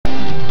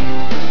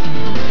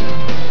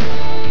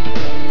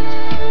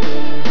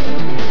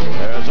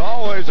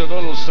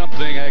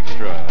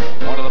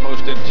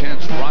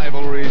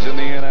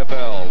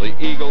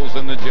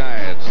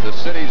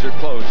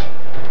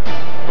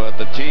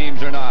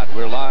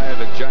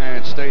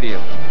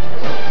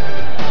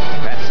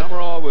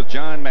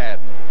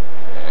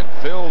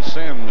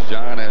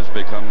John has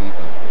become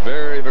a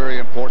very, very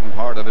important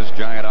part of this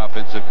Giant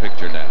offensive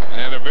picture now.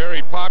 And a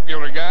very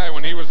popular guy.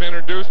 When he was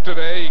introduced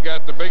today, he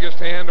got the biggest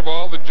hand of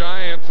all the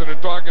Giants. And in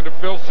talking to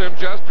Phil Simms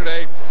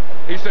yesterday,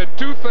 he said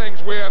two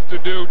things we have to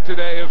do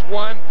today is,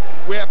 one,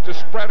 we have to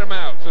spread them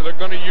out. So they're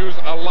going to use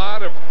a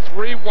lot of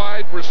 3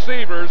 wide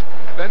receivers.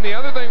 Then the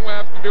other thing we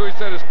have to do, he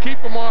said, is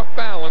keep them off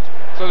balance.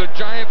 So the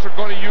Giants are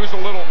going to use a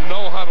little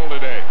no huddle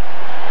today.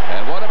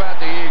 And what about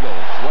the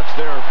Eagles? What's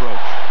their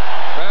approach?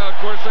 Well, of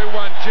course, they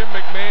want Jim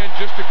McMahon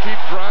just to keep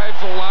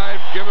drives alive,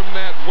 give him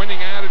that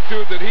winning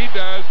attitude that he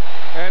does,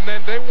 and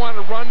then they want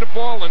to run the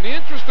ball. And the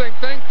interesting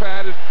thing,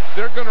 Pat, is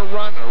they're going to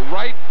run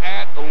right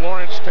at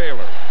Lawrence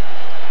Taylor.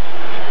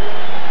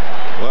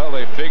 Well,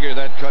 they figure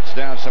that cuts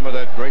down some of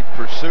that great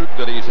pursuit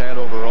that he's had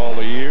over all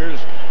the years.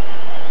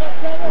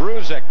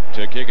 Ruzek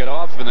to kick it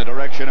off in the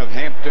direction of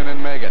Hampton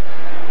and Meggett.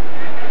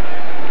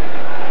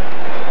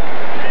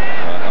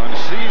 An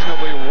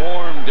unseasonably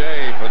warm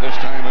day for this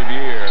time of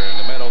year in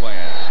the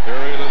Meadowlands.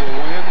 Very little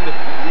wind,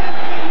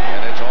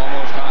 and it's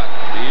almost hot.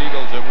 The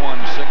Eagles have won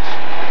 6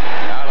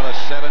 out of the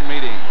 7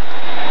 meetings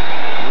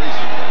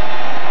recently.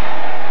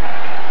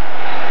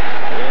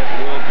 It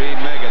will be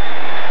Meggett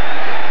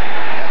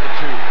at the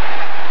 2.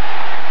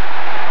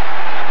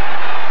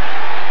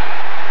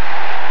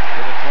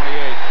 To the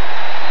 28.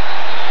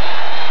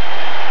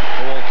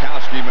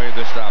 Kowalkowski made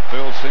the stop.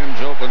 Phil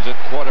Simms opens at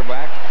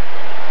quarterback.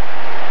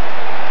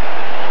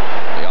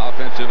 The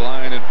offensive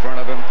line in front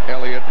of him: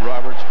 Elliott,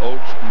 Roberts,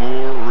 Oates,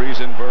 Moore,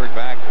 Riesenberg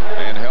back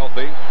and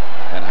healthy,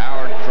 and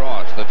Howard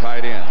Cross, the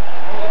tight end.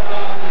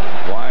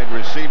 Wide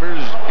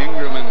receivers: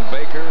 Ingram and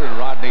Baker, and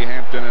Rodney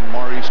Hampton and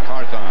Maurice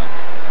Carthon.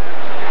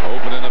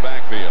 Open in the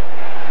backfield.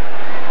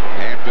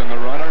 Hampton the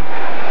runner,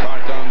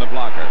 Carthon the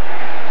blocker.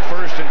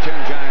 1st and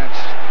 10 Giants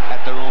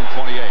at their own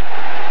 28.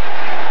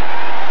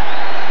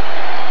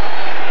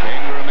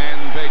 Ingram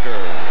and Baker,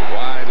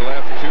 wide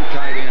left, 2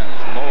 tight ends.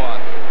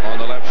 Moat on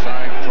the left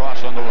side,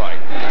 Cross on the right.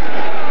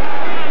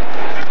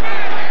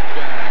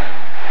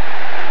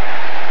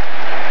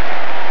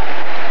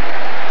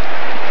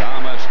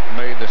 Thomas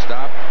made the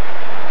stop.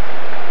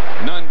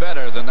 None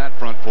better than that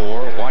front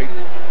 4. White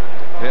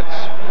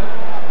hits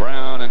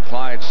Brown and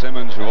Clyde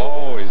Simmons, who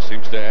always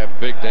seems to have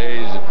big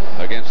days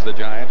against the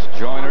Giants.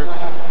 Joyner,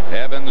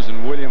 Evans,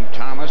 and William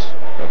Thomas,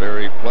 a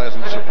very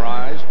pleasant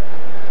surprise.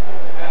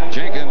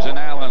 Jenkins and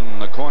Allen,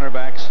 the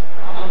cornerbacks,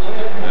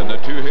 and the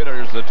 2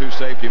 hitters, the 2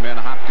 safety men,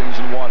 Hopkins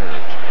and Waters.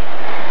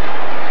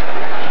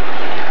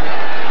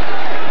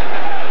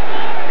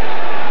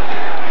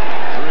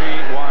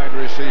 3 wide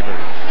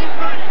receivers.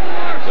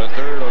 The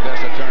 3rd,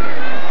 Odessa Turner.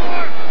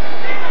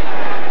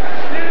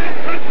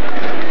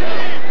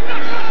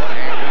 But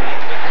Hampton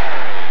gets the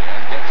carry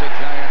and gets a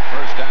Giant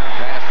first down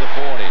past the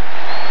 40.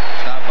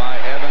 Stopped by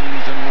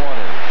Evans and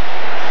Waters.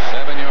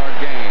 7-yard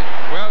gain.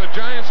 Well, the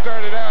Giants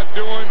started out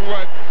doing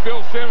what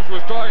Phil Simms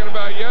was talking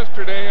about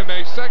yesterday, and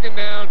they 2nd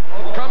down,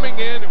 coming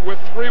in with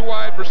 3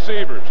 wide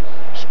receivers,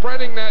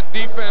 spreading that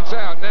defense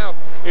out. Now,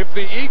 if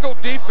the Eagle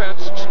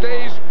defense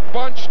stays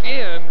bunched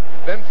in,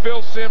 then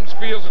Phil Simms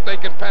feels that they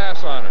can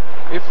pass on it.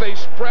 If they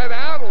spread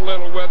out a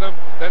little with them,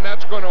 then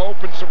that's going to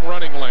open some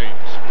running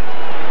lanes.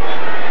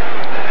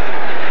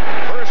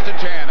 1st and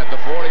 10 at the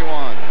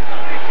 41.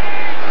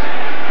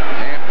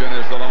 Hampton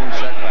is the lone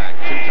setback.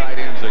 2 tight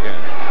ends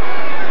again.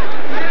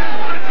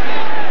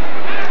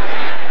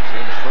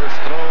 Simms' first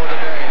throw of the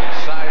day.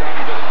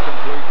 Sidearmed it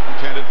incomplete,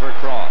 intended for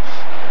Cross.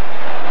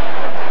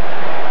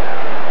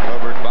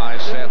 Covered by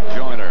Seth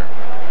Joyner.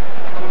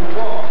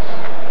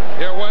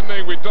 Yeah, one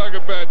thing we talk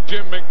about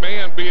Jim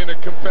McMahon being a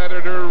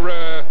competitor.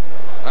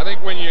 I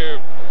think when you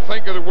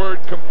think of the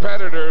word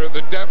competitor,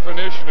 the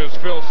definition is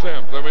Phil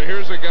Simms. I mean,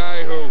 here's a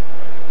guy who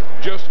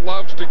just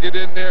loves to get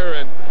in there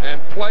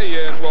and play you,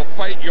 and will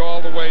fight you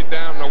all the way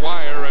down the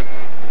wire. And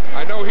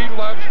I know he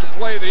loves to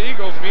play the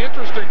Eagles. And the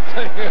interesting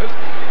thing is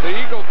the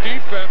Eagle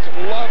defense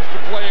loves to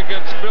play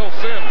against Phil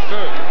Simms,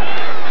 too.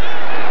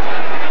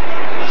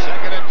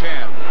 2nd and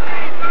 10.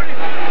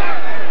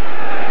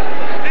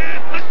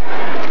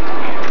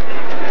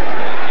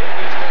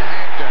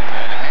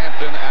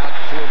 Out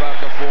to about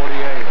the 48.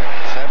 A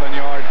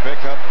 7-yard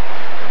pickup,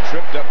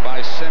 tripped up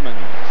by Simmons.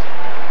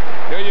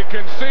 Yeah, you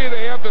can see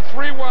they have the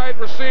 3 wide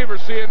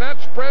receivers, see, and that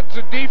spreads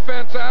the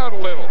defense out a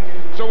little.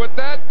 So what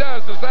that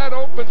does is that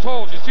opens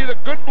holes. You see the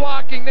good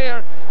blocking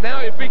there.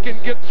 Now if he can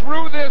get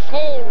through this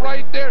hole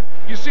right there,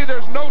 you see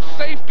there's no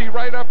safety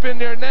right up in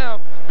there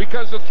now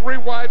because the 3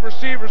 wide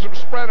receivers have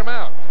spread them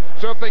out.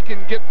 So if they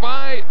can get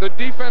by the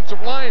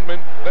defensive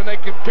lineman, then they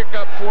can pick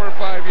up 4 or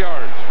 5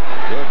 yards.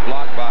 Good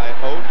block by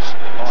Oates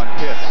on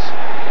Pitts.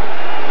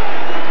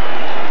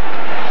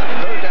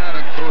 3rd down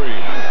and 3.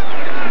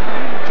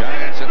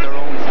 Giants at their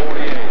own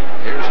 48.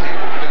 Here's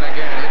Hampton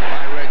again, hit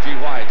by Reggie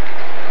White.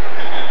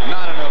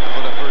 Not enough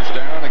for the first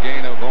down, a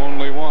gain of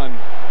only 1.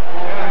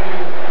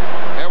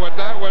 And what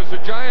that was, the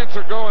Giants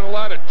are going a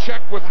lot of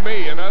check with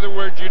me. In other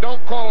words, you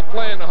don't call a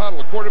play in the huddle.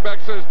 The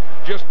quarterback says,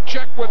 just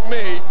check with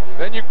me.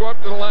 Then you go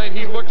up to the line,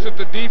 he looks at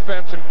the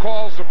defense and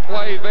calls a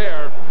play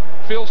there.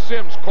 Phil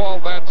Simms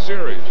called that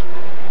series.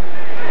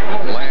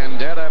 Land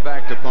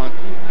punt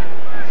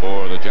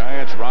for the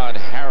Giants. Rod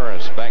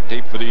Harris back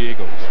deep for the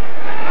Eagles.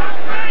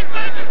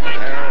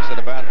 Harris at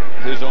about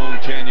his own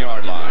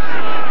 10-yard line.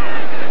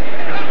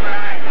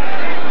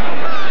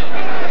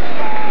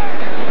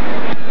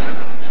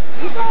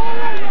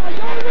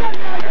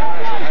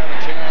 Harris will have a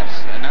chance,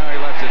 and now he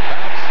lets it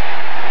bounce.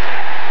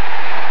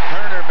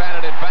 Turner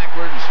batted it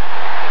backwards.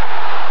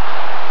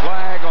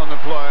 Flag on the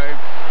play.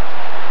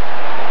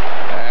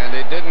 And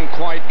it didn't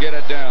quite get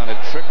it down. It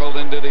trickled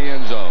into the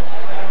end zone.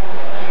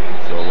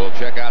 So we'll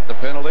check out the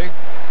penalty.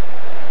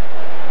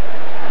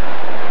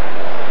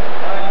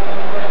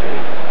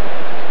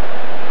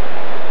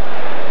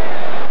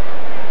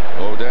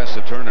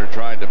 Odessa Turner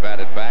tried to bat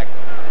it back.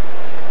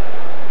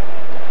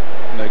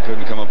 And they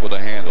couldn't come up with a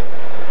handle.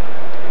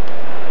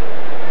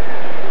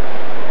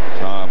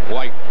 Tom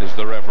White is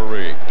the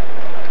referee.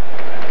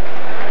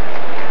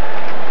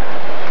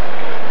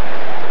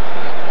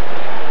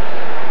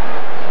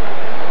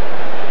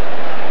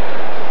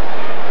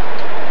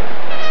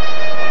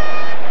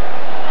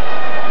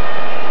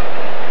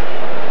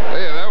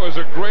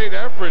 Great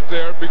effort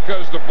there,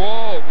 because the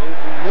ball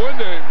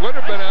would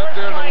have been out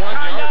there on the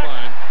 1-yard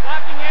line.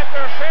 Blocking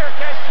after a fair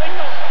catch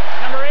signal.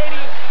 Number 80,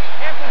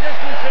 half the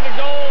distance to the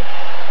goal.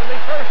 For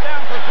the first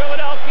down for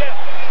Philadelphia.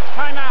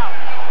 Timeout.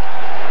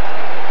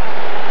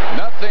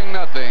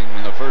 Nothing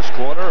in the first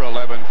quarter.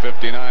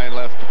 11:59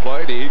 left to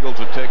play. The Eagles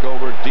would take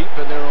over deep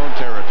in their own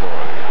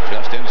territory,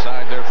 just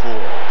inside their 4.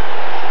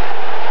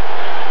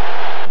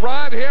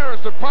 Rod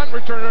Harris, the punt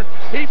returner,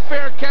 he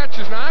fair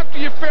catches. Now, after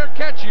you fair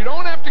catch, you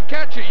don't have to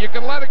catch it. You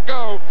can let it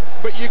go,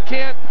 but you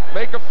can't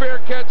make a fair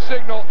catch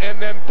signal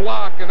and then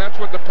block, and that's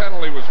what the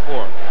penalty was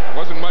for.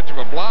 Wasn't much of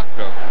a block,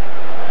 though.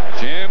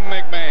 Jim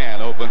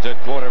McMahon opens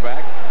at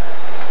quarterback.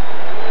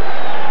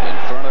 In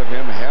front of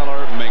him,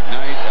 Heller,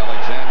 McKnight,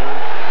 Alexander,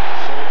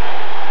 Soap,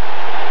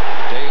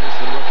 Davis,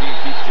 the rookie,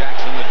 Keith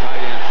Jackson, the tight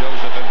end,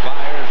 Joseph and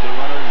Byers, the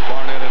runners,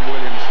 Barnett and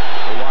Williams,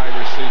 the wide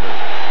receiver.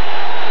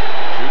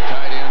 2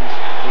 tight ends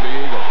for the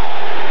Eagles.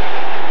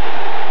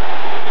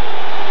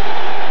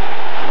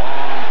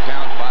 Long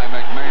count by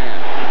McMahon.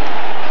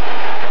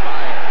 To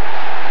Byers.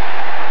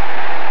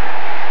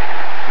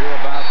 To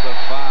about the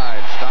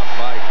 5. Stopped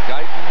by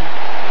Guyton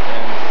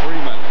and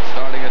Freeman,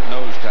 starting at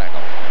nose tackle.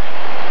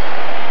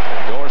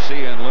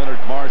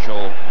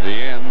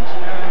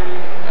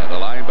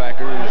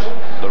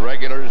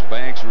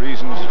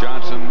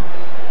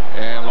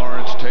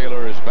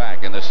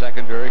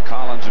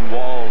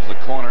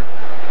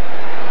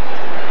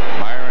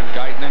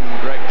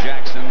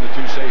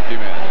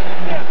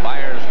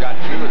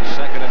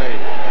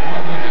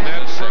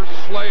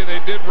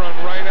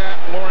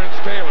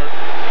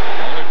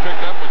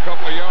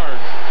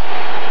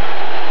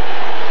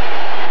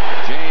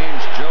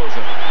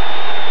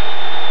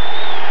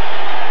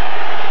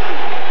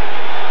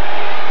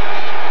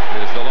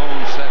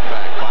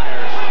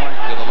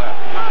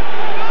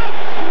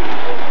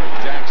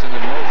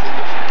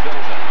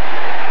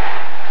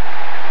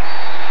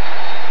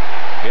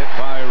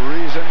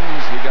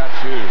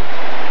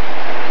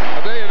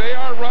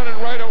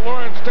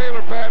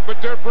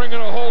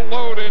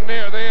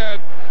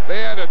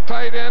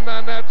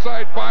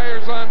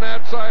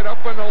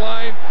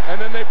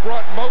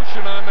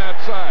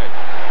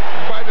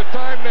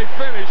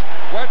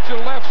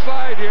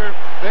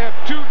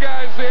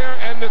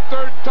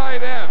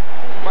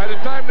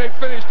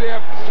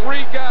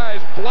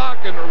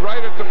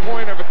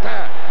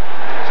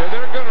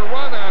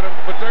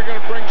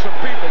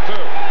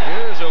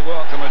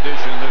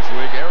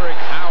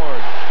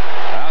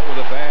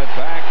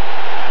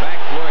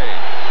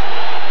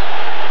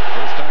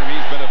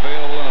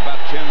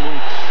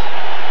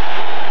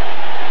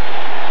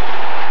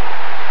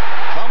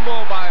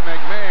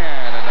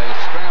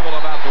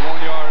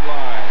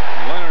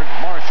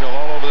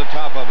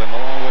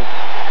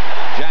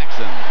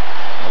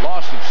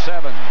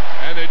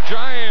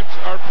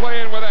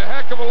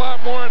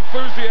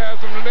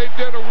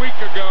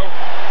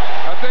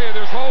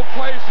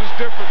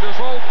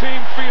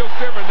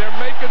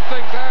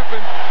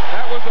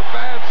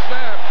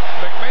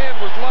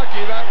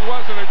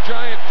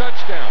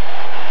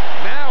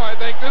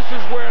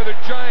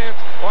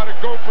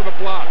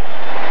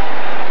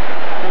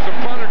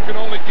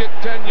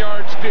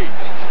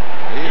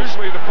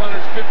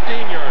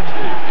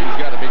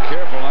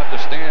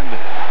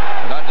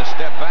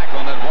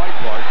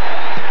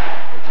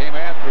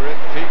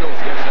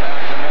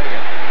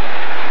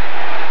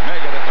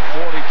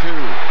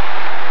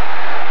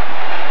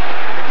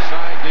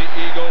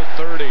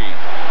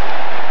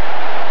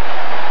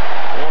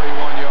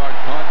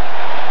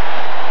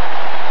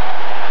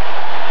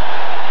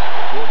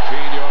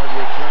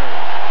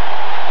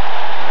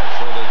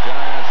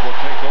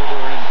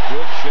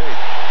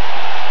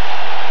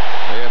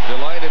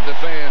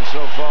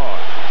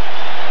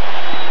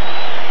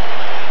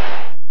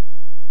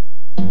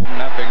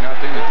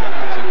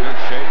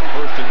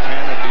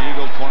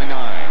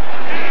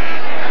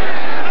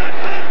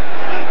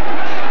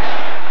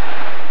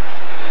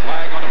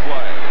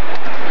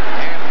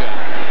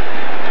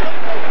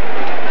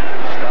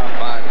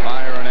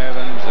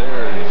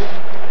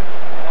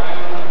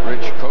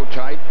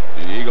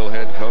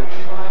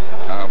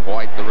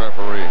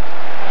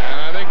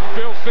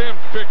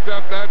 picked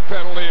up that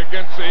penalty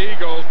against the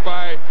Eagles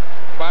by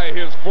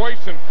his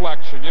voice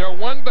inflection. You know,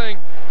 one thing,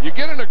 you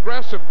get an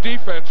aggressive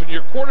defense and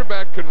your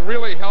quarterback can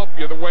really help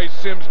you the way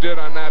Sims did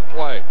on that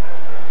play.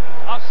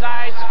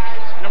 Offsides,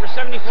 number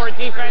 74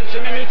 defense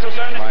in the neutral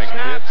zone at the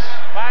snap.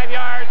 5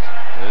 yards.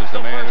 Is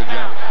the man who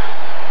jumped.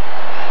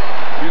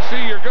 You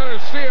see, you're going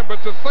to see him,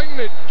 but the thing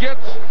that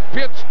gets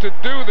Pitts to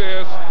do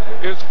this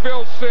is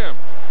Phil Sims.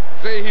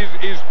 See,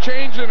 he's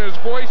changing his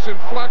voice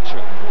inflection.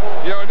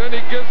 You know, and then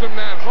he gives him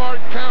that hard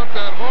count,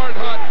 that hard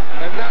hut,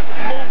 and that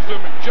moves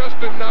him just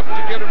enough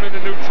to get him in the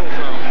neutral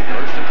zone.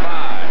 1st and 5.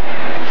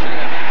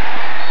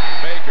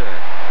 Baker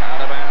out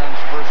of bounds,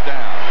 1st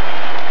down.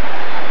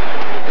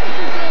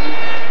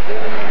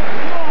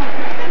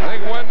 I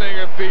think one thing,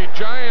 if the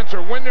Giants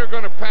are, when they're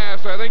going to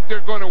pass, I think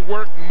they're going to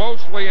work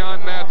mostly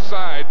on that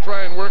side,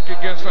 try and work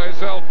against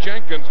Isaiah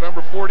Jenkins,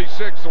 number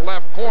 46, the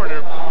left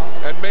corner,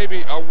 and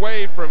maybe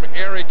away from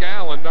Eric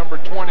Allen, number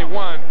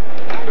 21,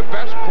 the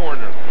best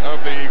corner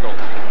of the Eagles.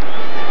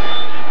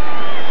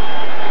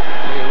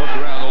 You look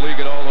around the league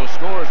at all those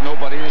scores,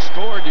 nobody has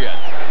scored yet.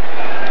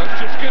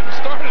 That's just getting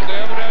started. They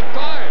haven't had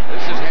time.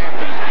 This is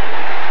Hampton.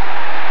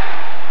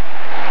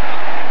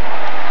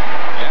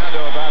 Down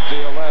to about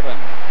the 11.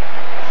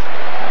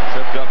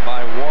 Tripped up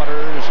by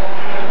Waters,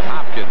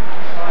 Hopkins.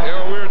 You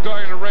know, we were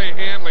talking to Ray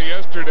Hanley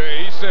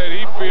yesterday. He said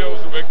he feels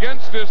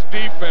against this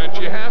defense,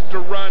 you have to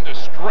run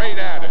straight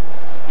at it.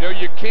 You know,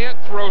 you can't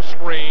throw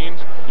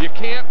screens. You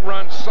can't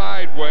run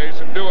sideways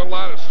and do a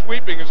lot of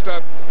sweeping and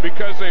stuff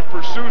because they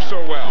pursue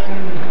so well.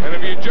 And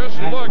if you just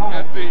look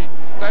at the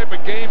type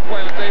of game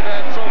plan that they've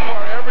had so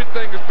far,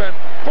 everything has been,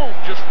 boom,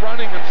 just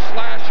running and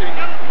slashing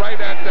right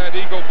at that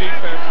Eagle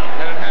defense,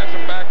 and it has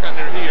them back on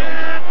their heels.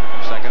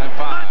 2nd and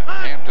 5.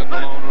 Hampton, the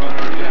lone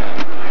runner again.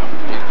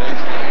 He takes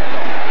the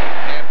handoff.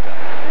 Hampton,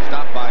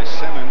 stopped by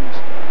Simmons.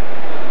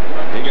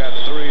 He got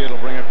 3. It'll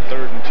bring up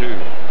 3rd and 2.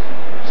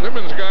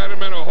 Simmons got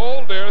him in a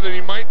hole there that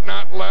he might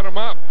not let him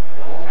up.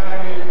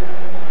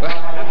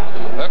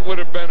 That would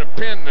have been a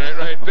pin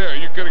right there.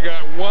 You could have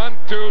got 1,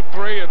 2,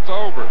 3, it's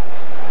over.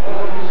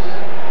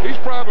 He's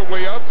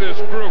probably, of this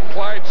group,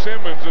 Clyde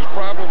Simmons is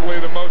probably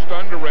the most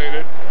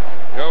underrated.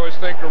 You always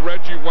think of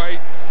Reggie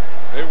White,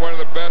 maybe one of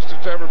the best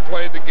that's ever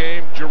played the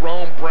game.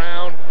 Jerome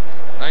Brown,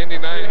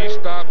 99, he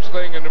stops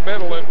thing in the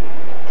middle, and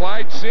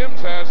Clyde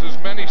Sims has as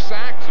many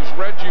sacks as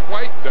Reggie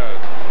White does.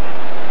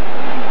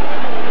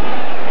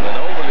 But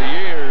over the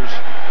years,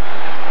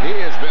 he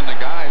has been the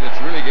guy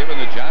that's really given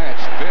the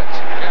Giants fits.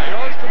 Yeah, he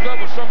always comes up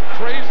with some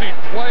crazy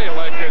play,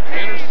 like an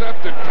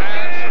intercepted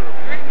pass or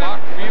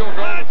blocked field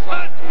goal or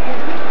something.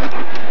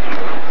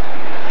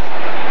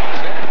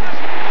 Sims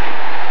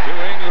to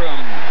Ingram.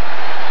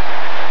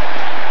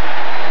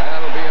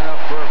 That'll be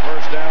enough for a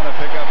 1st down to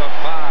pick up a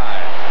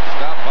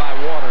 5. Stopped by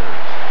Waters.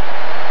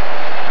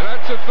 And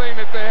that's the thing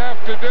that they have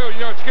to do.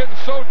 You know, it's getting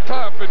so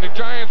tough, and the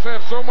Giants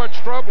have so much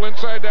trouble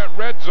inside that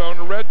red zone.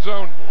 The red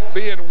zone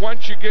being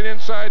once you get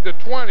inside the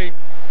 20,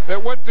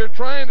 that what they're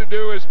trying to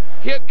do is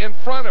hit in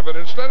front of it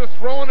instead of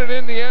throwing it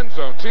in the end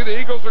zone. See, the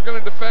Eagles are going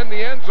to defend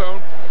the end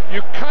zone.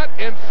 You cut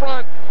in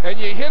front and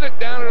you hit it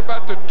down at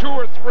about the 2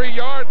 or 3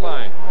 yard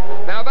line.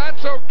 Now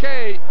that's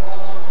okay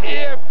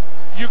if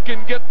you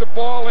can get the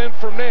ball in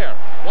from there.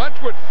 Watch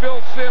what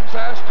Phil Sims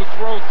has to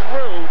throw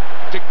through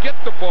to get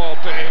the ball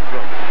to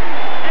Ingram.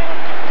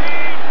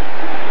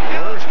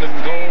 1st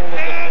and goal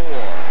at the 4.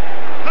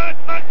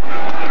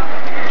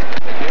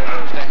 The give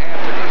is to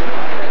Hampton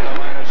at the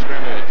line of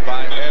scrimmage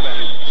by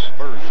Evans.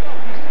 1st.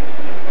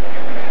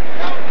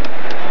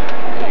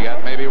 He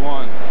got maybe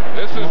 1.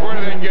 This is where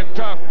they get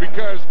tough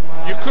because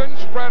you couldn't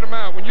spread them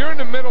out. When you're in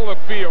the middle of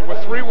the field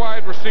with 3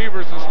 wide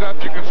receivers and stuff,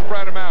 you can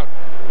spread them out.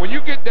 When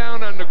you get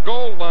down on the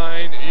goal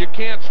line, you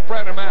can't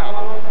spread them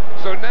out.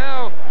 So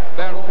now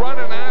that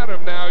running at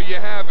him now, you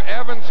have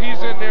Evans,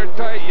 he's in there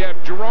tight. You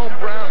have Jerome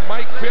Brown,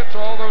 Mike Pitts,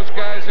 all those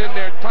guys in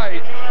there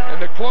tight. And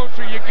the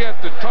closer you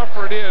get, the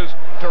tougher it is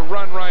to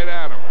run right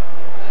at him.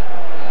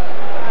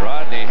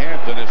 Rodney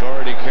Hampton has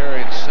already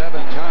carried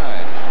 7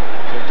 times.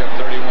 Picked up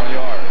 31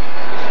 yards.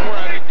 This is where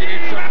I think you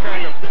need some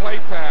kind of play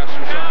pass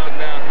or something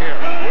down here.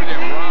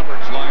 William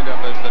Roberts lined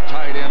up as the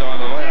tight end on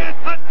the left.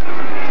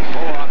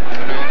 Bullock,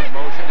 the man in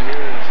motion.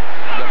 Here's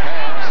the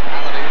pass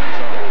out of the end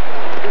zone.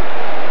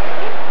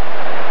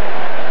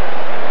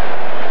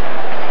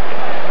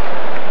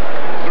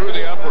 Through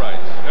the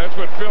uprights. That's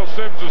what Phil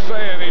Sims was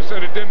saying. He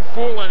said it didn't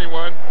fool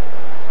anyone.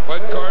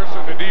 Bud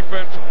Carson, the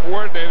defensive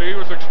coordinator, he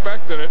was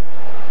expecting it.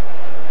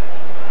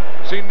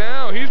 See,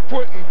 now he's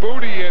putting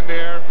Booty in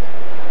there,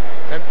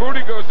 and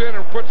Booty goes in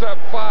and puts up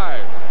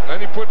 5.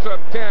 Then he puts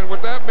up 10.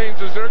 What that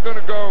means is they're going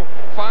to go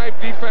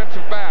 5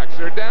 defensive backs.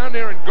 They're down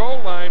there in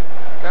goal line.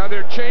 Now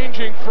they're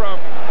changing from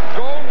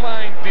goal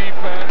line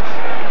defense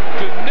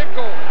to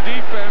nickel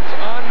defense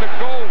on the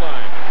goal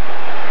line.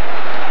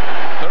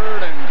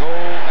 3rd and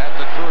goal at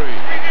the 3.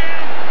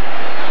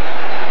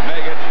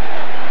 Meggett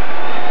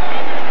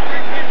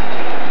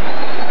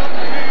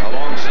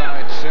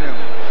alongside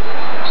Sims.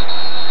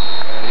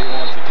 And he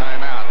wants a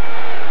timeout.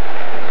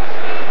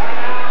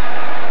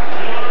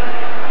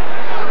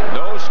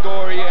 No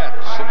score yet.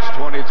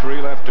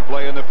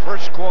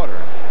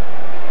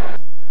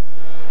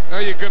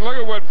 Well, you can look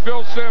at what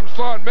Phil Simms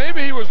saw, and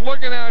maybe he was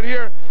looking out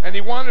here and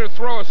he wanted to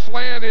throw a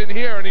slant in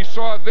here and he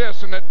saw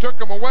this and that took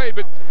him away.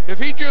 But if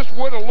he just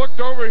would have looked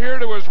over here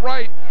to his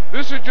right,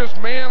 this is just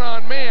man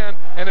on man,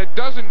 and it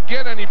doesn't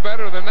get any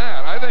better than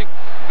that. I think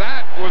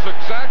that was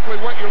exactly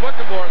what you're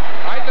looking for.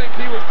 I think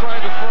he was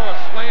trying to throw a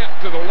slant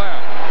to the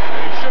left,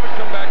 and he should have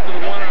come back to the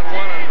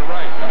one-on-one on the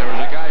right. And there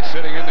was a guy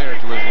sitting in there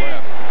to his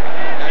left.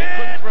 Yeah, he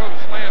couldn't throw the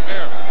slant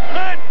there.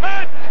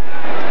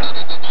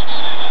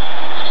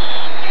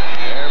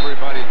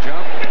 Everybody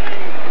jumped.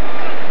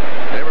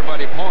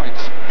 Everybody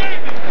points.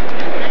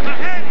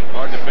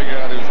 Hard to figure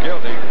out who's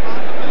guilty.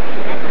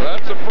 Well,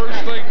 that's the first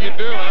thing you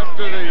do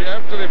after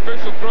the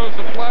official throws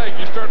the flag.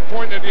 You start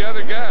pointing at the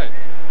other guy.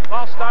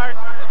 Ball start.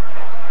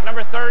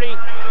 Number 30,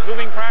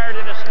 moving prior to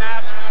the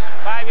snap.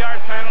 5-yard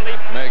penalty.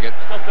 Meggett.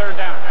 Still third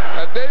down.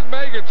 Dave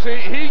Meggett, see,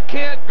 he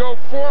can't go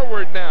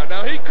forward now.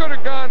 Now, he could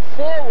have gone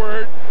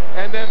forward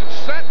and then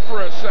set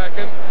for a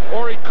second,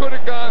 or he could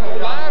have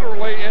gone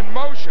laterally in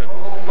motion.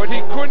 But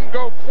he couldn't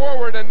go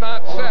forward and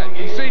not set.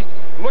 You see,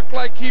 looked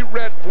like he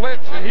read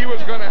blitz and he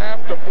was going to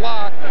have to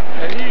block,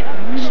 and he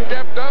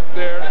stepped up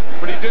there,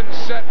 but he didn't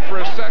set for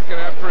a second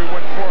after he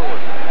went forward.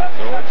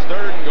 So it's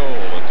 3rd and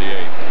goal at the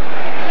 8.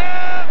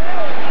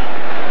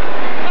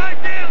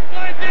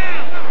 Slide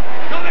down.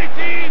 Go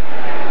 18.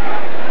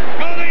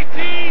 Go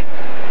 18.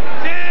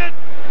 10.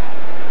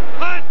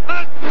 Hunt.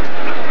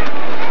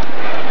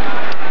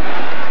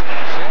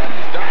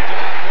 Simms dumps it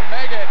off to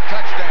Meggett.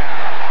 Touchdown.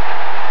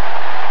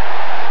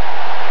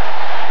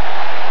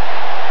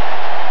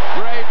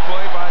 Great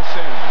play by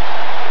Simms.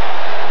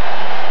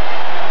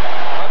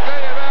 I'll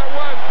tell you that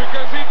was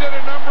because he did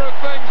a number of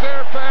things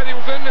there, Pat. He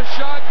was in the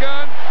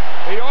shotgun.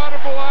 He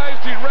audibleized.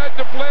 He read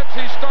the blitz.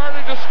 He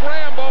started to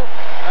scramble,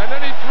 and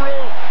then he threw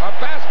a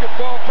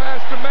basketball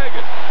pass to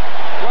Meggett.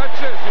 Watch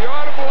this. He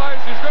audibleized.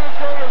 He's going to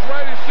throw to his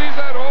right. He sees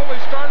that hole. He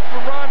starts to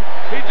run.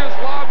 He just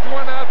lobs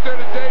one out there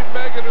to Dave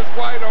Meggett, who's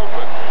wide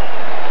open.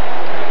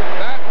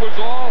 That was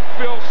all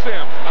Phil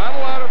Simms. Not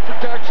a lot of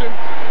protection.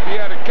 He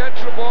had to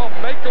catch the ball,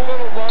 make a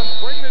little run,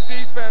 bring the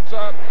defense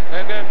up,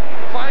 and then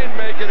find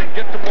Meggett and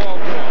get the ball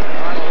to him.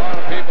 Not a lot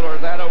of people are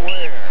that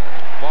aware.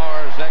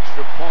 Barr's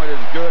extra point is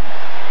good,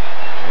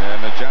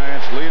 and the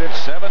Giants lead it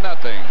 7-0.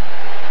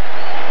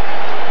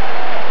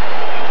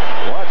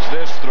 Watch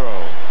this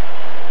throw.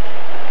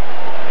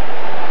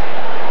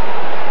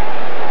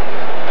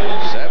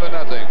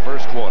 7-0,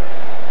 first quarter.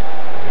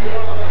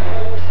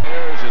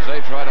 Here's as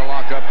they try to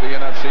lock up the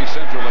NFC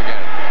Central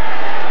again.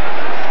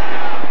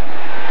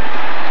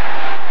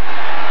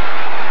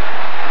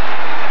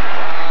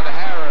 Ron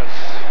Harris.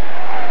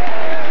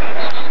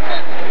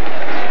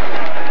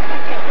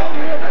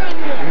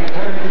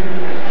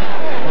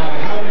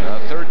 A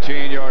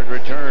 13-yard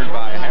return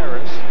by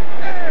Harris.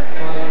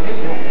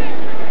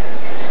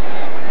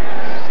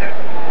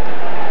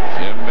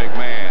 Jim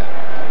McMahon.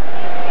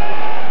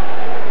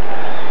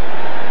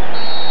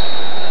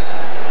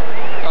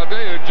 I'll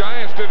tell you, the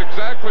Giants did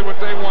exactly what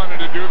they wanted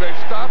to do. They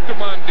stopped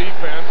him on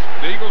defense.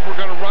 The Eagles were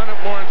going to run at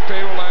Lawrence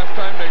Taylor last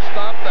time. They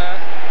stopped that.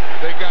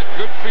 They got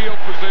good field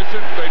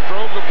position. They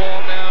drove the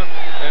ball down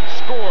and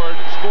scored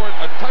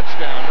a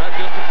touchdown, not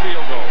just a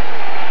field goal.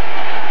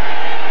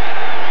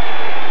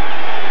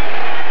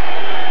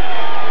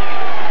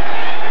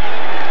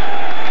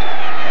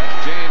 That's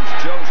James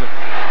Joseph.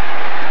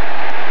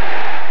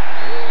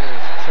 He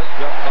is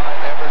tripped up by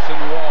Everson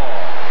Wall.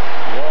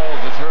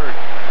 Walls is hurt.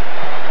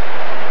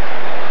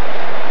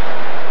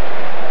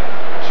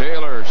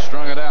 Taylor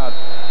strung it out.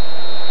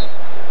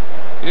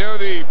 You know,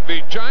 the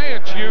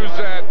Giants use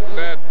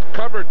that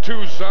cover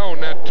 2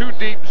 zone, that 2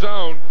 deep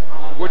zone,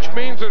 which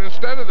means that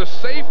instead of the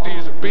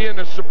safeties being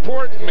the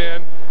support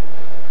men,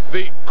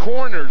 the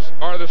corners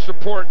are the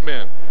support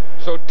men.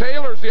 So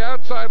Taylor's the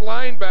outside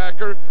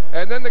linebacker,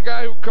 and then the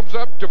guy who comes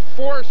up to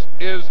force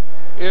is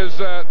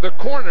the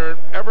corner,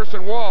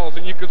 Everson Walls.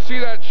 And you can see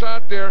that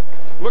shot there.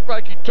 Looked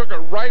like he took it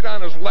right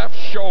on his left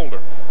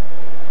shoulder.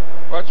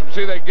 Watch them.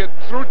 See, they get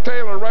through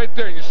Taylor right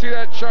there. You see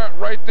that shot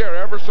right there.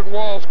 Everson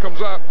Walls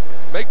comes up,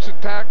 makes a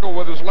tackle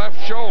with his left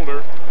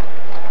shoulder.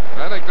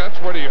 I think that's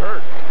what he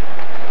hurt.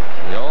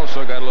 He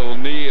also got a little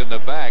knee in the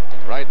back.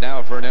 Right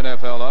now for an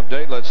NFL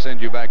update, let's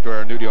send you back to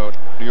our New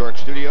York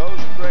studios.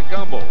 Greg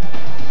Gumbel.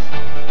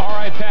 All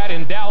right, Pat,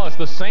 in Dallas,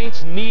 the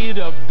Saints need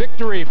a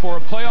victory for a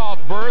playoff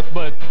berth,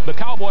 but the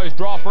Cowboys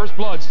draw first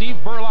blood. Steve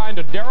Berline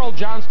to Darrell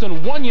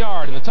Johnston, 1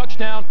 yard in the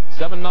touchdown.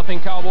 7-0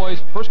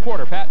 Cowboys. First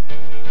quarter, Pat.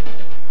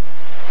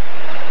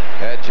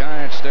 At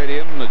Giants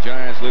Stadium, the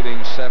Giants leading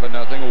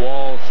 7-0.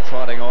 Walls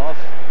trotting off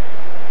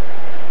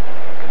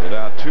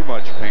without too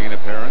much pain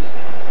apparent.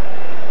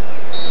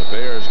 The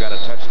Bears got a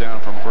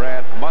touchdown from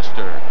Brad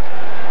Muster.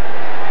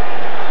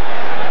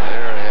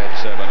 They're ahead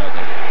 7-0.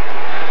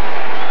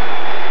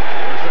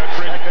 There's that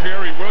bring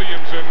Perry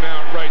Williams in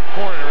now at right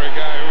corner, a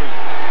guy who's,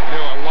 you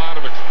know, a lot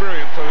of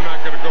experience, so they're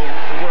not going to go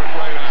to work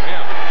right on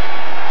him.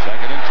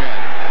 2nd and 10.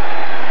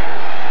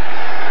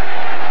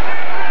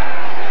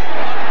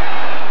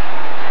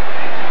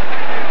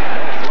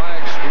 No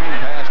flag, screen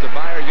pass to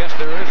Byers.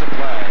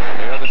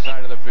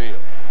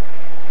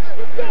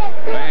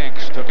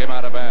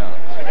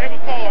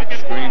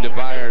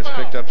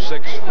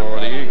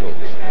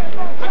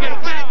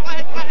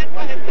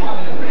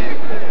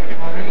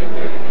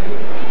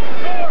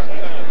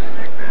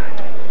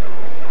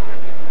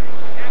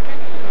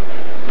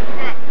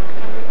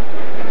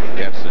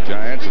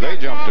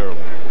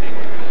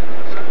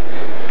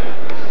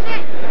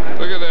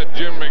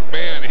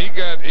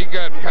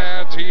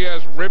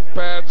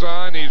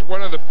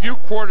 few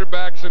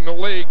quarterbacks in the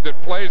league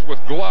that plays with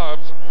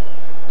gloves.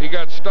 He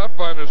got stuff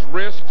on his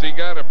wrists. He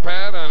got a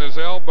pad on his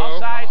elbow.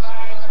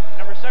 Offsides,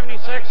 number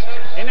 76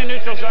 in the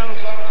neutral zone.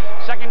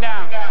 Second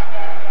down.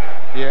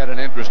 He had an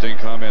interesting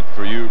comment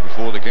for you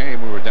before the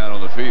game. We were down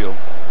on the field.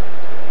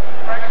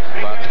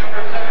 But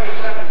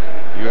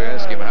you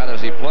asked him, how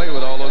does he play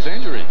with all those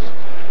injuries?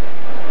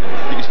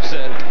 He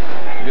said,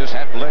 you just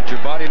have to let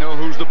your body know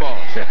who's the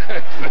boss.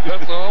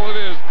 That's all it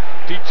is.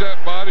 Teach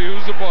that body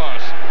who's the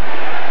boss.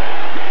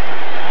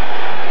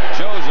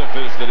 Joseph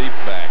is the deep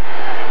back.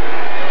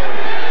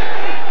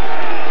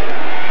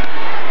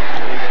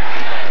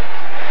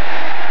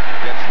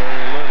 Gets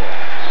very little.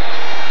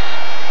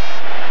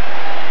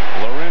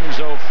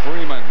 Lorenzo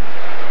Freeman,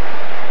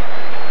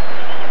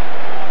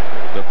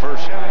 the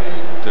first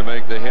to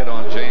make the hit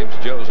on James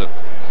Joseph.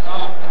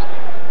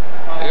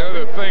 The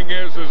other thing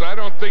is I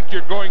don't think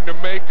you're going to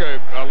make a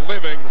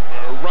living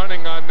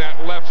running on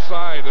that left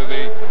side of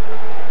the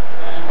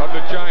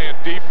Giant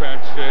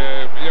defense.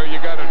 You know, you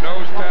got a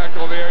nose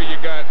tackle there. You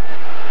got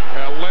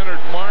Leonard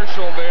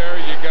Marshall there.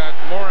 You got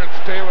Lawrence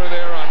Taylor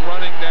there on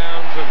running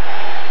downs. And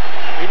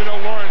even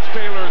though Lawrence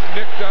Taylor is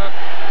nicked up,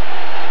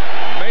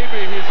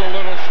 maybe he's a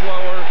little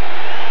slower,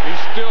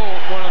 he's still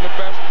one of the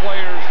best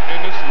players in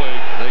this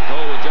league. They go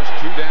with just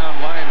 2 down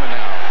linemen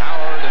now,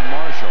 Howard and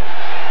Marshall.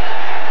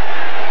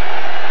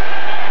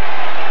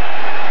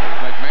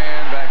 Here's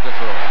McMahon back to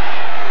throw.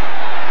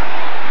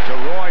 To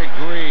Roy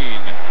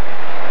Green.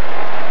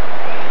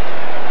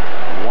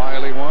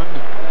 Wiley one.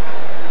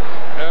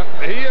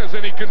 He is,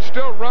 and he can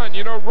still run.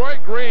 You know, Roy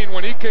Green,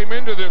 when he came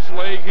into this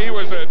league, he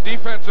was a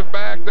defensive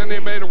back. Then they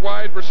made a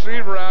wide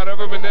receiver out of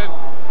him, and then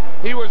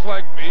he was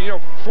like, you know,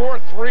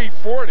 4'3",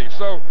 40.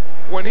 So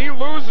when he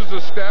loses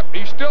a step,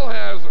 he still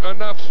has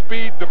enough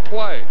speed to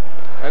play.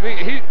 I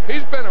think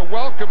he's been a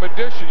welcome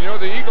addition. You know,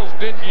 the Eagles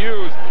didn't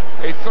use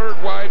a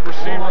third wide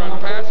receiver on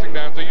passing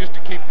downs. They used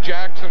to keep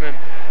Jackson and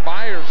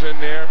Byers in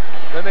there.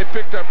 Then they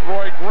picked up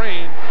Roy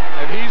Green,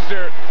 and he's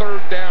their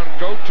third down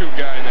go-to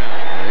guy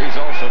now. He's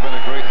also been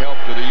a great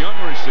help to the young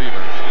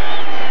receivers.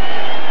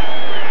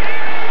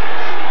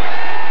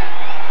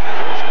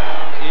 First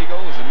down,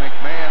 Eagles, and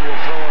McMahon will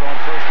throw it on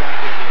first down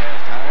if he has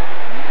time.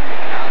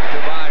 Out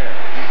to Byers.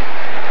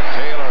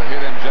 Taylor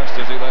hit him just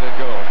as he let it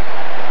go.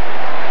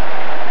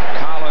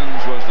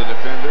 Collins was the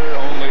defender,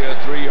 only a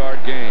 3-yard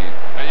gain.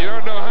 And you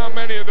don't know how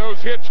many of those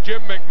hits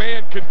Jim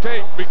McMahon can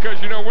take,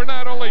 because, you know, we're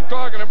not only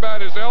talking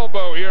about his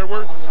elbow here,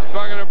 we're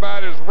talking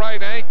about his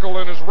right ankle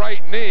and his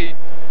right knee.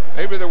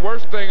 Maybe the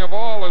worst thing of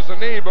all is the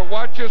knee, but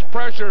watch his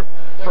pressure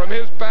from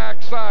his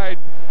backside.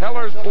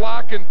 Heller's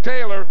blocking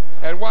Taylor,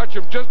 and watch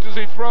him just as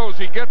he throws.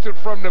 He gets it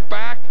from the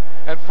back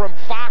and from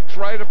Fox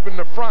right up in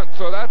the front.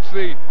 So that's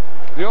the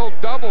old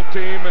double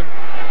team, and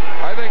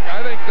I think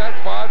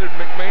that bothered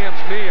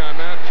McMahon's knee on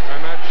that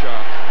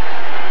shot.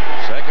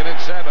 2nd and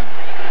 7.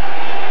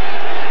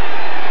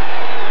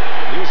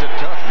 He's a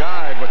tough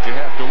guy, but you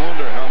have to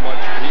wonder how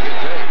much he can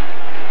take.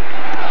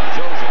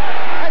 Joseph.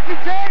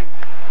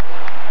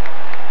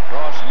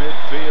 Cross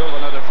midfield,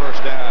 another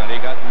first down. He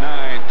got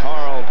 9.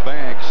 Carl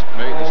Banks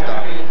made the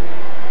stop.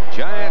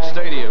 Giant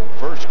Stadium,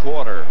 first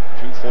quarter,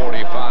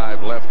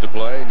 2:45 left to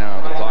play.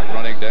 Now the clock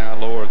running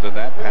down lower than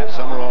that. Pat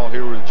Summerall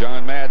here with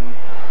John Madden.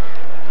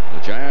 The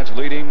Giants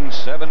leading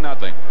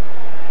 7-0.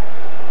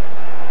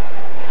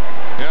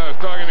 Yeah, I was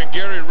talking to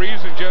Gary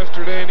Reasons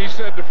yesterday, and he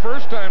said the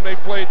first time they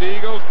played the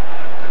Eagles,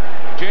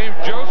 James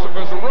Joseph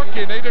was a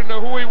rookie, and they didn't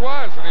know who he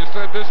was. And he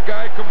said this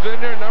guy comes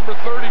in there, number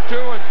 32,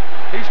 and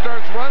he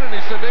starts running. He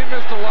said they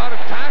missed a lot of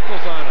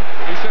tackles on him.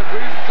 He said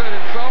Reasons said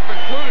himself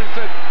included, he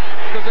said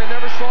because they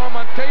never saw him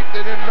on tape,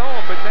 they didn't know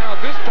him, but now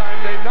this time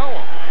they know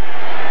him.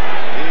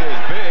 He is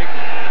big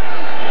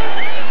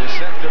and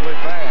deceptively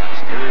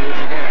fast. Here he is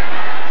again.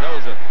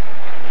 Joseph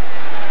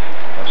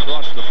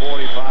across the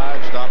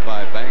 45, stopped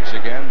by Banks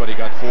again, but he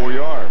got 4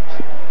 yards.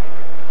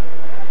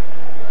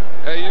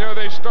 You know,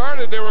 they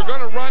were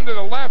going to run to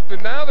the left,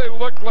 and now they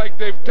look like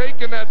they've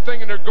taken that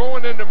thing and they're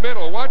going in the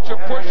middle. Watch them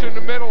push in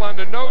the middle on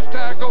the nose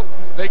tackle.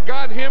 They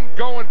got him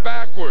going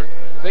backward.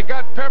 They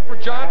got Pepper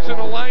Johnson,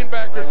 a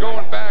linebacker,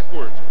 going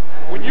backwards.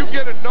 When you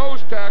get a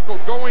nose tackle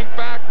going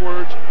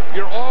backwards,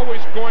 you're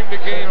always going to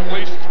gain at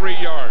least 3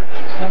 yards.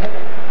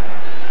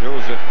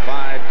 Joseph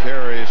 5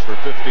 carries for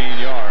 15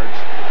 yards.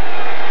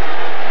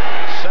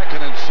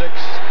 2nd and 6.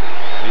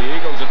 The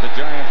Eagles at the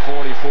Giant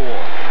 44.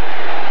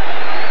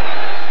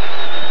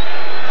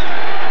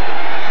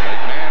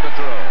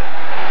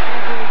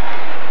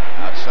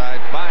 Outside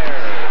Byers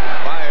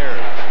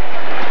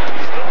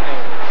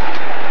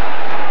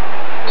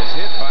is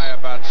hit by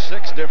about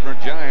 6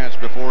 different Giants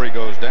before he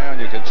goes down.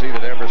 You can see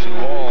that Everson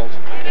Walls.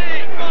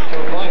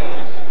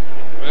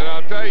 And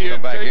I'll tell you,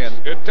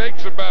 it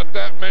takes about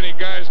that many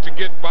guys to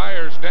get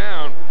Byers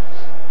down.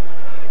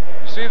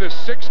 You see the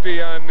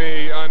 60 on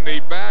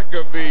the back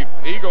of the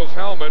Eagles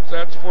helmets.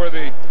 That's for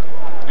the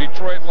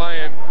Detroit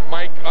Lion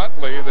Mike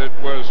Utley that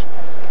was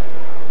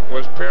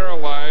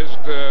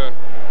paralyzed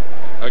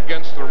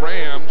against the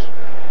Rams.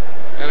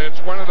 And it's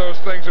one of those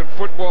things in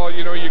football,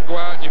 you know, you go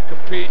out and you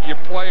compete, you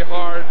play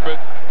hard, but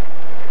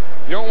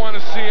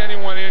see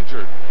anyone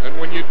injured. And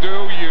when you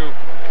do, you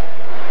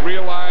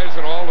realize,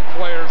 and all the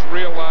players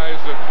realize,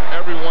 that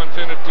everyone's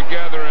in it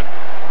together, and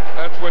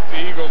that's what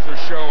the Eagles are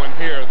showing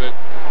here, that,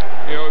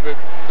 you know, that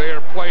they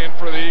are playing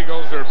for the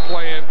Eagles. They're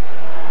playing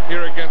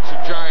here against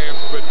the Giants,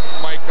 but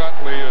Mike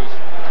Utley is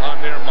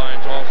on their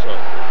minds also.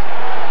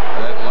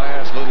 That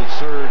last little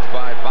surge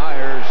by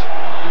Byers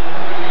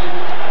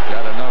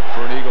got enough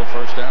for an Eagle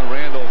first down.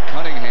 Randall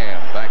Cunningham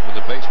back with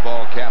the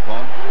baseball cap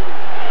on.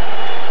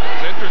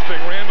 It's interesting.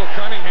 Randall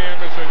Cunningham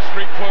is in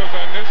street clothes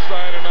on this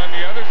side, and on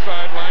the other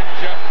sideline,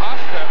 Jeff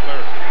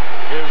Hostetler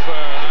is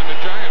on the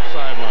Giants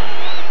sideline.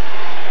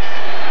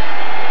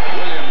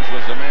 Williams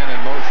was the man in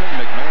motion.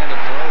 McMahon to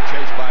throw,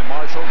 chased by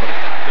Marshall, but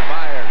to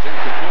Byers,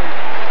 incomplete,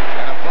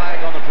 and a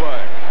flag on the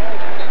play.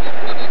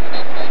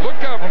 Look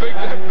how big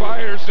that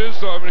Byers is,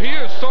 though. I mean, he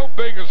is so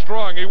big and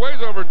strong. He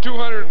weighs over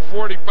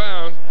 240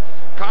 pounds.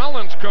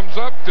 Collins comes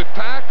up to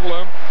tackle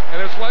him,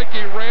 and it's like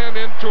he ran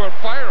into a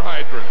fire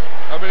hydrant.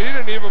 I mean, he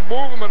didn't even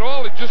move him at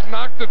all. He just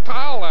knocked the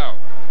towel out.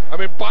 I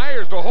mean,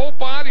 Byers, the whole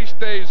body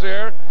stays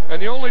there,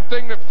 and the only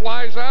thing that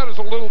flies out is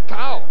a little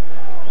towel.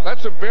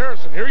 That's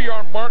embarrassing. Here you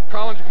are, Mark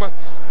Collins. You come on,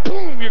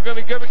 boom, you're going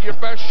to give it your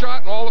best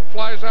shot, and all that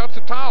flies out's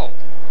a towel.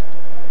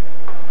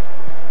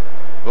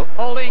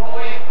 Holding.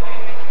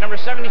 Number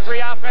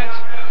 73 offense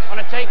on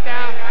a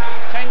takedown.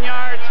 10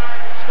 yards.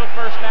 Still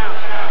first down.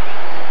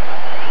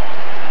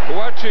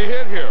 Watch you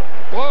hit here.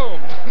 Boom.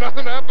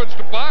 Nothing happens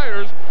to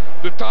Byers.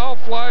 The towel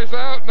flies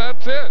out, and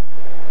that's it.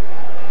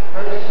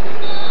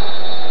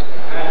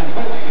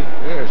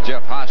 There's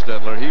Jeff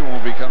Hostetler. He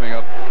won't be coming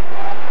up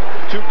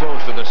too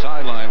close to the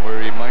sideline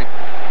where he might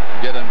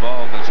get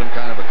involved in some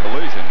kind of a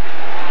collision.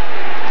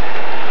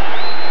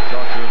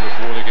 Talked to him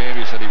before the game.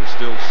 He said he was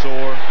still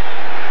sore,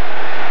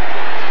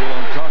 still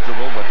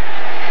uncomfortable, but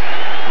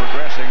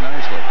progressing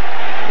nicely.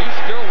 He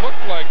still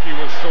looked like he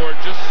was sore.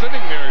 Just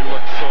sitting there, he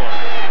looked sore.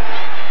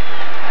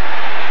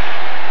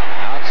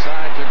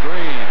 Outside to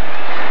Green.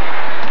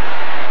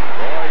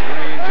 Roy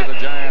Green to the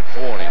Giant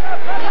 40.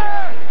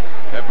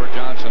 Pepper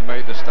Johnson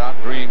made the stop.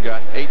 Green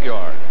got 8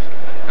 yards.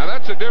 Now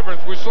that's the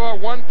difference. We saw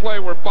one play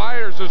where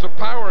Byers is a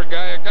power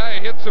guy. A guy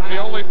hits him. The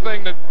only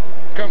thing that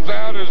comes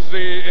out is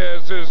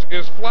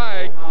his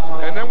flag.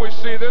 And then we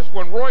see this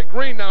one, Roy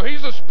Green. Now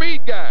he's a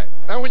speed guy.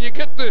 Now when you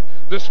get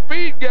the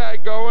speed guy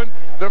going,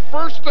 the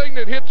first thing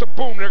that hits a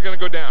boom, they're going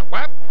to go down.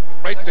 Whap!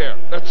 Right there.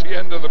 That's the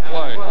end of the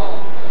play.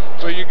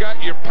 So you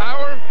got your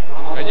power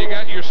and you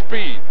got your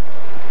speed.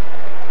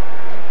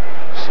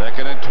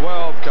 2nd and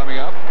 12 coming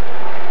up.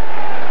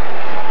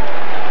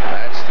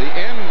 That's the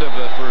end of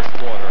the first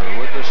quarter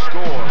with the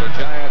score. The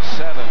Giants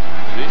 7.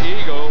 The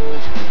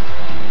Eagles,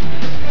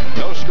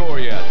 no score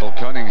yet.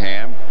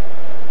 Cunningham,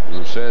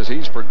 who says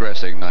he's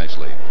progressing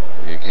nicely.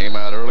 He came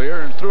out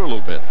earlier and threw a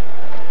little bit.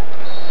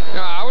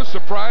 Yeah, I was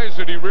surprised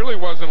that he really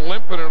wasn't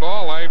limping at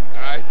all. I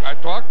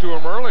talked to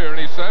him earlier, and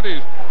he said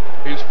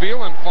he's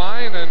feeling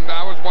fine, and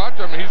I was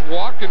watching him. He's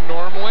walking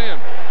normally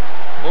and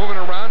moving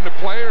around. The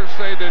players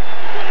say that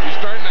he's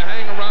starting to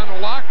hang around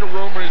the locker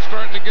room, and he's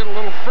starting to get a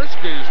little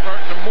frisky. He's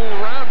starting to move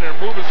around there,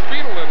 move his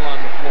feet a little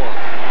on the floor.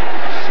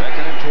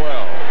 2nd and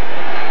 12.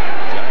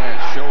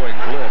 Giants showing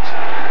blitz,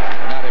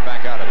 and now they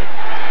back out of it.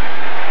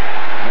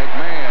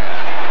 McMahon.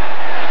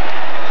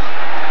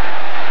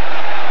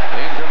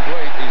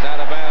 Incomplete. He's out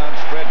of bounds.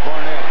 Fred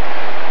Barnett.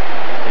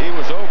 He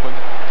was open.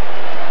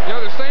 You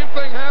know, the same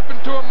thing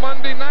happened to him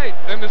Monday night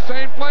in the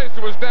same place.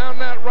 It was down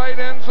that right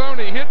end zone.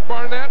 He hit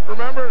Barnett.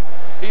 Remember,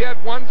 he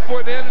had one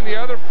foot in and the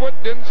other foot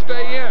didn't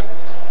stay in.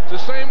 It's the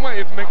same way.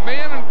 If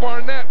McMahon and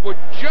Barnett would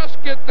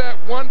just get that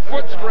one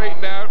foot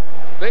straightened out,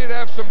 they'd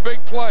have some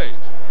big plays.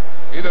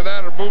 Either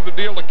that or move the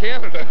deal to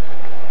Canada.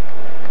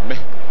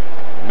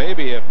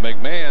 Maybe if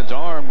McMahon's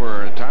arm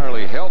were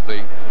entirely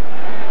healthy,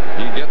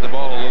 he'd get the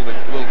ball a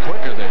little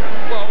quicker there.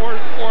 Well,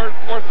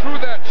 or through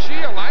that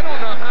shield. I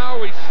don't know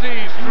how he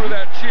sees through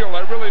that shield.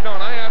 I really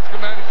don't. I asked him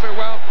that. He said,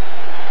 well,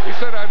 he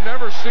said, I've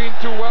never seen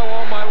too well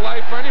all my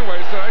life anyway.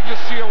 He said, I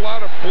just see a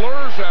lot of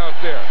blurs out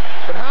there.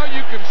 But how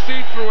you can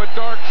see through a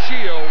dark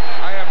shield,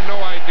 I have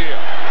no idea.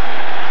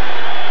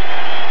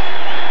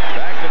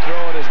 Back to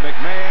throw it is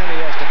McMahon. He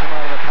has to come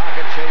out of the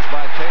pocket, chased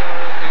by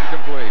Taylor,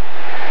 incomplete.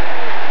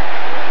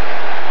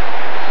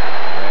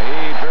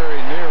 He very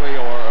nearly,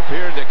 or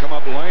appeared to come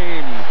up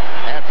lame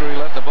after he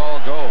let the ball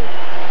go.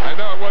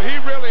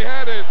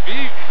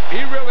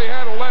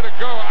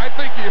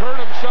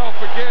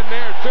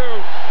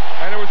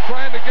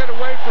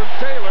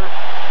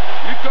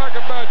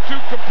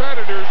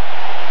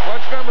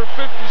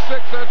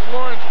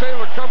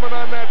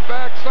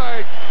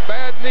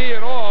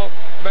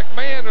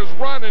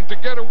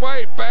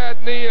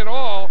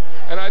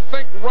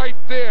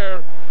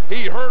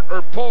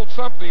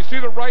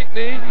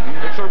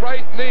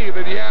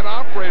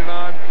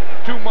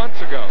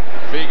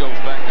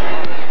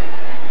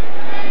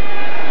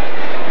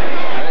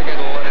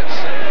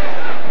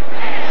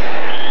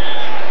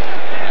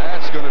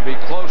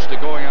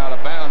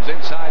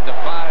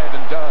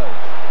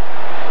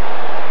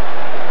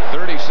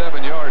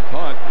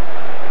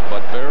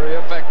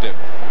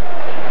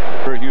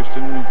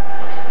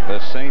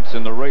 Giants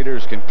and the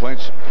Raiders can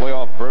clinch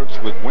playoff berths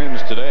with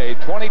wins today.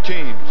 20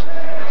 teams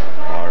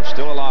are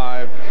still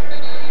alive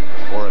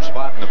for a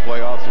spot in the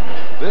playoffs,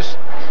 and this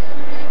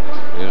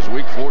is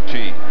week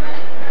 14.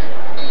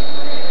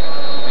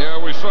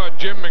 Yeah, we saw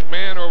Jim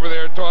McMahon over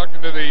there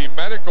talking to the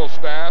medical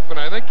staff, and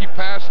I think he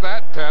passed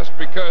that test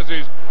because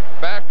he's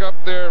back up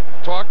there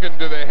talking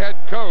to the head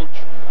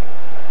coach.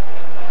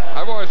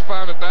 I've always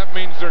found that that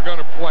means they're going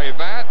to play.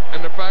 That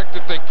and the fact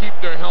that they keep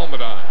their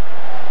helmet on.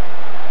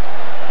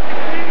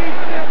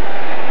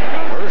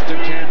 First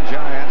and 10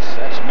 Giants.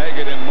 That's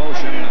Meggett in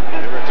motion.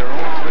 They're at their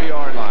own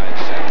 3-yard line.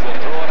 Sims will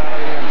throw it out of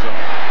the end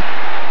zone.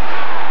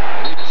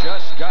 He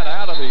just got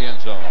out of the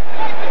end zone.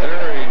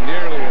 Very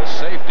nearly a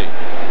safety.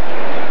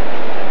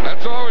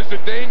 That's always the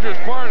dangerous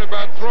part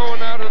about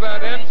throwing out of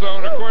that end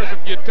zone. Of course,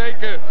 if you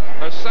take a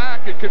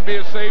sack, it can be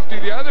a safety.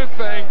 The other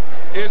thing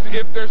is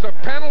if there's a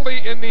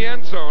penalty in the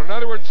end zone. In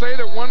other words, say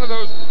that one of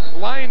those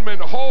linemen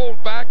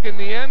hold back in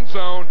the end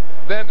zone,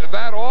 then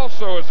that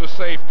also is a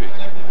safety.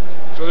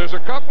 So there's a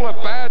couple of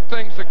bad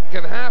things that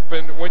can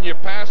happen when you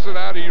pass it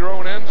out of your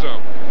own end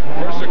zone. Of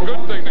course, the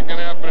good thing that can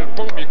happen is,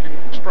 boom, you can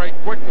strike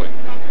quickly.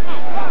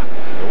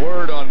 The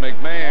word on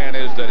McMahon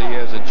is that he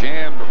has a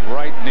jammed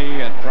right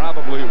knee and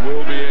probably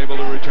will be able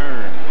to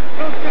return.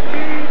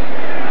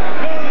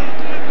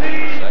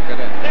 Second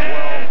and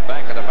 12,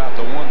 back at about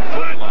the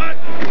 1-foot line.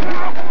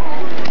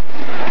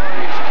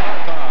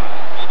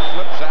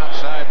 Flips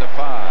outside the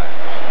 5.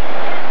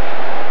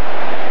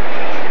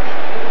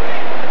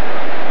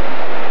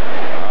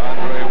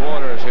 Andre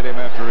Waters hit him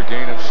after a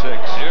gain of 6.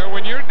 Yeah,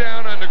 when you're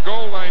down on the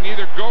goal line,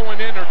 either going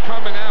in or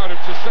coming out,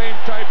 it's the same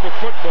type of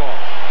football.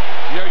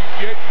 You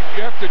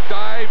have to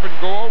dive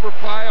and go over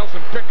piles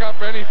and pick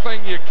up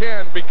anything you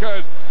can,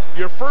 because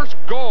your first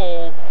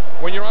goal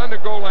when you're on the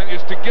goal line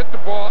is to get the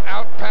ball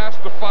out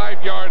past the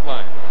 5-yard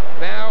line.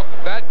 Now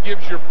that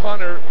gives your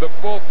punter the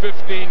full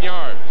 15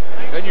 yards.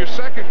 Then your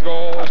second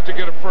goal is to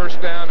get a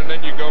first down, and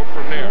then you go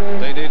from there.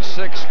 They did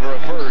 6 for a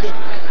first.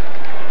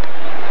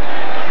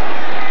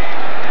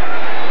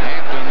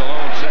 Hampton the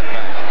lone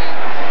setback.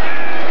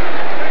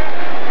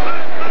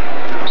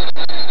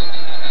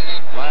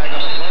 Flag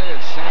on the play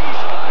as Sims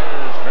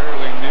fires,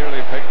 fairly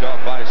nearly picked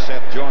off by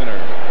Seth Joyner.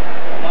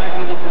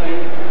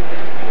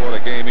 What a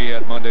game he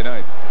had Monday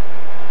night.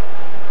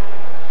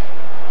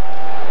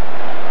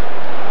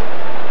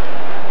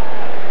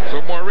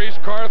 So Maurice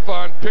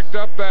Carthon picked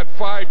up that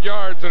 5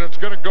 yards, and it's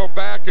going to go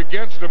back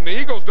against him. The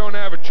Eagles don't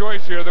have a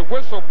choice here. The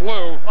whistle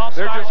blew.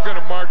 They're just going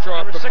to march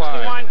off the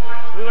 5.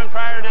 Moving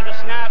prior to the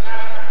snap,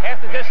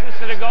 half the distance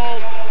to the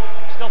goal,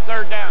 still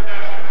 3rd down.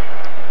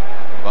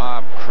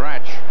 Bob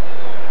Cratch.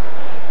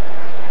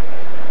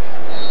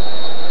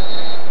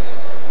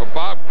 Well,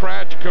 Bob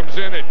Cratch comes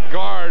in at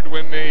guard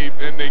when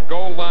in the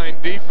goal line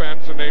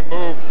defense, and they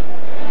move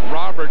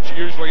Roberts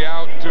usually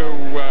out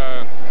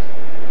to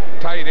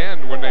tight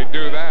end when they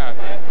do that.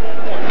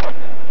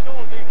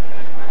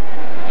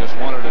 Just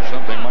wondered if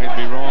something might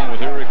be wrong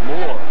with Eric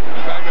Moore.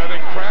 In fact, I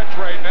think Cratch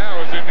right now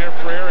is in there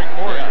for Eric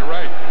Moore. Yeah. You're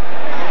right.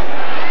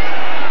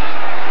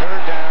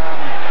 3rd down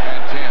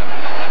and 10.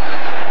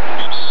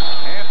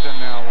 Hampton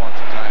now wants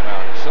a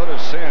timeout. So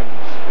does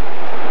Sims.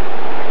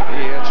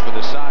 He heads for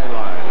the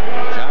sideline.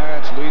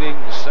 Giants leading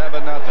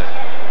 7-0.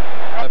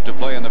 Left to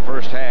play in the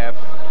first half.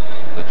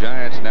 The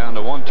Giants down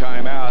to 1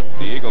 timeout.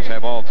 The Eagles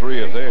have all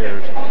 3 of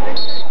theirs.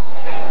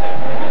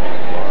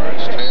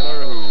 Lawrence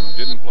Taylor, who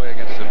didn't play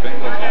against the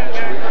Bengals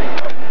last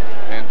week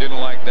and didn't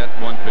like that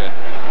one bit.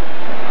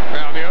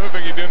 Now, the other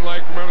thing he didn't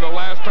like, remember the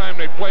last time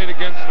they played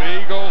against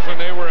the Eagles and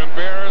they were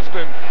embarrassed,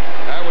 and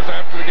that was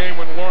after the game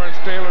when Lawrence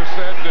Taylor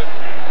said that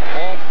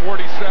all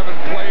 47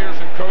 players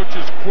and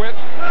coaches quit.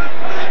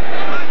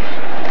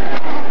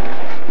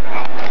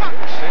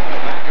 Sims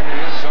back in the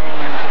end zone,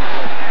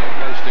 incomplete. No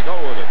place to go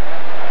with it.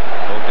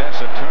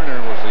 Odessa Turner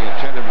was the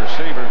intended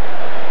receiver.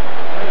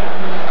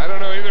 I don't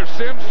know, either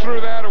Sims threw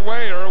that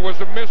away or it was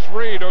a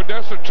misread.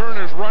 Odessa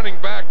Turner's running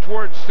back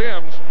towards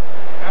Sims,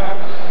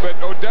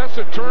 but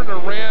Odessa Turner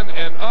ran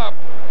an up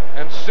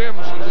and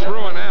Sims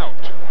threw an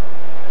out.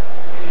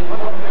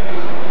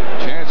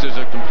 Chances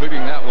of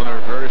completing that one are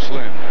very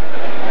slim.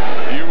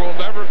 You will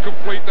never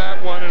complete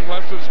that one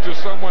unless it's to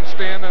someone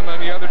standing on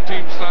the other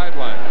team's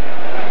sideline.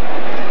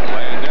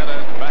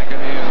 Landetta back in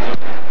the end zone.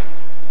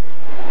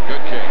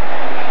 Good kick.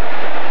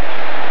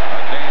 A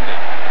dandy.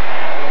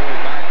 All the way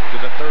back to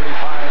the 35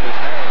 is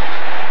Harris.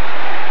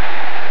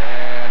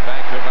 And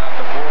back to about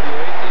the 48.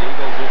 The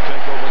Eagles will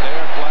take over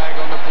there. Flag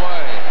on the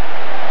play.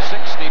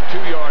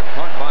 62-yard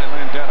punt by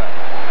Landetta.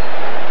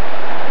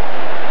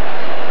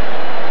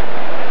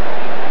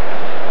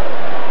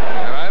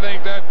 And I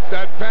think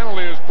that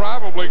penalty is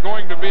probably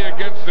going to be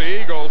against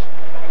the Eagles.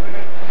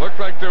 Looked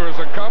like there was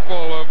a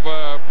couple of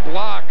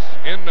blocks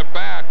in the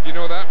back. You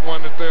know, that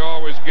one that they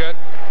always get.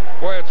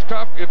 Boy, it's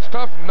tough. It's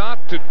tough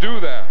not to do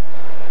that.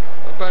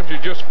 Sometimes you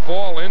just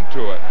fall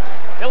into it.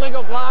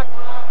 Illegal block,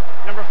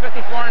 number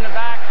 54 in the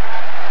back.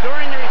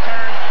 During the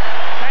return,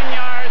 10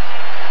 yards.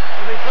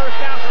 It'll be first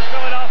down for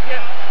Philadelphia.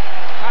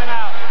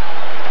 Timeout.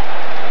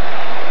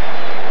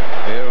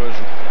 It was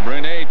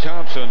Renee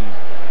Thompson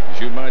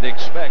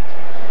expect,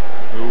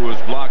 who was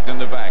blocked in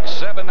the back.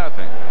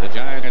 7-0. The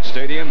Giants at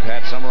Stadium.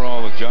 Pat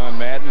Summerall with John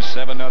Madden.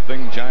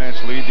 7-0.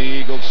 Giants lead the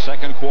Eagles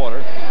second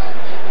quarter.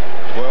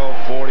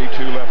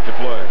 12:42 left to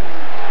play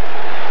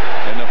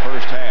in the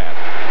first half.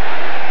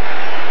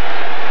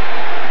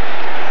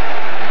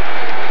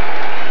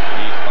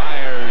 He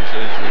fires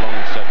his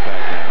lone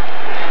setback now.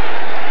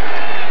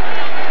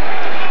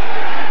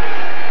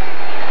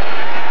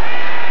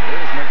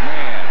 Here's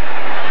McMahon.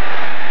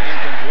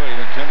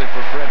 Incomplete. Intended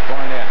for Fred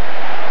Barnett.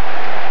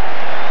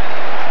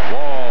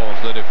 Walls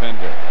the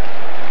defender.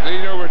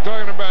 You know, we're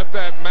talking about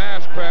that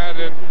mask, Pat,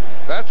 and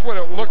that's what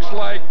it looks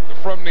like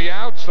from the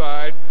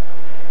outside.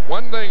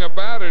 One thing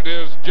about it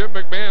is Jim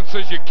McMahon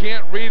says you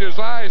can't read his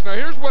eyes. Now,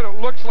 here's what it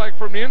looks like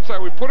from the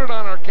inside. We put it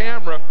on our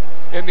camera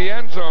in the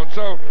end zone.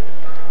 So,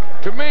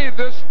 to me,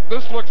 this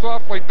looks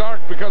awfully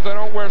dark because I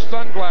don't wear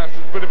sunglasses.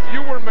 But if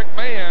you were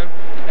McMahon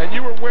and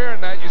you were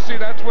wearing that, you see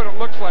that's what it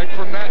looks like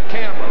from that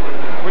camera.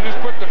 We just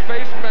put the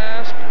face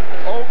mask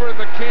over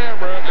the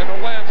camera and the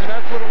lens, and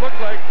that's what it looked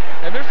like.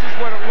 And this is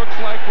what it looks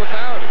like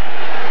without it.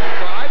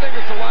 So I think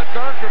it's a lot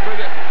darker, but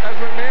as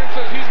McMahon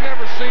says, he's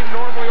never seen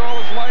normally all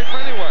his life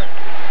anyway.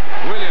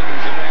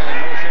 Williams, the man in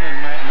motion,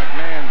 and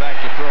McMahon back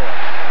to throw it.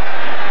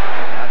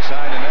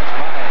 Outside, and that's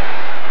Byers.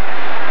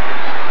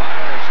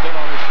 Byers still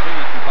on his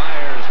feet, and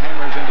Byers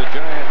hammers into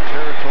Giant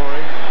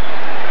territory.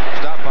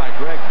 Stopped by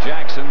Greg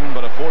Jackson,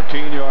 but a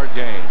 14-yard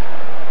gain.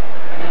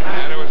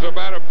 And it was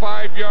about a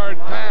 5-yard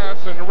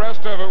pass, and the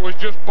rest of it was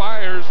just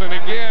Byers. And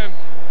again,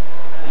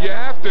 you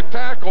have to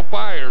tackle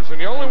Byers, and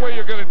the only way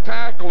you're going to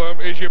tackle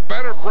him is you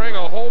better bring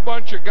a whole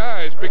bunch of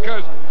guys,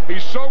 because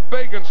he's so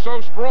big and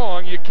so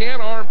strong, you can't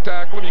arm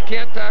tackle him. You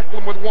can't tackle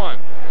him with one.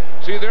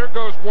 See, there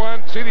goes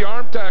one. See, the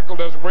arm tackle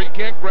doesn't work. You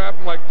can't grab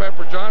him like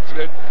Pepper Johnson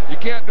did. You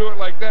can't do it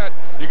like that.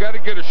 You got to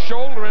get a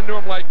shoulder into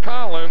him like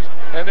Collins,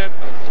 and then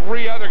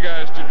 3 other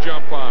guys to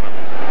jump on him.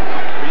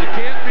 But you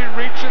can't be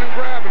reaching and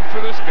grabbing for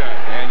this guy.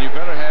 And you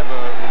better have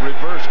a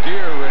reverse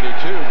gear ready,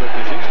 too,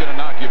 because he's going to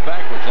knock you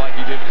backwards like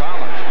he did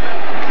Collins.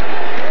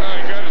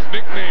 He got his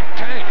nickname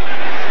Tank.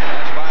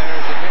 That's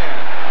Byers again.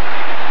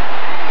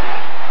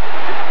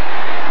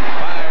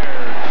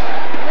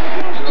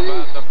 Byers to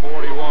about the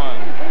 41.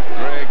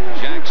 Greg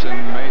Jackson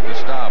made the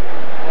stop.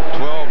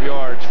 12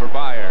 yards for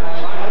Byers.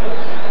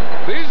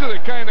 These are the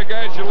kind of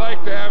guys you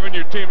like to have in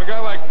your team. A guy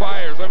like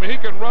Byers. I mean, he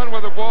can run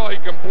with the ball. He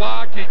can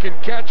block. He can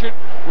catch it.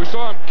 We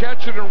saw him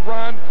catch it and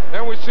run.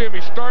 Then we see him.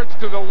 He starts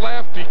to the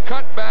left. He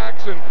cuts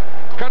back, and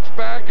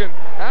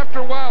after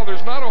a while,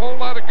 there's not a whole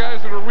lot of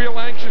guys that are real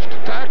anxious to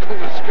tackle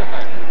this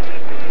guy.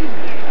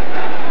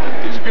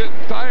 He's getting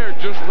tired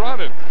just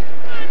running.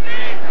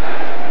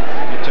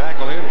 You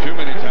tackle him too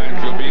many times,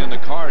 you'll be in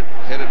the cart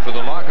headed for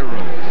the locker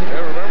room.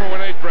 Yeah, remember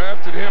when they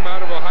drafted him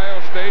out of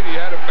Ohio State? He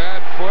had a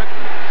bad foot.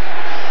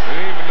 They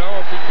didn't even know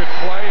if he could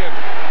play, and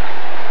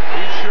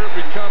he's sure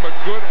become a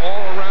good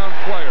all-around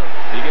player.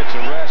 He gets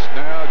a rest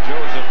now.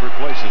 Joseph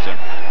replaces him.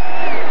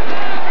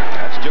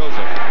 That's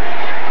Joseph.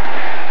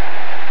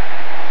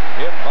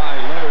 Hit by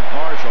Leonard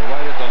Marshall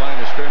right at the line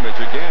of scrimmage.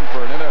 Again,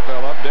 for an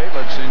NFL update,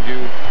 let's send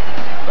you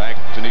back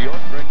to New York.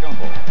 Greg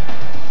Gumbel.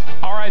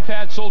 All right,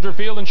 Pat, Soldier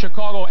Field in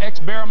Chicago.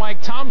 Ex-Bear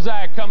Mike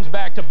Tomczak comes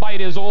back to bite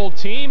his old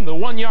team. The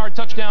 1-yard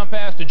touchdown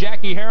pass to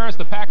Jackie Harris.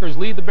 The Packers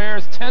lead the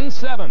Bears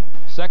 10-7.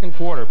 Second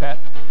quarter, Pat.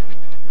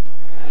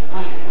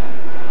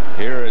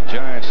 Here at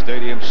Giant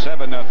Stadium,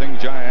 7-0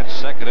 Giants,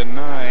 2nd and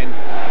 9.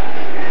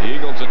 The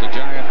Eagles at the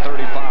Giant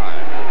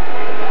 35.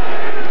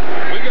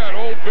 We got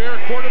old Bear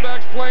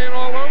quarterbacks playing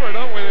all over,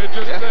 don't we? They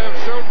just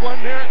showed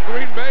one there at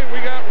Green Bay. We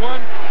got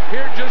one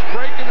here just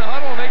breaking the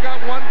huddle, and they got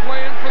one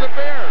playing for the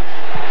Bears.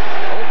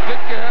 Old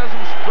Ditka has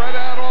them spread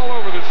out all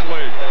over this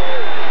league.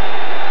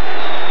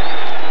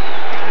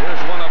 Here's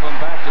one of them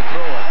back to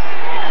throw it.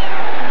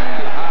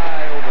 And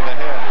high over the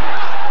head.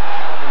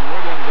 Alvin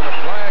Williams and a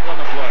flag on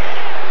the play.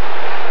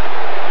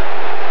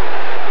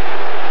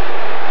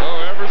 Oh,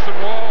 Everson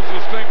Walls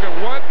is thinking,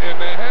 what in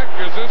the heck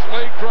is this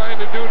league trying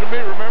to do to me?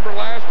 Remember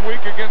last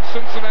week against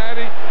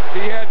Cincinnati,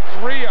 he had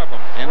 3 of them.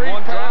 In 3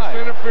 one pass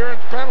drive.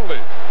 interference penalties.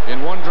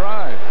 In one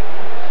drive.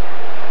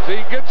 So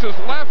he gets his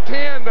left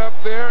hand up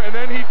there, and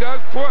then he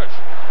does push.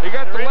 He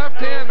got the left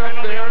hand up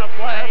there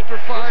after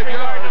 5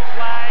 yards. The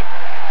flag.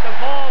 The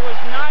ball was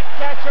not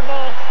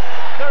catchable.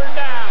 3rd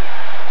down.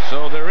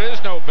 So there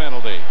is no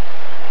penalty.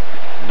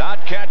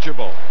 Not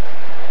catchable.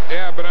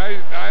 Yeah, but I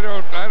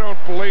don't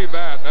believe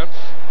that. That's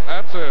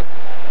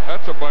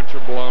a bunch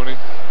of baloney,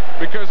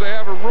 because they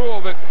have a rule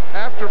that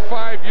after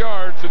 5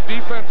 yards, the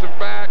defensive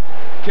back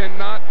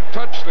cannot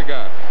touch the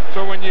guy.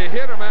 So when you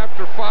hit him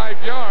after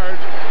 5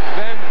 yards,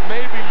 then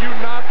maybe you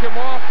knock him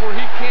off where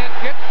he can't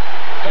get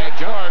that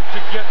far to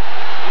get,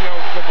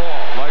 the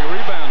ball. Like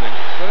rebounding.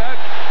 So that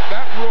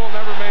rule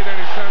never made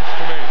any sense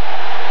to me.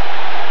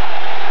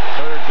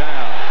 3rd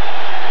down.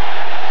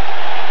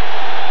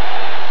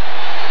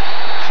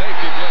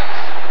 Safety blitz.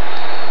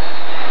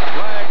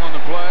 Flag on the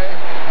play.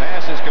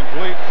 Pass is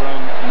complete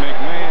from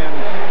McMahon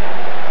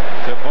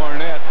to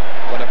Barnett,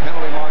 but a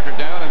penalty marker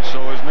down, and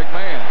so is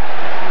McMahon.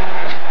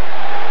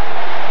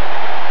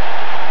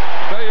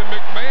 Tell you,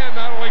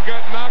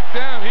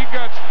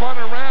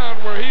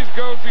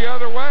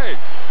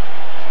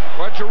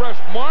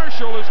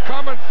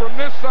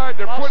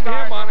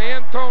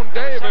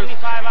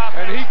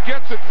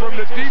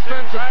 the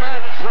defensive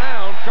back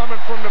Brown coming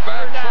from the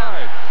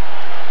backside.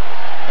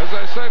 As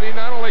I said, he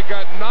not only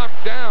got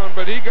knocked down,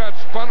 but he got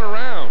spun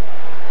around.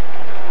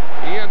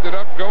 He ended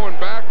up going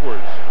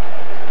backwards.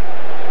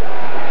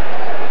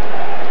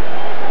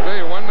 I'll tell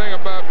you one thing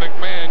about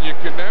McMahon, you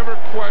can never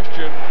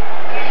question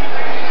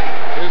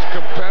his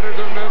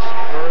competitiveness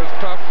or his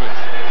toughness.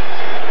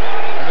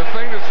 And the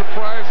thing that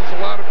surprises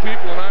a lot of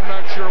people, and I'm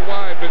not sure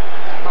why, but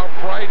how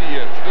bright he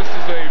is. This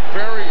is a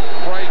very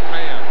bright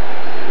man.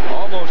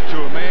 Almost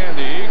to a man,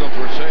 the Eagles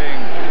were saying,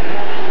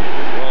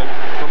 well,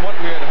 from what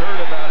we had heard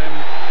about him,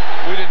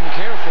 we didn't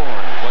care for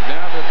him. But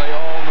now that they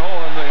all know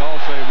him, they all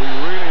say, we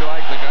really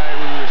like the guy,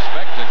 we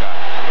respect the guy.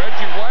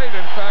 Reggie White,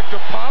 in fact,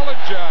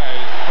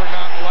 apologized for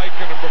not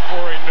liking him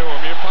before he knew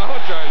him. He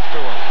apologized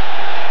to him.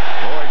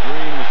 Roy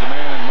Green was the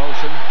man in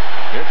motion.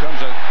 Here comes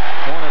a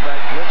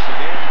cornerback blitz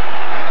again.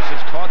 Pass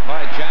is caught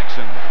by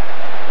Jackson.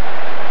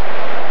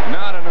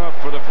 Not enough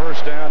for the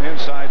first down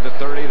inside the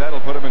 30. That'll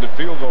put him into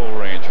field goal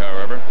range,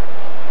 however.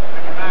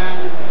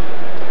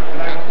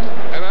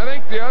 And I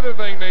think the other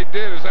thing they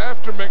did is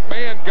after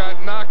McMahon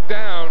got knocked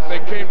down, they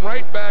came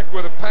right back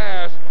with a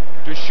pass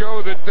to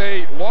show that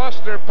they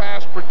lost their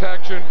pass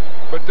protection,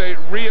 but they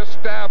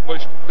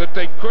reestablished that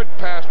they could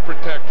pass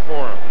protect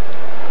for him.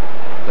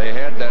 They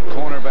had that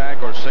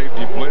cornerback or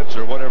safety blitz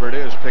or whatever it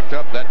is picked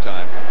up that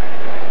time.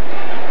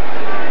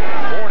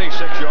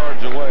 46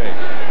 yards away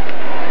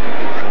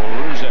for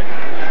Ruzek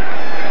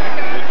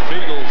with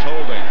Fiegels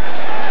holding.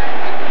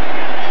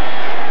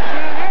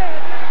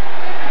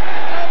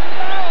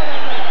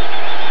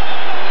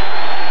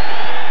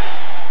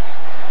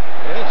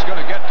 It's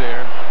going to get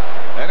there,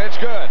 and it's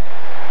good.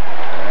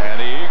 And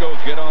the Eagles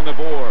get on the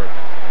board.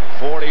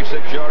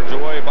 46 yards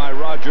away by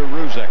Roger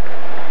Ruzek.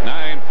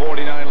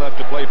 9:49 left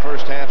to play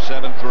first half,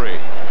 7-3.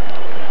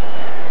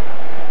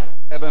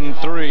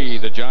 7-3,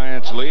 the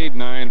Giants lead.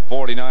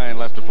 9:49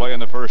 left to play in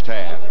the first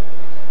half.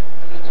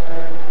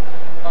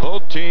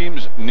 Both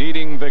teams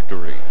needing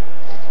victory.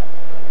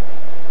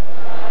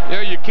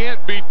 Yeah, you can't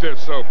beat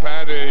this, though,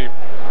 Pat. A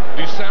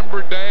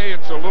December day,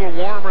 it's a little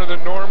warmer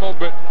than normal,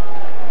 but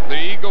the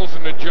Eagles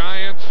and the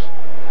Giants,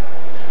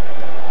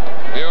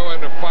 you know,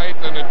 and the fight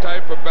and the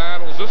type of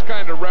battles, this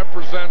kind of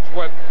represents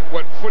what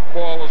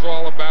football is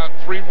all about.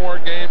 3 more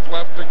games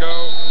left to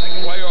go,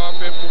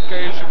 playoff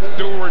implications,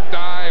 do or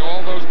die,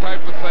 all those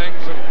types of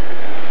things. And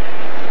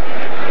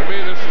to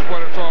me, this is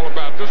what it's all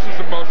about. This is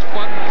the most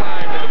fun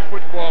time of the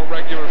football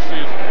regular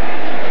season.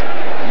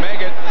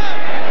 Meggett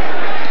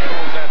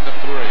goes at the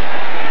 3.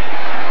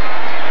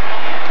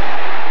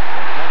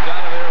 Comes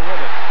out of there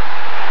with it.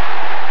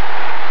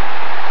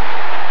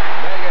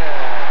 Meggett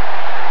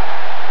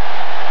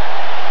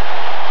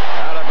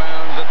out of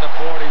bounds at the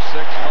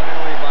 46,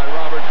 finally by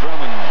Robert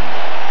Drummond.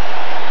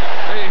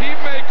 Hey, he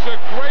makes a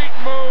great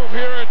move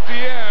here at the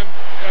end.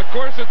 Of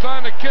course, it's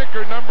on the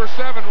kicker, number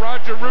 7,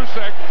 Roger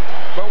Ruzek.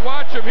 But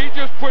watch him. He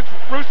just puts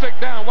Ruzek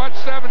down. Watch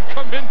 7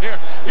 come in there.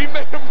 He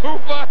made a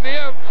move on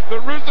him. The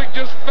Ruzek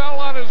just fell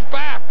on his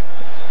back.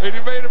 And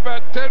he made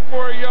about 10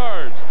 more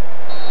yards.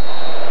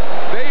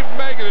 Dave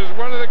Meggett is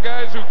one of the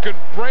guys who can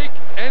break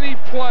any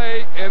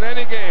play in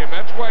any game.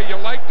 That's why you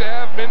like to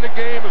have him in the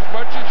game as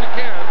much as you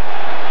can,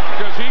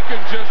 because he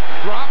can just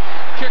drop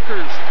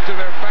kickers to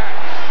their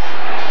backs.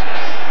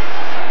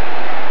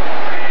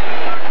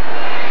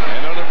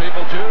 And other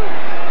people too.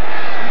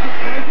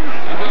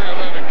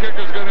 The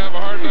kicker's going to have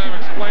a hard time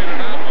explaining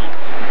that one.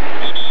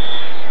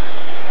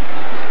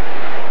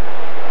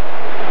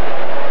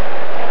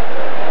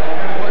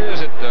 What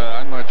is it,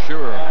 I'm not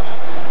sure,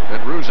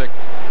 that Ruzek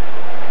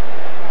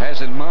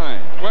has in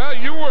mind? Well,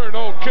 you were an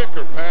old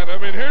kicker, Pat. I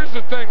mean, here's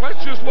the thing.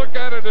 Let's just look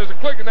at it as a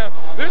clicker. Now,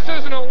 this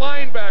isn't a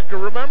linebacker.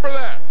 Remember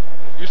that.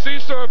 You see,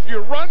 so if you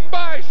run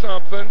by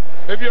something,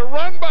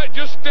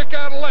 just stick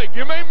out a leg.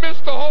 You may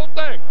miss the whole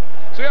thing.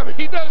 See, I mean,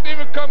 he doesn't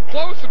even come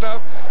close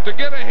enough to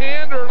get a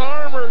hand or an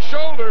arm or a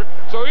shoulder,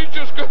 so he's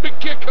just going to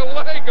kick a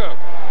leg up.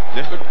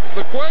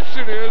 The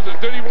question is,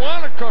 did he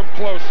want to come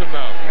close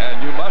enough?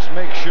 And you must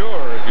make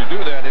sure, if you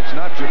do that, it's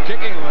not your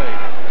kicking leg.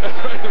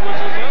 It was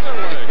his other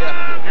leg.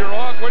 Yeah. You're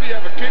off. What do you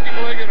have, a kicking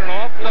leg and an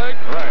off leg?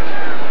 Right.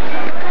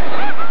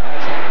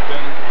 That's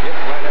been hit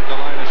right at the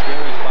line of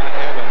scrimmage by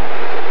Evan.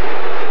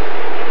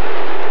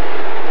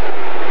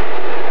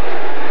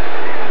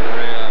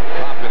 Very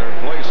popular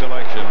play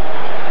selection.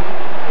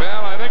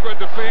 Well, I think what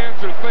the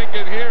fans are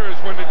thinking here is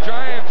when the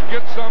Giants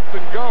get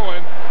something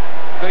going,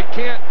 they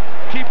can't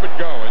keep it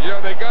going. You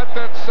know, they got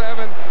that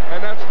 7,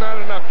 and that's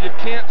not enough. You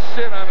can't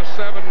sit on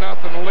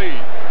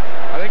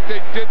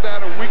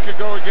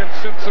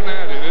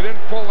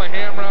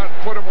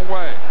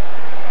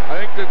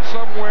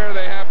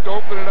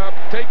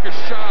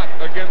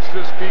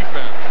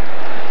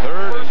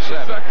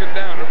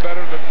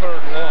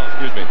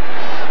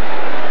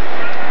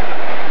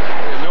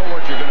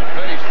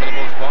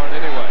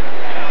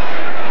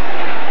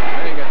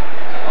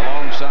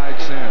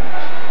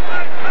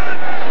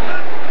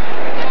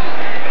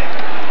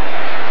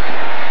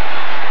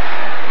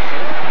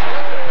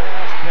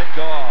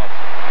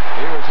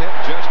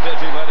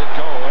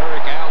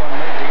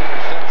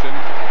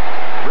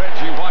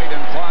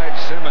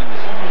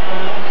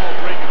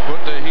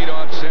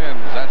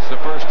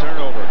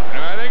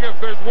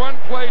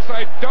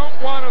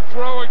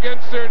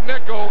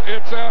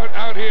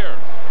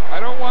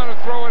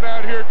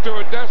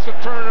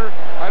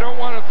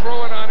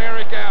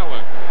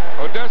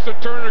Odessa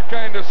Turner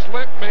kind of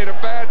slipped, made a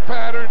bad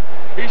pattern.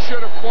 He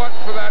should have fought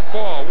for that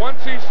ball.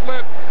 Once he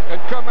slipped and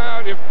come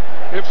out, if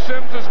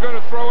Sims is going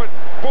to throw it,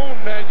 boom,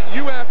 then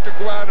you have to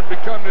go out and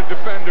become the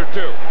defender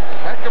too.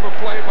 Heck of a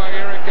play by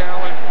Eric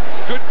Allen.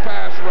 Good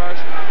pass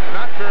rush.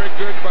 Not very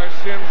good by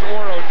Sims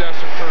or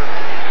Odessa Turner.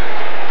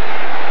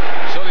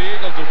 So the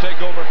Eagles will take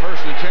over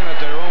 1st and 10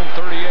 at their own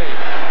 38.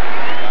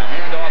 The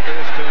handoff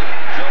is to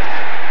Jones.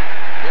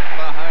 Hit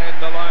behind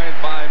the line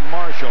by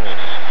Marshall. And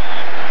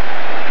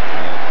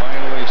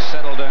finally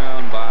settled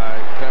down by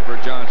Pepper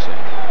Johnson.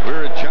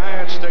 We're at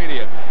Giants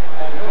Stadium.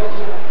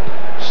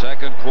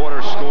 Second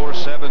quarter score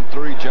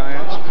 7-3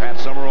 Giants. Pat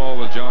Summerall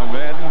with John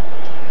Madden.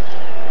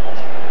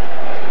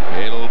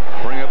 It'll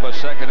bring up a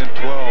 2nd and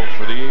 12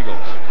 for the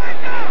Eagles.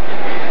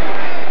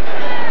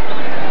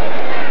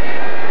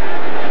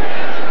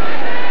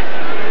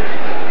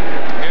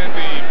 And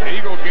the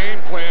Eagle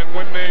game plan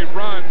when they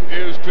run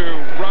is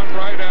to run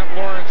right at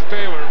Lawrence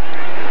Taylor.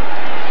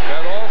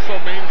 That also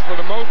means for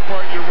the most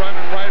part you're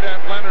running right at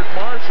Leonard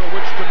Marshall,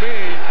 which to me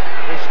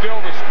is still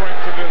the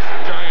strength of this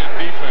Giant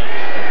defense.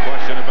 No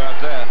question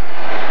about that.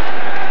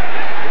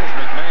 Here's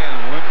McMahon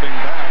limping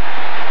back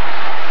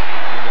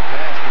into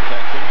pass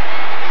protection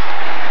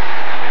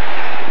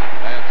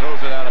and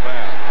throws it out of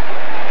bounds.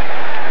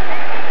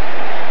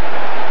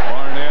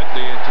 Barnett,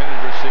 the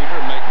intended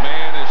receiver.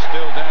 McMahon is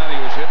still down. He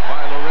was hit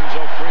by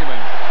Lorenzo Freeman.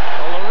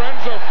 Well,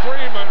 Lorenzo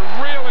Freeman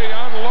really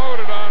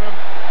unloaded on him.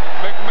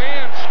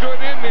 McMahon stood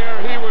in there.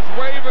 He was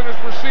waving his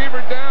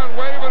receiver down,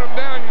 waving him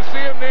down. You see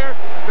him there?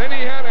 Then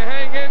he had to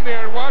hang in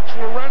there and watch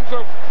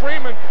Lorenzo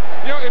Freeman.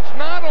 You know, it's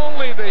not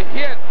only the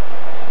hit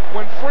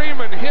when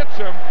Freeman hits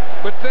him,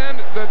 but then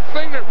the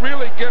thing that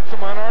really gets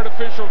him on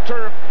artificial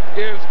turf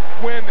is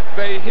when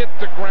they hit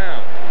the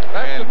ground.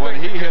 That's And when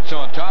he hits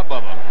on top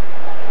of him,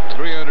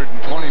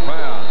 320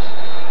 pounds.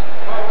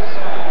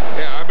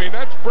 Yeah, I mean,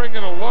 that's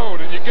bringing a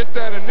load, and you get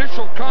that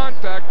initial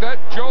contact, that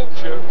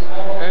jolts you,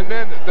 and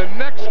then the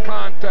next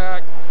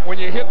contact when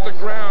you hit the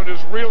ground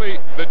is really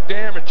the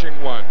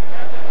damaging one.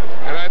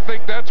 And I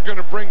think that's going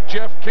to bring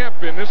Jeff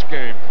Kemp in this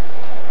game.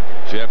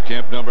 Jeff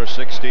Kemp, number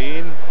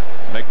 16.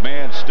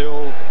 McMahon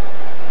still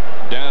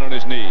down on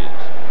his knees.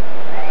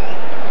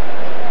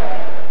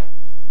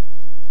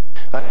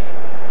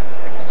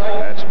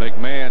 That's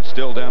McMahon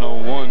still down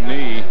on one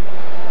knee.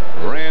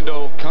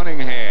 Randall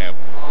Cunningham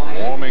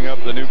warming up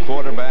the new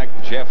quarterback,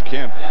 Jeff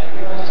Kemp.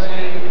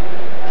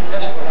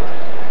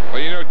 Well,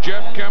 you know,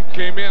 Jeff Kemp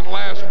came in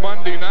last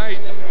Monday night,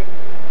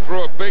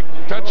 threw a big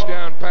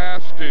touchdown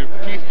pass to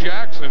Keith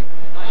Jackson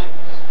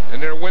in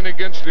their win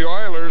against the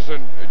Oilers,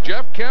 and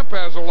Jeff Kemp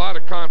has a lot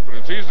of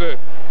confidence.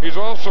 He's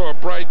also a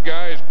bright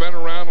guy. He's been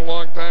around a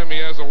long time. He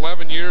has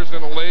 11 years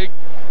in the league.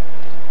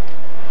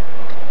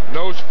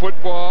 Knows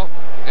football,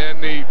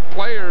 and the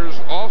players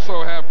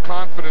also have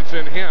confidence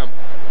in him.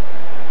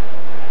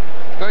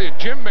 I tell you,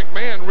 Jim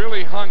McMahon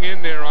really hung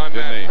in there on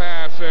that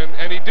pass,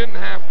 and he didn't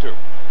have to.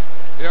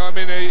 You know, I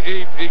mean,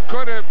 he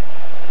could have,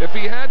 if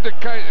he had the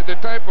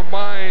type of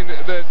mind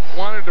that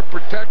wanted to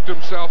protect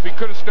himself, he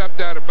could have stepped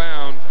out of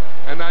bounds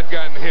and not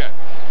gotten hit.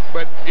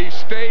 But he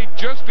stayed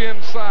just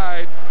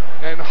inside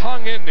and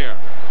hung in there.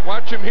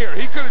 Watch him here.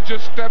 He could have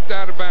just stepped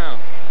out of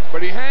bounds.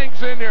 But he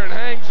hangs in there and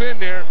hangs in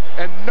there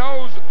and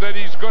knows that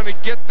he's going to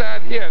get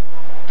that hit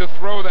to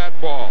throw that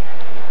ball.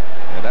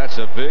 And that's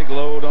a big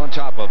load on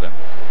top of him.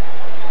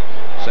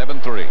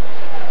 7-3.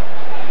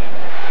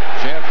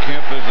 Jeff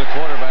Kemp is the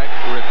quarterback,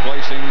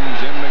 replacing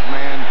Jim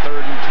McMahon,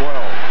 3rd and 12.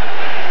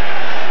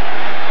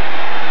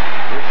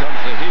 Here comes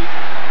the heat.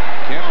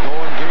 Kemp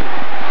going deep.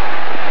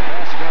 The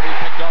pass is going to be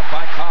picked off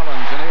by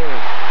Collins, and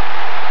is.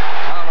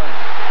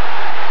 Collins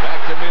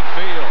back to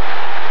midfield.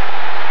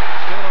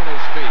 Still on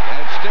his feet,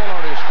 and still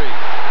on his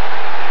feet.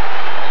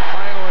 And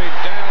finally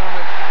down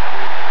at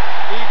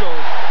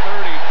Eagles'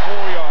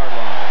 34-yard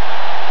line.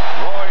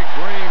 Roy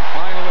Green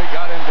finally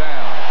got him down.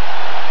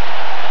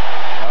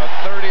 A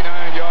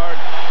 39-yard,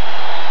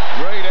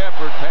 great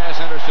effort, pass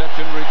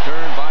interception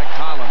returned by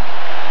Collins.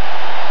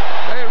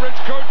 Hey,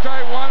 Rich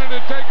Kotite wanted to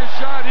take a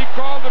shot. He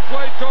called the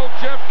play, told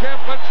Jeff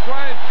Kemp, let's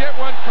try and get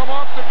one. Come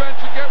off the bench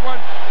and get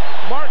one.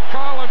 Mark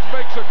Collins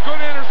makes a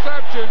good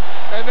interception,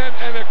 and then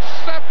an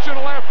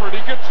exceptional effort. He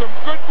gets some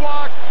good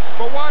blocks,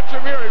 but watch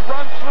him here. He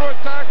runs through a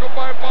tackle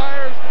by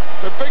Byers.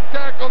 The big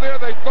tackle there,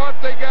 they thought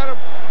they got him.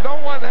 No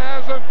one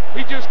has him.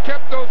 He just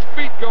kept those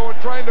feet going,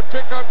 trying to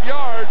pick up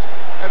yards.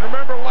 And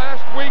remember,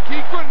 last week he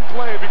couldn't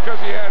play because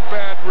he had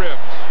bad ribs.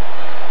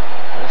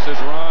 This is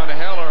Ron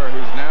Heller,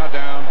 who's now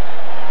down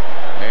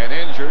and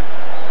injured.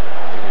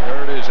 He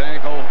hurt his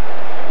ankle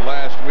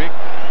last week,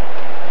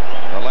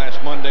 or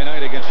last Monday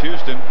night against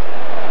Houston.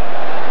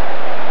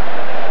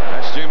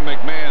 That's Jim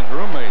McMahon's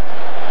roommate.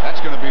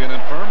 That's going to be an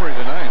infirmary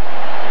tonight.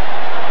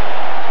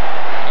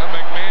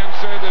 McMahon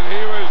said that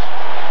he was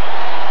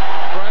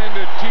trying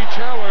to teach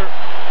Heller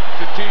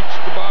to teach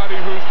the body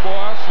who's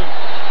boss, and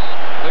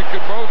they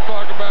could both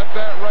talk about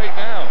that right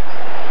now.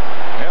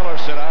 Heller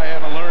said, I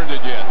haven't learned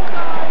it yet. Oh,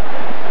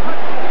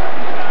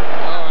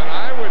 and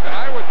I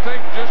would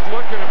think, just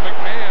looking at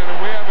McMahon,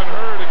 and we haven't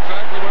heard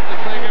exactly what the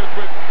thing is,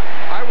 but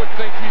I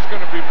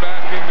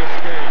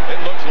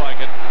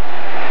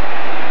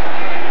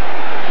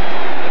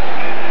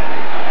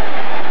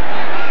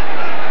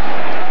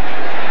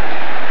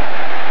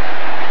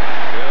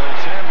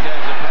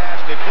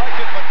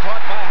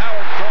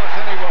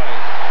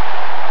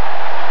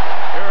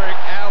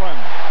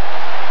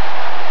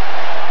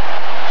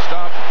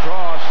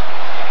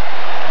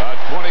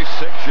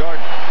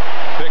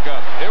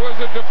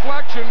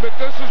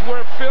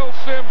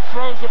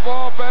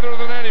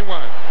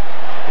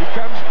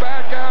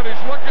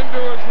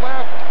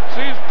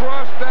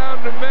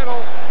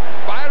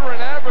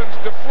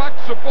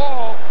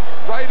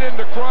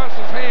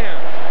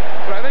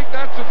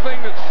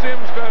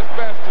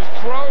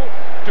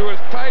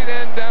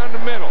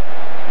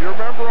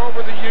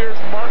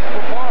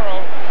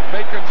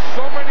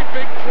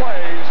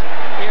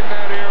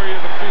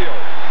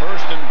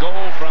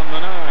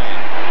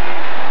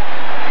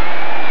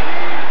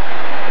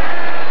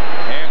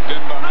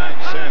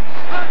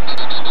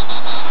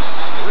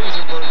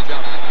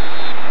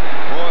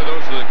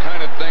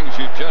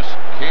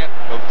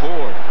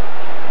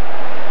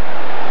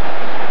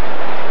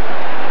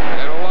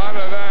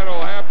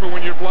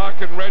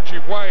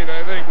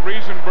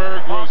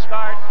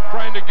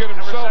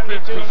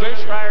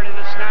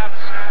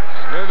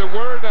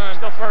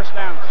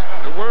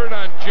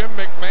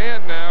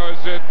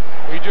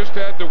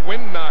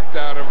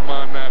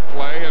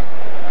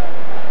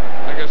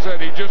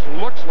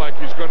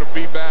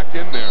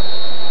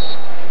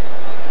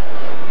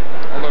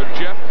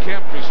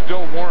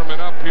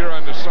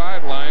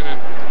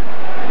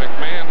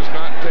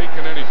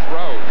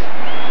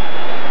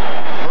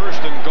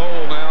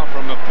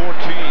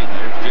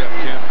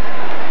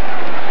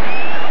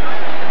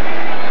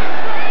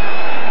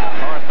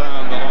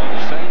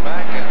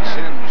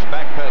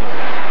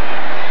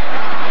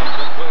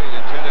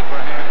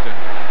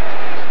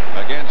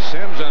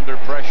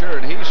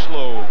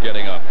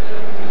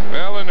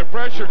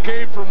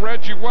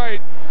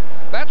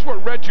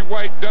Reggie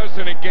White does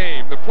in a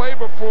game. The play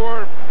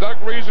before, Doug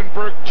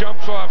Riesenberg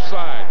jumps off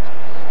sides.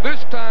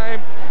 This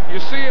time, you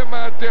see him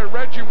out there,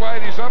 Reggie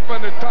White, he's up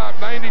on the top,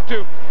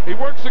 92. He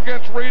works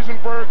against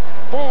Riesenberg.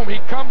 Boom, he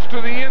comes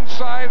to the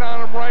inside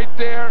on him right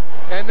there,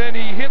 and then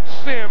he hits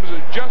Sims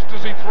just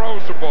as he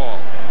throws the ball.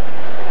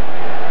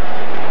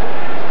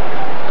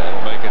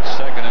 That'll make it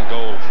 2nd and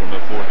goal from the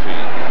 14.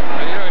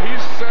 And, you know,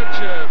 he's such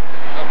a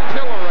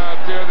pillar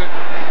out there that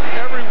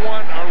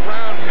everyone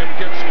around him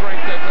gets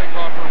strength, I think,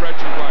 off of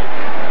Reggie White.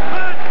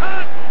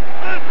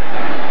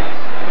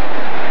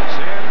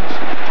 Sims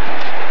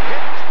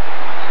hit.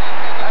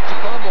 That's a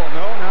fumble.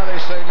 No, now they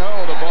say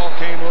no. The ball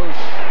came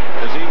loose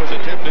as he was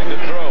attempting to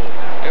throw.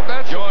 If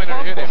that's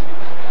Joyner hit him.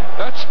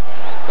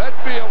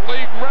 That'd be a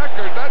league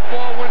record. That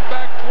ball went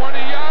back 20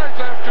 yards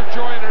after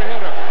Joyner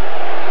hit him.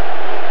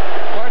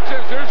 Watch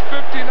this. There's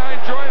 59.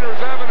 Joyner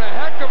is having a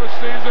heck of a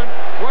season.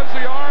 Was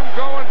the arm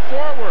going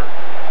forward?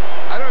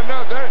 I don't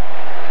know.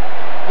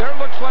 There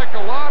looks like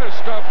a lot of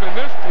stuff in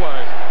this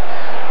play.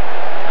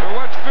 But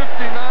what's 59?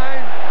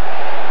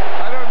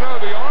 I don't know.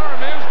 The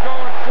arm is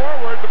going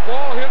forward. The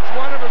ball hits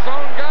one of his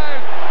own guys.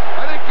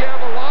 I think you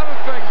have a lot of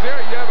things there.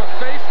 You have a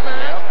face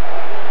mask.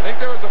 I think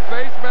there was a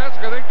face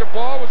mask. I think the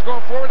ball was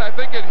going forward. I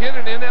think it hit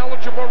an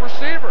ineligible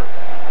receiver.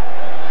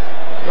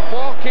 The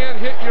ball can't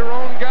hit your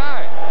own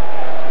guy.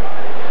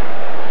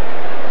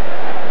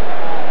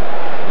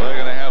 They're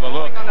going to have a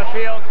look. On the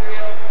field,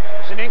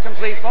 it's an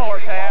incomplete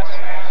forward pass.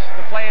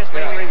 The play is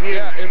being reviewed.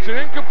 Yeah, it's an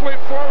incomplete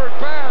forward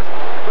pass,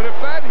 but if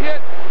that hit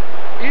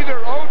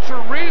either Oates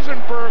or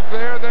Riesenberg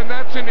there, then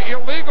that's an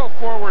illegal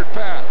forward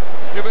pass.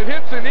 If it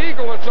hits an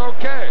eagle, it's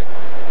okay.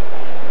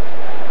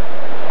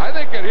 I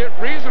think it hit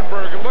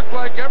Riesenberg. It looked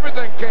like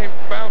everything came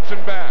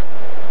bouncing back.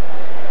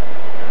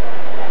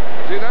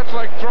 See, that's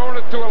like throwing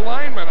it to a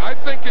lineman. I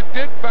think it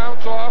did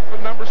bounce off of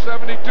number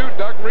 72,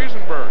 Doug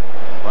Riesenberg.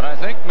 But I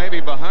think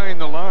maybe behind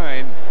the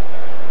line,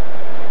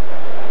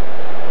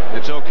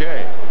 it's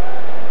okay.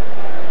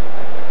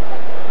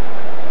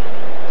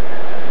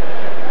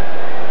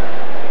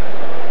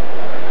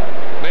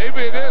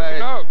 Maybe it is.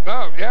 No,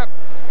 yeah.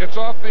 It's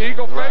off the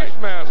Eagle face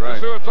mask. Right.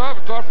 So it's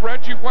off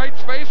Reggie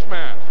White's face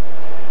mask.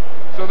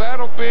 So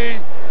that'll be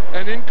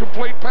an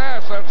incomplete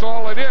pass. That's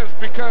all it is,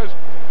 because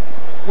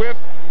with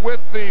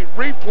the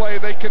replay,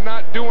 they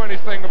cannot do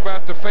anything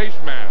about the face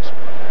mask.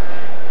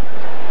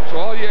 So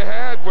all you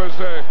had was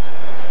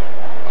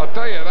I'll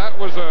tell you, that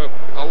was a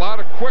lot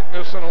of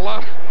quickness and a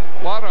lot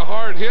of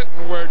hard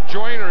hitting, where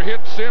Joyner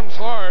hit Sims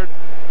hard.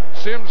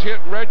 Sims hit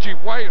Reggie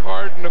White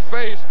hard in the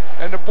face,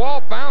 and the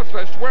ball bounced.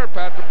 I swear,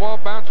 Pat, the ball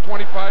bounced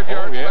 25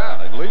 yards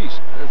back. At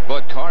least. There's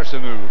Bud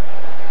Carson, who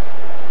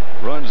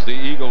runs the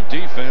Eagle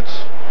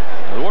defense.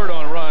 The word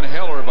on Ron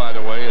Heller, by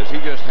the way, is he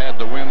just had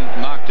the wind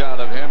knocked out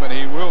of him, and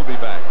he will be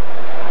back.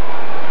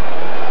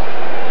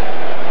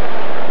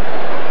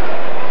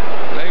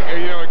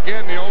 You know,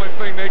 again, the only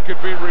thing they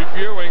could be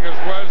reviewing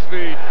was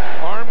the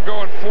arm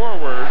going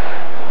forward,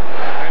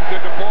 and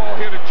did the ball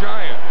hit a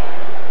giant?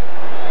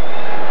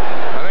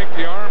 I think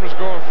the arm is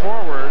going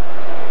forward.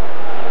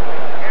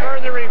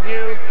 Further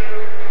review.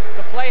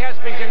 The play has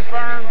been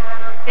confirmed.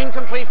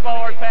 Incomplete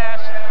forward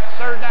pass.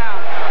 3rd down.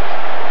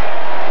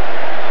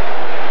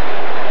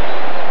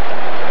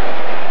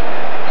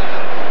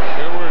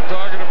 We were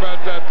talking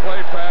about that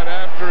play, Pat,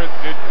 after it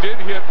did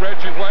hit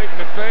Reggie White in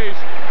the face.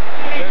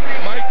 Then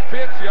Mike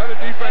Pitts, the other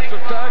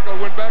defensive tackle,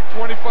 went back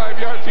 25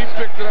 yards. He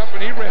picked it up,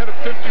 and he ran it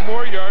 50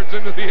 more yards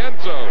into the end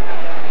zone.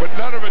 But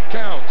none of it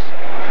counts.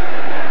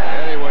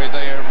 Anyway,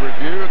 they have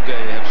reviewed.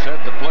 They have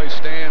said the play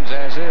stands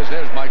as is.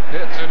 There's Mike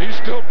Pitts. And he's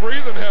still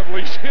breathing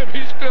heavily.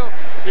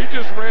 He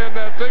just ran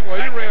that thing.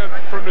 Well, he ran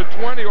from the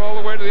 20 all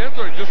the way to the end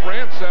zone. He just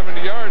ran 70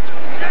 yards,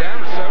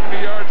 down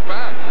 70 yards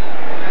back.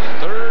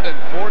 3rd and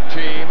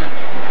 14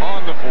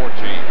 on the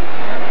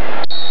 14.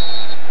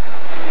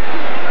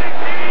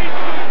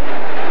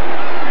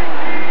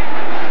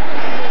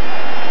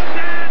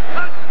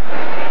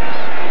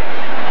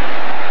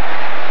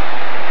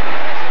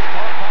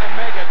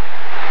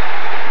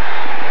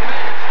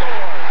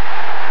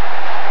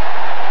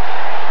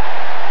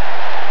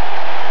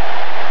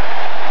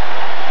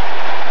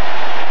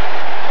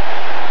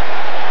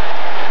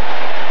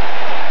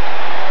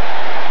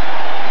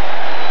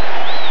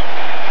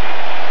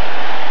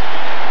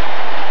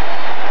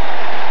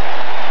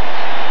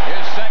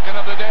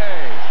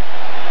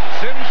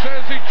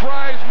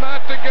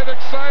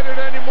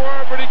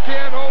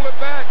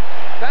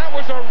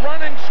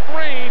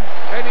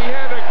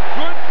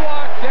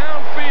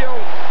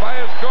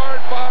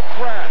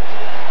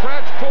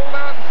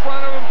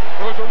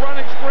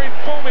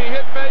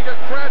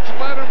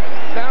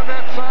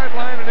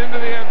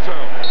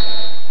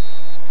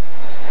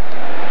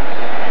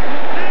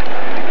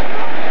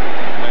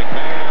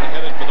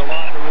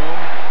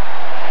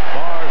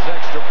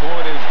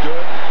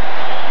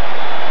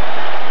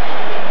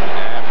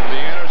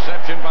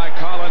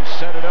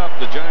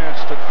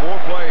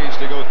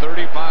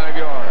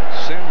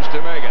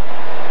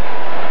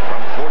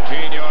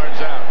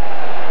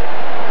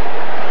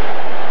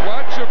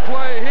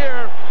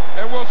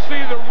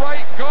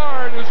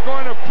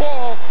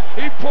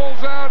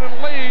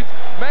 sudden leads.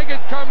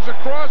 Meggett comes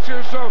across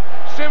here, so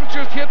Sims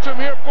just hits him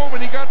here, boom,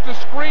 and he got the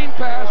screen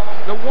pass,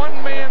 the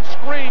one-man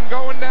screen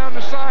going down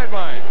the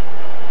sideline.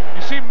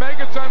 You see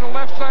Meggett's on the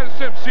left side of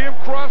Sims. See him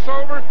cross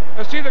over?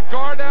 And see the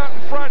guard out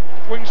in front.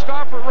 We can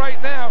stop it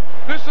right now.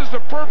 This is the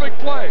perfect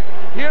play.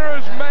 Here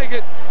is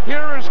Meggett.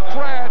 Here is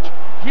Cratch.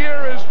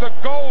 Here is the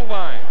goal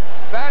line.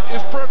 That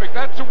is perfect.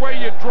 That's the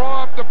way you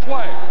draw up the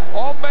play.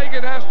 All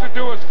Meggett has to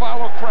do is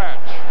follow Cratch.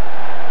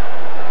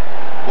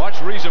 Watch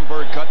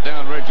Riesenberg cut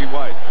down Reggie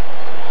White.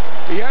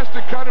 He has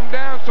to cut him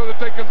down so that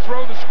they can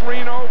throw the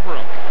screen over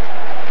him.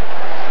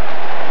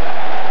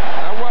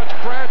 Now watch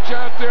Cratch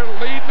out there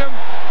leading him.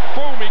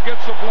 Boom, he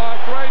gets a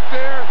block right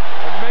there,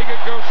 and Meggett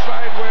goes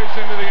sideways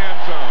into the end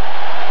zone.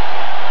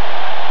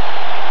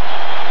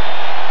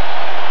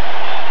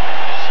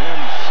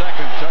 Sims'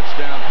 second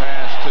touchdown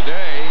pass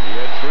today. He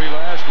had 3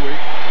 last week.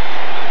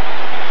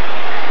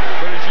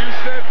 But as you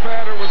said,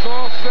 Pat, it was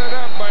all set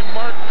up by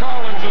Mark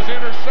Collins'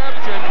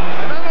 interception,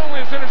 and not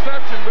only his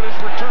interception, but his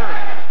return.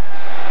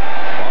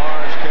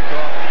 Barr's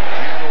kickoff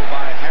handled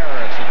by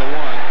Harris at the 1.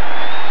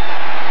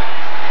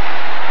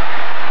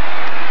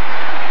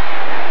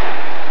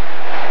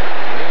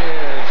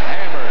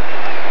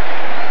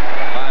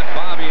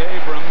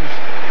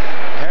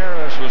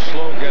 Was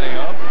slow getting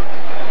up,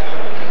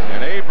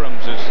 and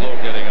Abrams is slow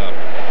getting up.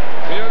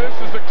 Yeah, this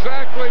is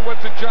exactly what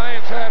the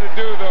Giants had to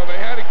do, though. They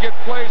had to get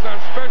plays on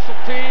special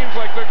teams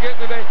like they're getting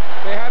today.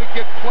 They had to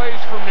get plays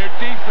from their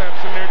defense,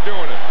 and they're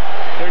doing it.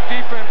 Their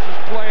defense is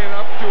playing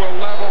up to a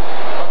level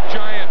of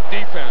Giant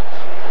defense,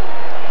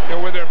 you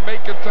know, where they're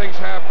making things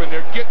happen.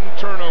 They're getting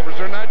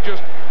turnovers. They're not just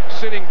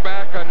sitting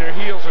back on their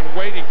heels and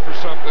waiting for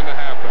something to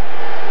happen.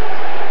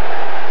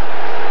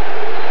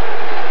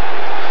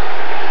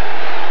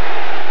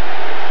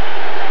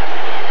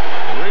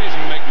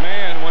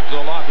 The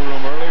locker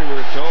room early, we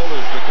were told,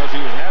 is because he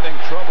was having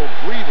trouble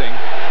breathing,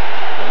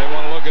 and they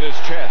want to look at his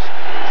chest.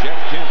 Jeff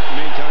Kemp,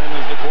 meantime,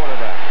 is the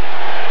quarterback.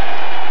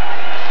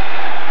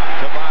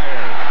 To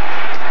Byers.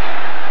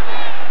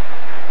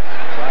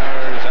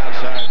 Byers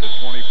outside the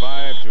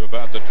 25 to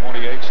about the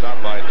 28,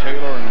 stopped by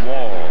Taylor and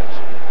Walls.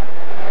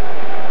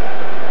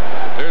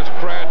 There's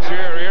Cratch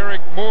here.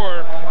 Eric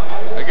Moore,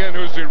 again,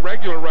 who's the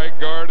regular right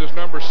guard, is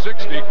number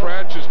 60.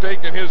 Cratch has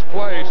taken his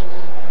place.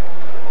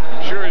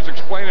 I'm sure he's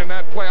explaining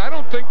that play. I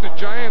don't think the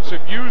Giants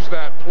have used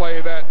that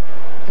play, that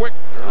quick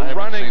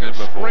running the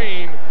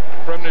screen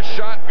from the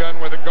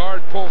shotgun where the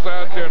guard pulls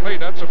out there and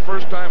lead. That's the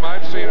first time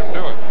I've seen him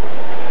do it.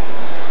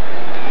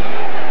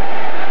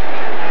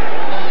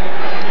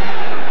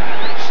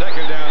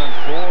 Second down and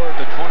 4 at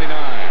the 29.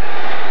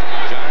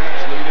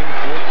 Giants leading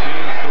 14-3.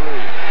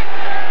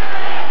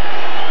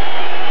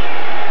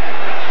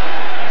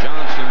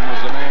 Johnson was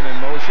the man in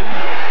motion.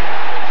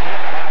 Was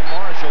hit by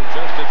Marshall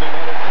just as he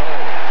let it go.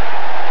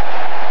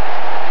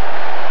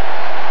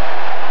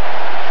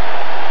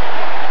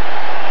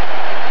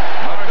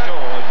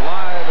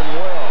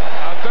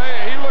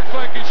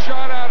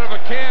 Shot out of a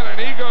cannon.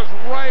 He goes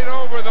right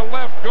over the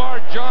left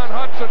guard, John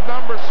Hudson,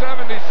 number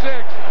 76,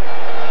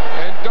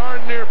 and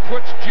darn near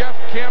puts Jeff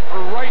Kemp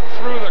right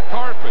through the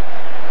carpet.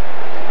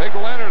 Big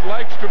Leonard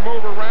likes to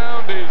move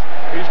around. He's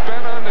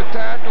been on the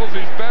tackles.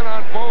 He's been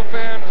on both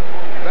ends.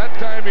 That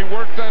time he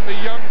worked on the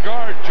young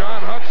guard,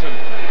 John Hudson.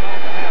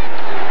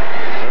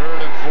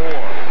 3rd and 4.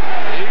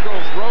 The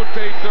Eagles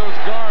rotate those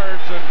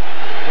guards, and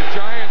the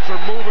Giants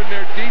are moving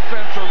their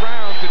defense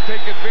around to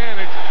take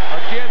advantage.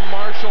 Again,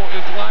 Marshall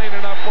is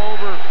lining up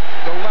over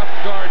the left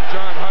guard,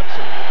 John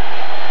Hudson.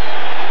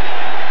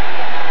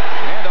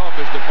 Handoff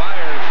is to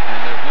Byers,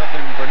 and there's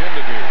nothing for him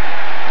to do.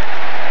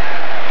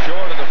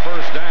 Short of the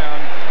first down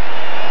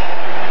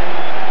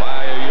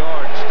by a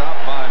yard,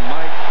 stopped by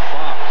Mike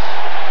Fox.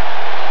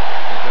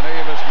 And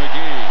Canavis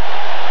McGee.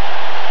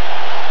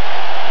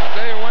 I'll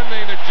tell you one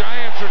thing, the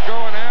Giants are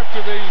going after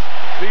these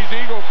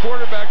Eagle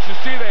quarterbacks. You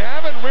see, they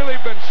haven't really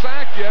been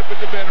sacked yet, but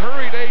they've been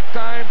hurried 8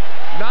 times,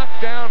 knocked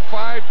down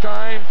 5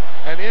 times,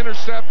 and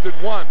intercepted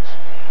once.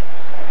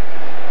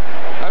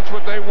 That's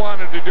what they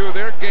wanted to do.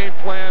 Their game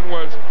plan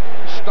was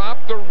stop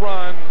the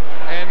run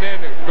and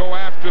then go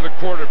after the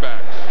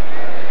quarterbacks.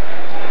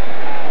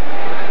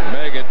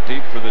 Meggett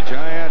deep for the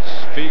Giants.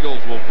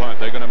 Fiegels will punt.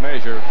 They're going to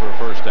measure for a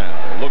first down.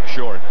 They look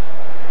short.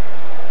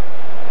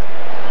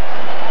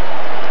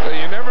 So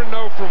you never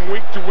know from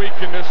week to week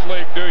in this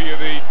league, do you?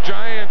 The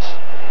Giants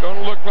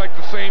don't look like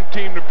the same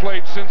team that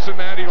played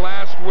Cincinnati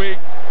last week.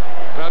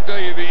 And I'll tell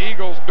you, the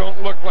Eagles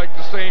don't look like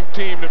the same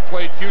team that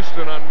played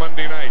Houston on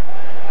Monday night.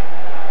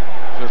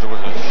 Says it was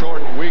a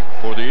short week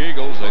for the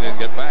Eagles. They didn't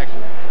get back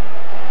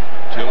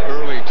till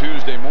early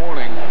Tuesday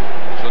morning,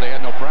 so they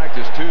had no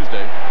practice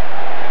Tuesday.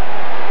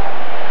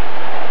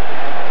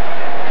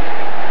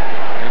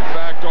 In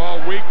fact, all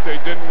week they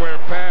didn't wear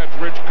pads.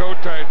 Rich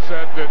Kotite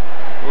said that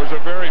it was a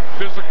very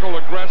physical,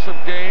 aggressive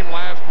game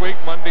last week,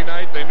 Monday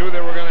night. They knew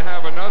they were going to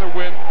have another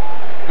win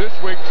this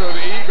week, so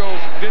the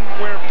Eagles didn't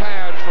wear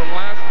pads from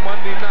last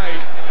Monday night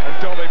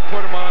until they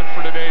put them on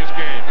for today's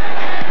game.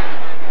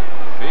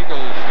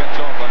 Fiegels gets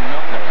off a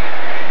number.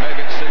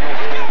 Meggett signals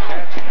for a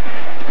catch.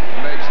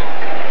 Makes it.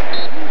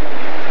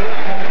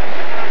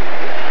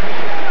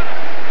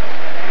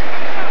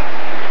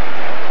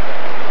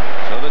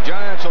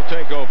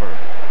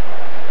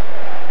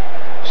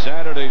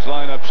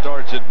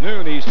 starts at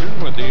noon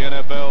Eastern with the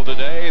NFL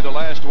Today, the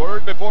last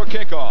word before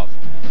kickoff.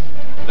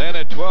 Then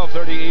at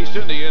 12:30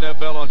 Eastern, the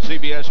NFL on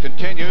CBS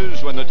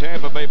continues when the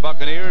Tampa Bay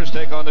Buccaneers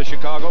take on the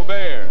Chicago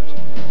Bears.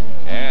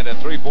 And at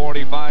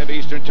 3:45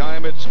 Eastern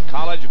Time, it's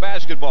college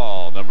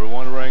basketball.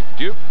 #1 ranked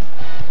Duke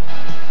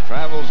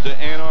travels to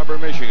Ann Arbor,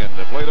 Michigan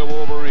to play the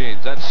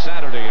Wolverines. That's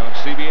Saturday on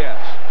CBS.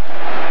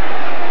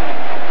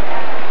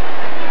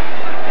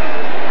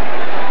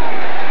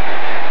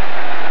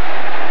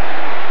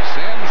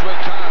 Sims with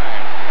time.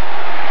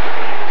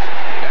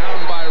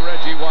 Down by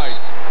Reggie White.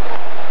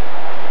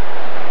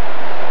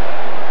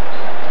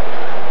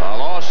 A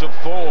loss of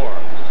 4.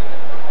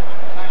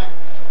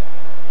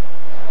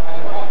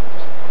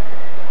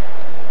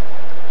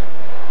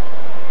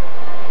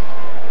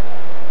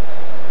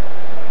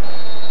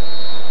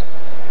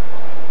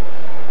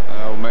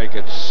 Make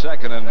it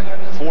 2nd and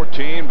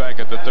 14 back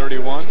at the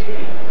 31.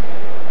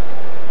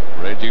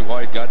 Reggie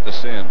White got the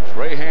Sims.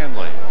 Ray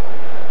Handley.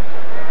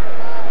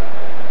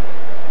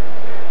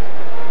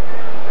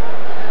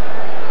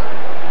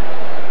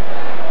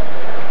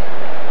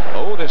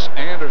 Otis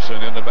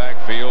Anderson in the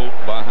backfield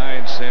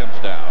behind Sims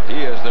now.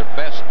 He is their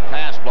best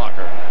pass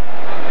blocker.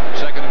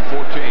 2nd and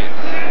 14.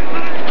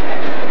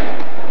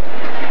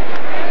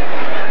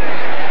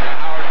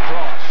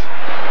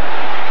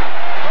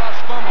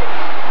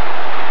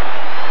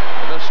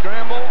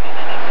 Scramble.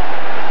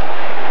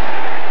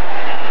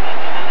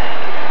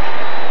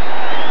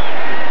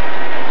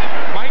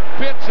 Mike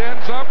Pitts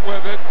ends up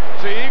with it.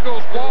 It's the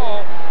Eagles'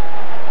 ball.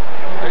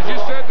 As you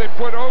said, they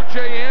put O.J.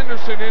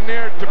 Anderson in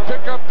there to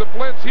pick up the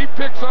blitz. He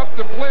picks up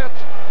the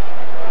blitz.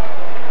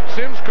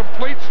 Sims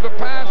completes the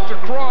pass to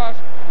Cross.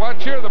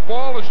 Watch here, the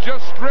ball is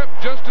just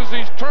stripped just as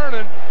he's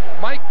turning.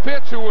 Mike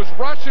Pitts, who was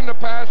rushing the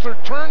passer,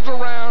 turns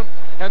around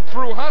and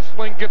through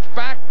hustling gets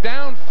back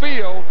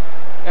downfield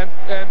and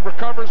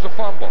recovers the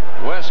fumble.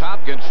 Wes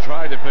Hopkins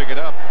tried to pick it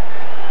up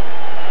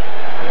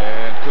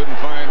and couldn't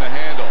find the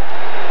handle.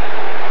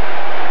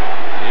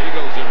 The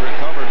Eagles have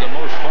recovered the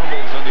most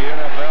fumbles in the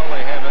NFL.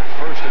 They have it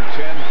 1st and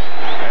 10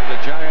 at the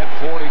Giant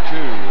 42.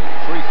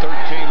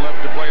 3:13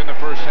 left to play in the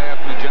first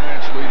half. The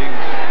Giants leading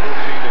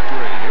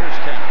 14-3. Here's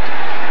Kemp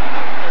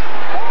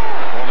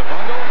for the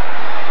bundle.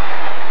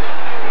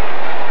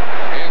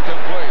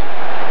 Incomplete.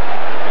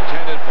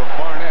 Intended for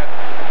Barnett.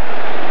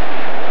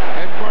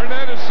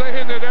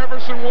 Saying that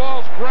Everson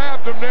Walls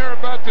grabbed him there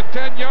about the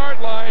 10-yard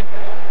line.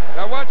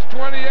 Now watch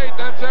 28.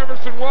 That's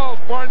Everson Walls.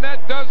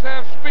 Barnett does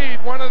have speed.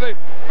 One of the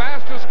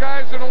fastest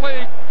guys in the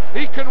league.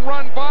 He can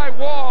run by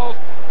Walls.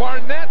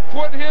 Barnett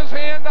put his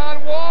hand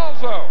on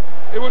Walls, though.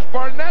 It was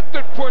Barnett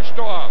that pushed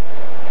off.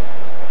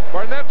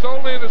 Barnett's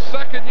only in his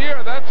 2nd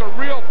year. That's a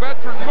real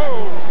veteran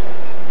move.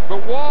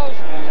 But Walls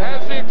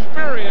has the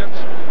experience.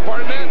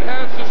 Barnett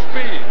has the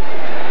speed.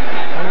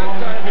 That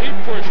time he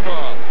pushed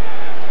off.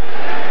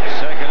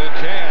 2nd and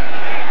 10.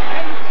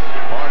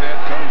 Barnett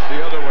comes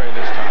the other way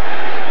this time.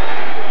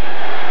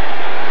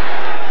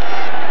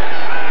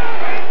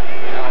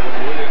 Calvin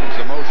Williams,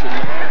 the motion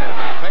man, and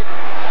fake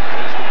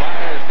is the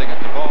Myers. They get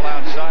the ball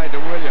outside to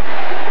Williams.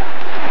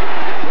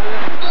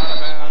 Williams out of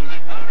bounds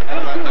at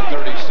about the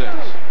 36.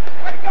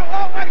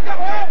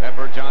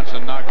 Pepper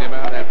Johnson knocked him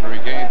out after he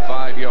gained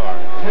 5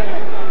 yards.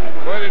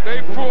 Boy, did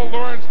they fool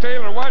Lawrence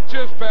Taylor. Watch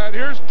this, Pat.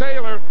 Here's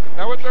Taylor.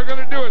 Now what they're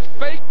going to do is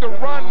fake the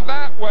run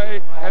that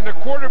way, and the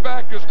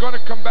quarterback is going to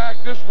come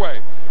back this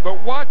way.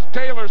 But watch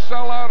Taylor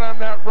sell out on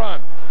that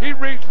run. He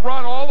reads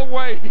run all the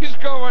way. He's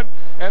going,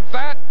 and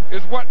that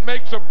is what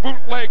makes a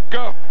bootleg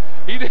go.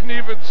 He didn't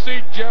even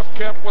see Jeff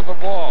Kemp with the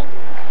ball.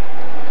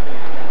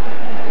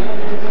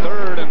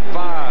 3rd and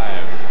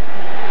 5.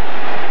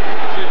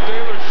 See,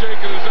 Taylor's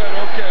shaking his head.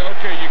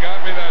 Okay, you got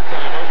me that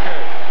time.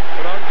 Okay,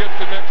 but I'll get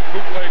the next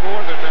bootleg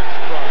or the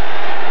next run.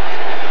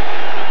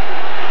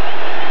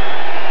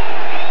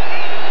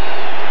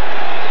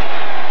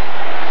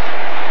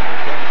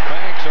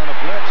 On a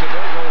blitz, and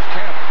there goes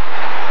Kemp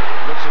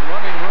with some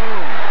running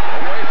room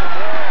away from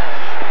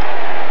Walls.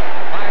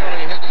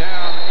 Finally hit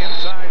down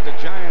inside the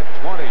Giant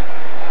 20.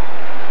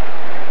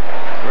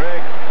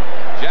 Greg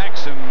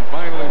Jackson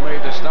finally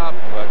made the stop,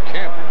 but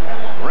Kemp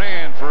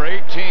ran for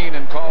 18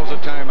 and calls a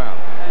timeout.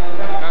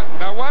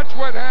 Now watch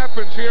what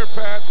happens here,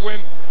 Pat.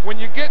 When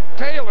you get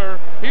Taylor,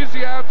 he's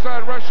the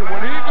outside rusher.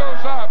 When he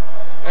goes up,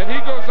 and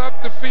he goes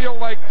up the field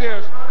like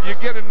this, you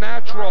get a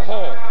natural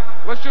hole.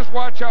 Let's just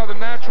watch how the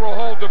natural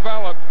hole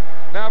developed.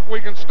 Now, if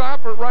we can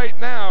stop it right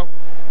now,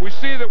 we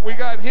see that we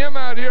got him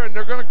out here, and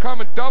they're going to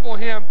come and double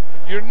him.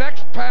 Your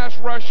next pass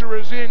rusher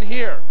is in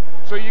here.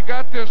 So you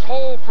got this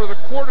hole for the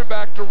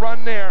quarterback to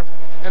run there.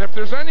 And if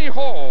there's any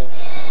hole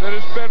that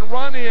has been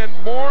run in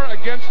more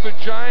against the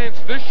Giants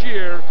this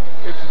year,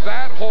 it's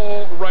that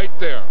hole right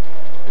there.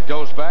 It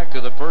goes back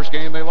to the first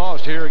game they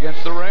lost here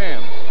against the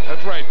Rams.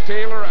 That's right.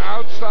 Taylor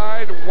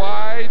outside,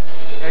 wide,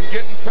 and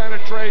getting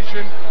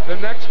penetration. The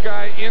next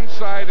guy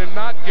inside and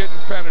not getting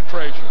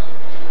penetration.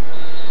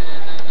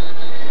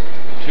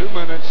 2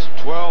 minutes,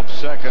 12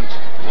 seconds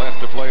left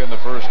to play in the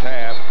first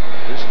half.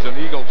 This is an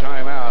Eagle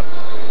timeout.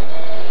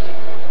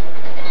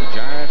 The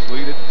Giants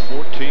lead it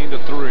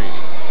 14-3.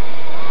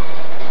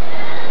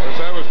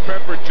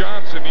 Pepper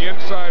Johnson, the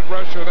inside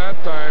rusher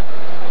that time.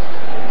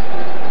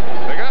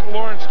 They got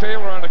Lawrence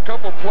Taylor on a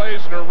couple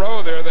plays in a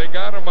row there. They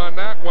got him on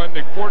that one,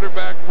 the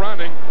quarterback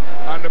running.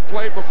 On the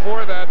play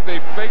before that, they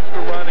faked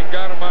the run and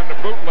got him on the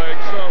bootleg.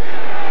 So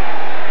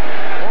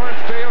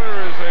Lawrence Taylor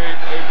is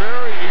a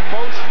very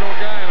emotional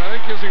guy, and I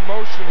think his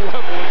emotion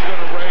level is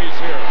going to raise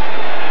here.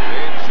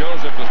 James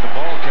Joseph is the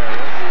ball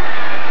carrier.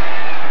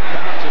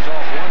 Bounces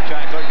off one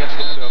tackler, gets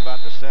down to about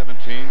the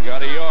 17,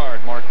 got a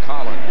yard. Mark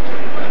Collins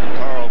and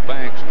Carl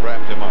Banks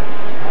wrapped him up.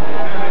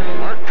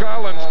 Mark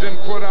Collins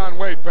didn't put on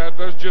weight, Pat.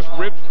 Those just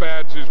rib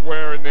pads he's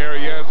wearing there.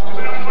 He has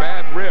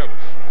bad ribs.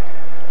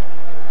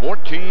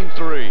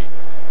 14-3.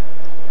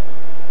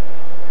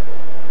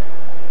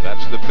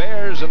 That's the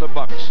Bears and the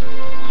Bucks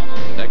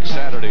next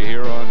Saturday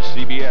here on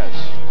CBS.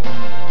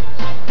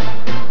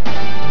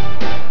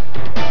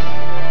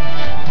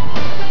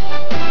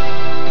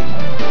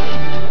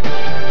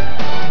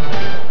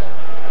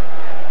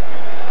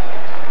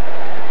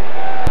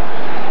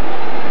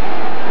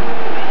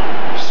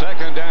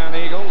 Second down,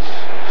 Eagles.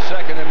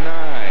 2nd and 9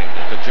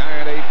 at the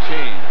Giant 18.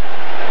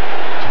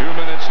 2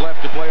 minutes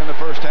left to play in the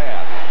first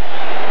half.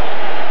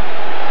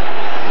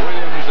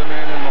 Williams, the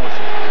man in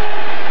motion.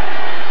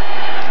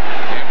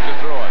 Kemp to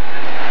throw it.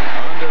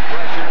 Under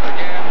pressure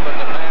again, but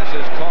the pass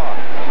is caught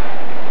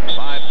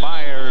by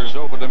Byers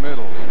over the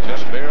middle. He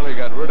just barely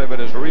got rid of it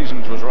as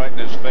Reasons was right in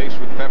his face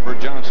with Pepper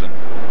Johnson.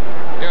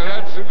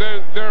 Yeah,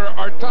 there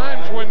are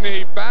times when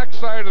the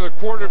backside of the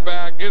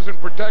quarterback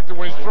isn't protected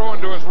when he's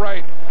throwing to his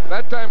right.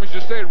 That time, as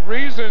you said,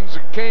 Reasons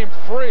came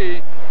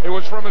free. It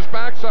was from his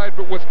backside,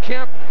 but with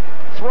Kemp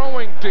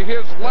throwing to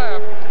his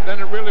left, then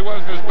it really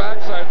wasn't his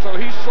backside. So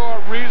he saw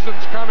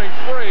Reasons coming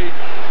free,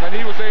 and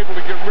he was able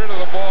to get rid of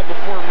the ball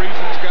before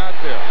Reasons got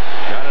there.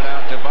 Got it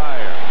out to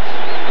Byers.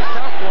 The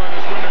tough one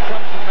is when it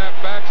comes from that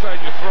backside,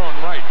 you're throwing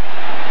right.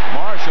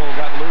 Marshall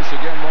got loose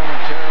again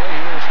momentarily.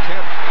 Here's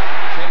Kemp,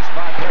 chased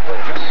by Pepper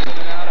Johnson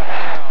and out of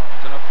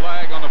bounds, and a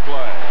flag on the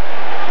play.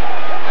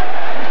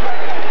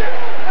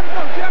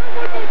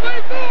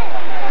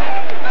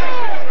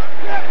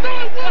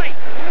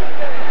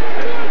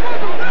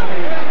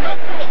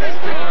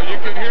 You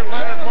can hear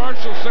Leonard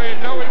Marshall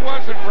saying, "No, he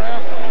wasn't,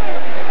 ref."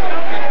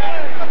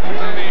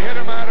 And he hit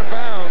him out of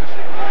bounds.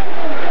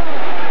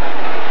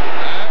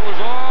 That was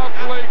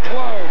awfully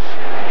close.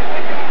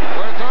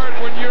 But it's hard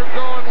when you're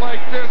going like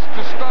this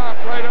to stop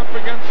right up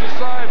against the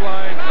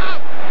sideline.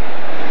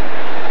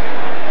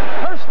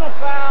 Personal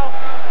foul.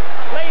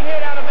 Late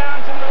hit out of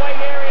bounds in the white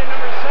area,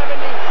 number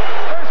 70.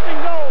 First and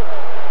goal.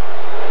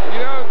 You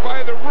know,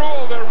 by the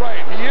rule, they're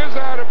right. He is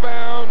out of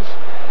bounds,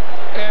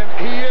 and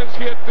he is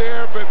hit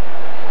there, but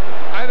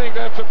I think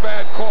that's a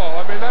bad call.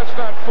 I mean, that's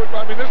not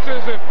football. I mean, this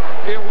isn't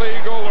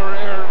illegal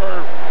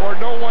or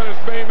no one is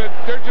made it.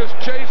 They're just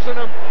chasing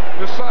him.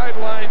 The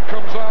sideline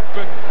comes up,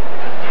 and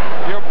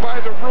you know, by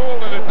the rule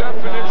and the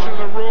definition of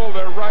the rule,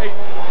 they're right.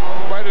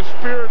 By the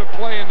spirit of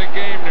playing the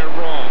game, they're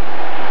wrong.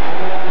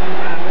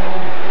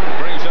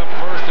 Brings up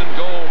 1st and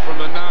goal from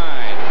the 9.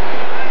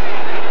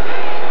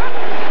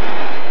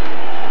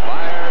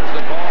 Byers,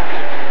 the ball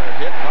carrier,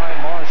 hit by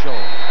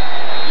Marshall.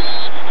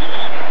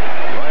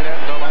 Right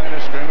at the line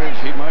of scrimmage,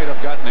 he might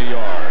have gotten a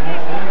yard.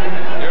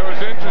 It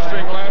was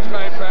interesting last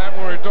night, Pat,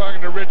 when we were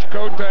talking to Rich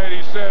Kotite.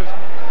 He says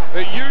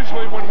that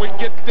usually when we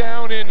get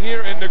down in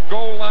here in the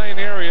goal line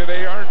area,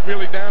 they aren't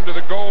really down to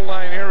the goal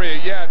line area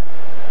yet.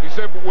 He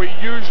said, but we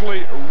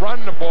usually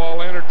run the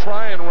ball in or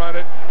try and run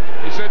it.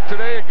 He said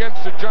today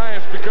against the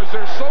Giants, because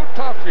they're so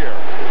tough here.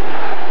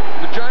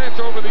 The Giants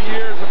over the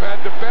years have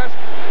had the best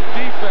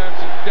defense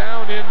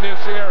down in this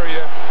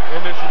area,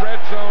 in this red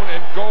zone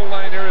and goal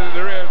line area that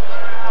there is.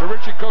 But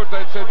Richie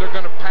Kotite said they're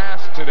going to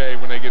pass today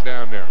when they get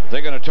down there.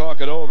 They're going to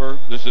talk it over.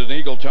 This is an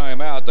Eagle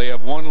timeout. They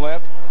have 1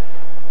 left.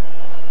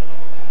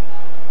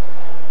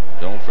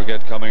 Don't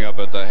forget, coming up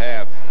at the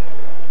half,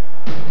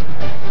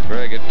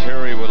 Greg and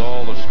Terry with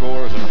all the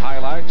scores and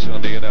highlights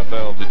on the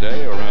NFL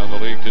today, around the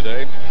league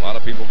today. A lot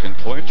of people can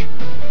clinch.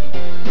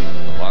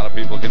 A lot of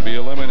people can be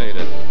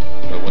eliminated.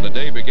 But when the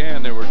day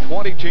began, there were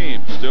 20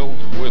 teams still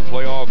with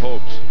playoff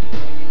hopes.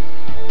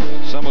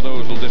 Some of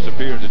those will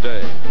disappear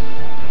today.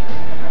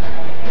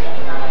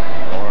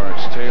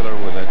 Lawrence Taylor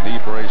with a knee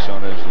brace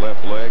on his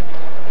left leg.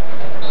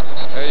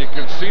 Hey, you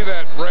can see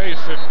that brace.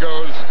 It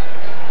goes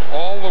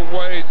all the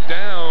way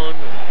down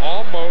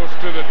almost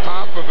to the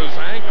top of his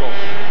ankle.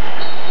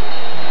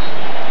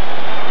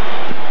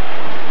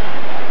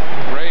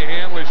 Ray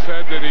Hanley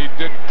said that he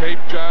did tape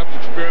jobs,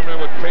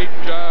 experimented with tape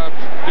jobs,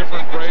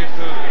 different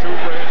braces, 2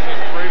 braces,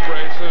 3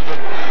 braces,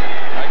 and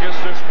I guess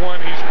this one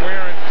he's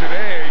wearing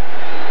today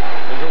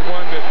is the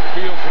one that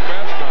feels the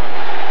best on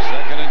him.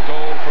 2nd and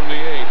goal from the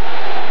 8.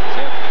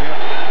 Jeff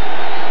Kemp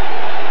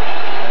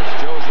has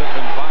Joseph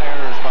and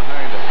Byers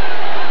behind him.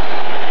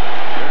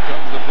 Here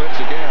comes the blitz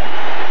again.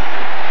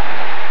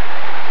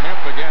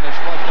 Kemp again is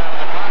flushed out of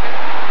the pocket.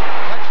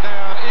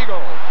 Touchdown,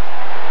 Eagles.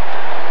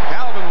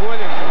 Calvin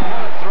Williams,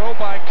 what a throw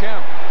by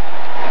Kemp.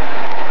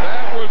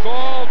 That was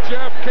all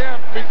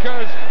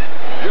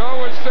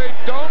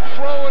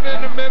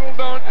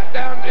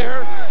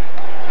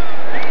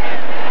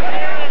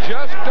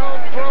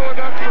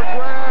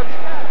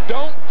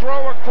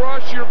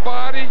across your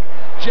body.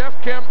 Jeff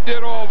Kemp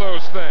did all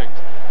those things.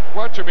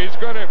 Watch him. He's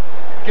going to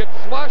get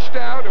flushed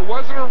out. It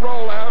wasn't a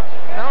rollout.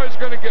 Now he's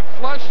going to get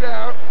flushed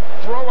out,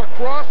 throw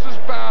across his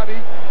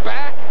body,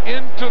 back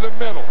into the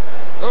middle.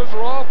 Those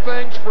are all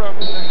things from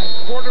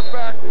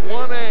quarterback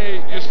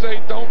 1A you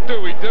say don't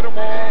do. He did them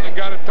all and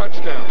got a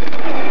touchdown.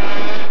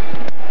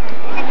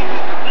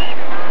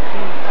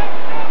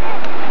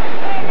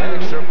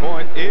 Extra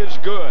point is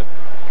good.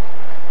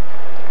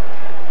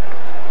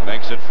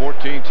 Makes it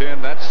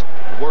 14-10. That's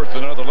worth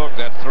another look,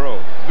 that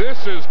throw.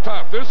 This is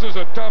tough. This is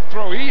a tough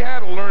throw. He had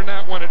to learn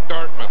that one at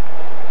Dartmouth.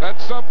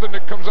 That's something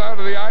that comes out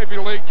of the Ivy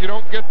League. You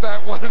don't get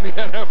that one in the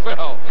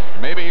NFL.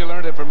 Maybe he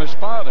learned it from his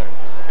father.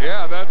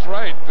 Yeah, that's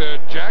right.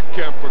 Jack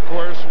Kemp, of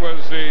course,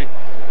 was the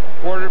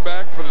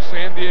quarterback for the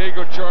San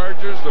Diego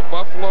Chargers, the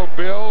Buffalo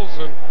Bills,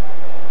 and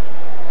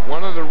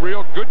one of the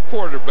real good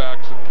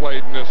quarterbacks that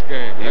played in this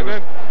game. He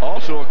was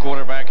also a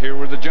quarterback here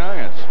with the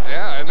Giants.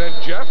 Yeah, and then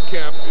Jeff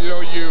Kemp, you know,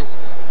 you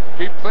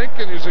keep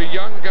thinking he's a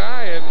young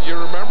guy, and you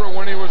remember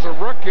when he was a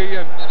rookie,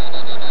 and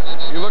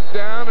you look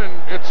down, and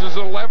it's his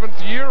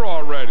 11th year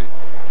already.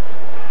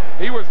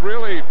 He was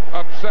really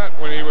upset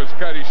when he was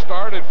cut. He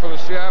started for the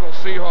Seattle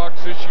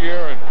Seahawks this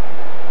year and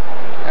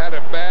had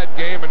a bad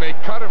game, and they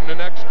cut him the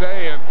next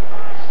day, and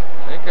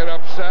I think it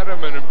upset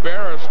him and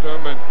embarrassed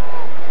him, and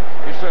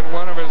he said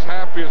one of his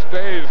happiest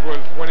days was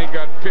when he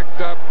got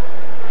picked up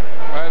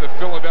by the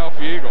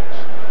Philadelphia Eagles.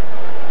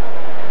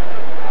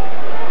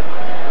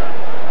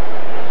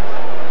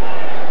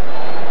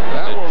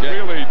 That will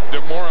really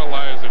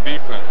demoralize the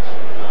defense.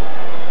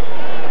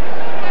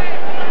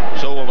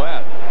 So will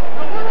that.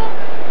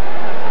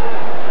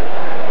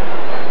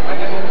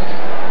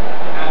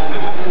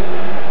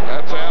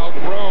 That's Al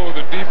Groh,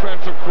 the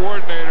defensive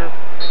coordinator.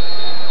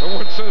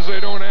 Someone says they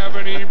don't have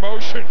any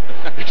emotion.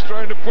 He's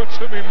trying to put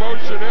some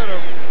emotion in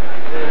him.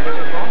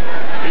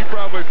 He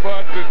probably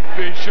thought that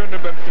he shouldn't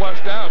have been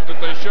flushed out,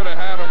 that they should have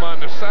had him on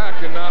the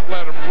sack and not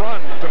let him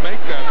run to make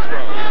that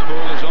throw. He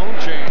pulled his own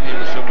chain. He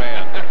was so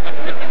mad.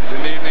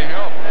 Didn't need any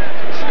help.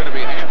 This is going to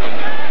be Hampton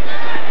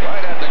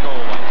right at the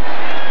goal line.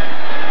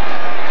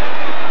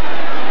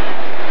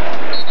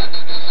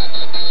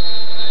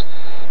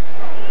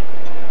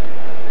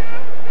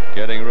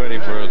 Getting ready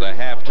for the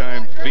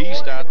halftime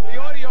feast out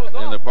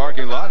in the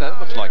parking lot. That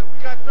looks like.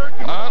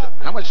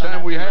 How much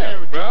time we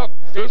have? Well,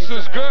 this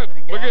is good.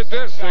 Look at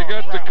this. They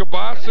got the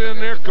kielbasa in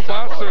there,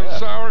 kielbasa and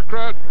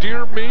sauerkraut,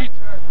 deer meat.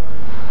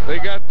 They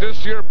got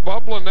this here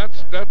bubbling.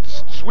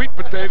 That's sweet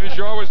potatoes.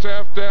 You always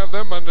have to have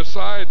them on the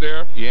side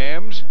there.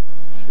 Yams.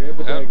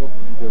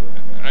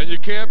 And you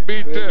can't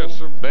beat this.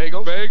 Some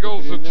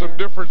bagels and some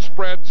different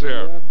spreads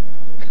there.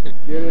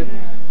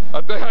 I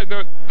think I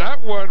know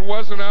that one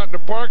wasn't out in the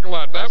parking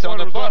lot. That one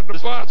was on the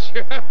bus.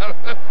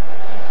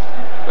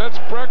 That's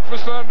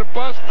breakfast on the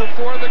bus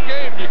before the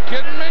game. You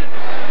kidding me?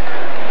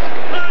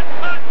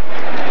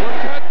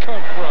 Where'd that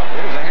come from?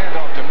 Here's a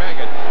handoff to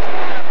Megan.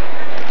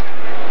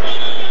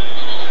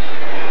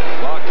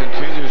 Clock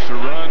continues to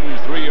run.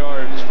 3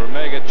 yards for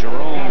Megan.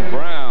 Jerome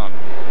Brown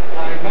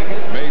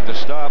made the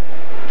stop.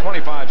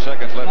 25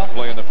 seconds left to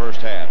play in the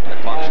first half. The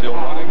clock's still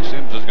running.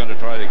 Sims is going to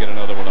try to get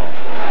another one off.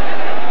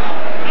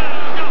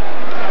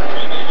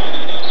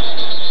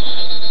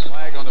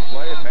 Flag on the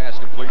play. A pass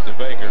complete to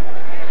Baker.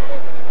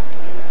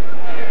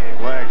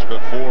 Flags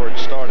before it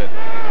started.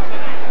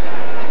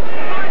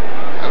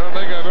 I don't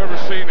think I've ever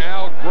seen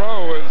Al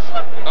Groh as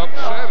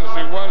upset as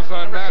he was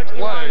on that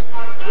play.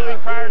 Moving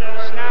prior to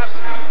the snap,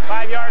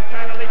 5 yards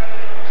penalty,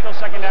 still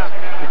second down.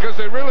 Because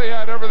they really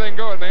had everything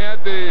going. They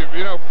had the,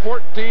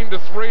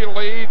 14-3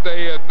 lead.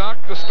 They had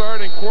knocked the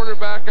starting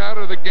quarterback out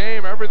of the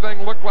game.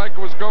 Everything looked like it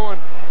was going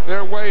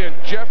their way, and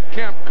Jeff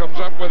Kemp comes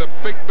up with a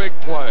big, big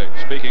play.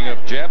 Speaking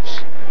of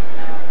Jeffs,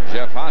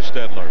 Jeff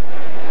Hostetler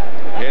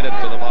headed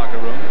to the locker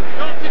room.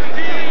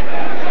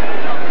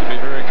 Be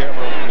very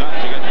careful not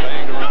to get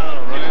banged around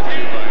or run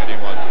into by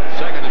anyone.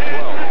 2nd and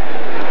 12.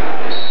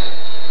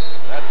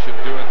 That should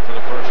do it for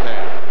the first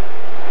half.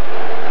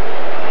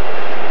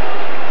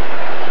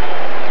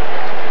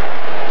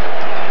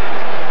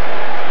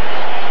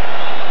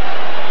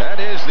 That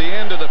is the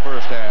end of the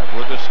first half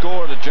with the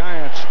score: the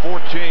Giants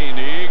 14,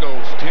 the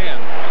Eagles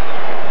 10.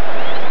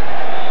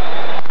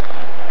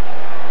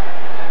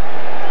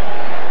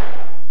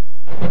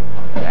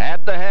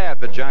 At the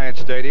half at Giant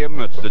Stadium,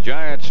 it's the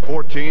Giants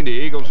 14. The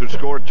Eagles, who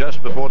scored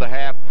just before the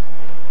half,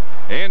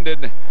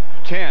 ended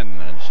 10,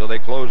 and so they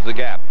closed the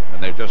gap,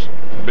 and they're just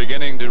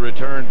beginning to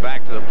return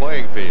back to the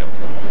playing field.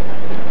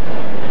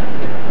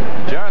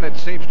 John, it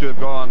seems to have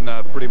gone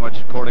pretty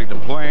much according to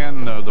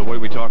plan, the way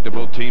we talked to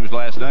both teams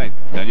last night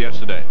and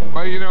yesterday.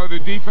 Well, the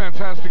defense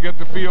has to get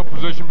the field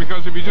position,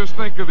 because if you just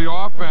think of the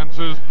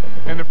offenses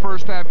in the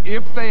first half,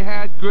 if they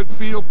had good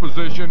field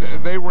position,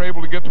 they were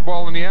able to get the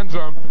ball in the end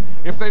zone.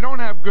 If they don't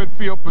have good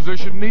field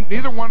position,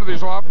 neither one of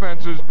these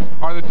offenses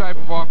are the type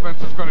of offense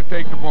that's going to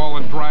take the ball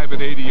and drive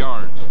it 80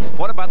 yards.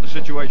 What about the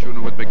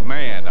situation with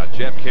McMahon?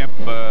 Jeff Kemp,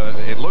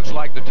 it looks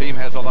like the team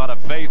has a lot of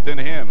faith in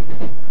him.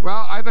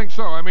 Well, I think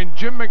so. I mean,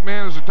 Jim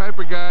McMahon is the type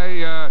of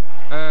guy,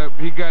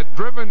 He got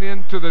driven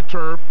into the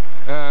turf.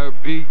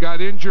 He got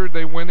injured.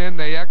 They went in.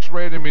 They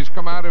x-rayed him. He's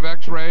come out of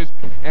x-rays.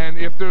 And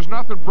if there's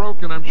nothing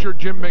broken, I'm sure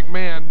Jim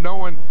McMahon,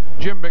 knowing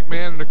Jim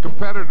McMahon and the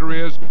competitor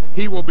is,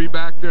 he will be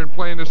back there and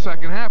play in the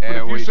second half. But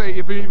if you say,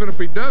 even if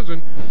he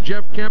doesn't,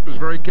 Jeff Kemp is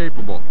very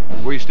capable.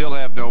 We still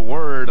have no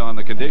word on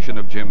the condition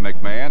of Jim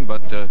McMahon,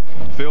 but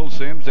Phil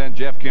Simms and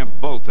Jeff Kemp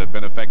both have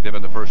been effective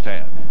in the first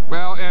half.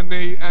 Well, and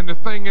the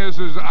thing is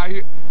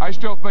I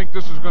still think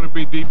this is going to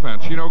be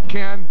defense. You know,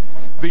 can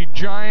the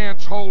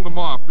Giants hold them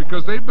off?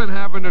 Because they've been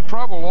having the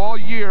trouble all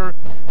year.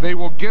 They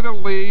will get a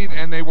lead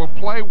and they will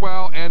play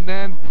well, and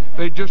then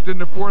they just, in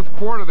the fourth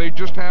quarter, they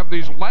just have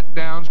these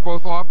letdowns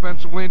both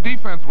offensively and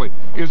defensively.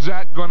 Is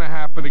that going to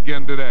happen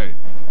again today?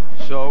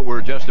 So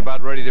we're just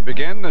about ready to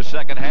begin the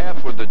second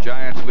half with the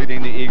Giants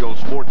leading the Eagles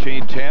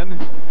 14-10.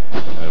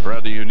 A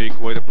rather unique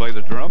way to play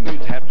the drum,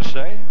 you'd have to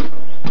say.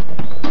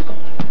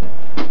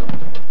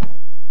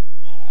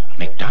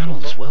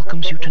 McDonald's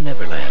welcomes you to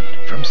Neverland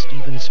from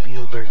Steven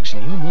Spielberg's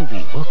new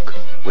movie, Hook,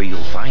 where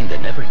you'll find the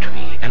Never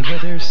Tree and where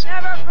there's...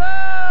 Never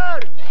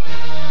food!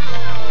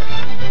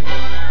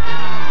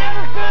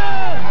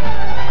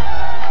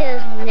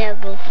 There's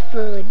never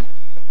food.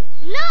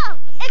 Look,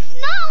 it's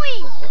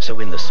snowing! So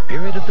in the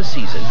spirit of the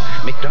season,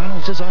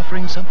 McDonald's is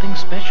offering something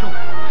special.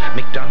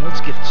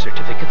 McDonald's gift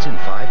certificates in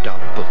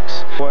 $5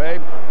 books. Way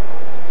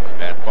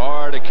at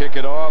Barr to kick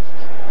it off.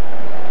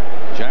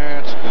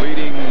 Giants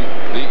leading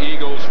the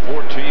Eagles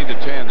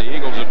 14-10. The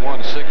Eagles have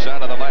won 6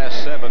 out of the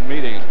last 7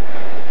 meetings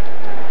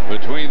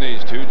between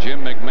these two.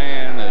 Jim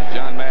McMahon, as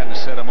John Madden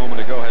said a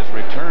moment ago, has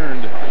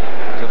returned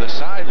to the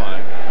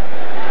sideline.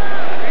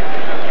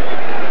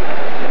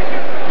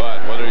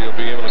 But whether you'll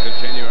be able to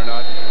continue or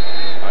not,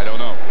 I don't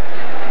know.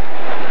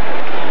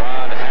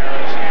 Rod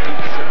Harris and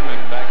Pete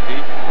Sherman back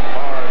deep.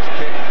 Barr's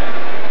kick.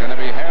 Going to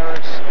be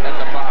Harris at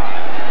the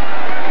 5.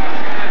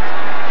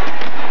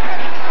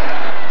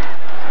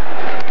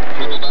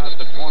 To about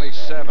the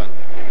 27.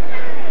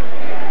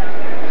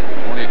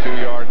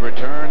 22-yard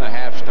return. The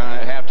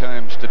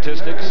halftime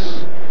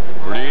statistics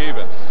pretty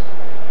even.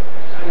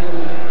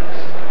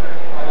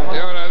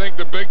 Yeah, and I think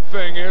the big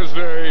thing is,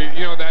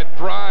 that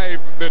drive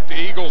that the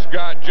Eagles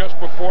got just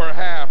before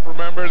half.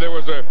 Remember, there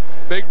was a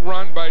big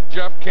run by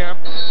Jeff Kemp.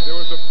 There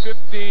was a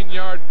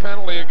 15-yard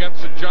penalty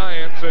against the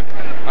Giants, and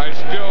I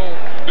still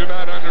do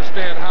not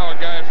understand how a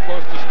guy is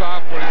supposed to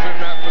stop when he's in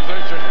that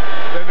position.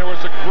 Then there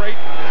was a great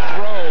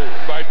throw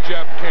by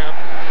Jeff Kemp,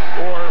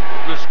 or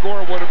the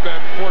score would have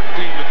been 14-3.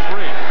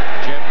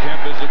 Jeff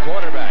Kemp is the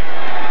quarterback.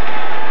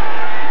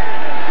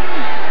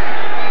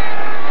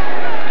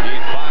 He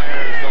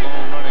fires the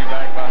lone running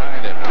back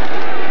behind it.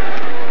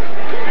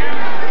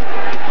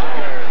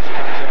 Myers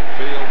comes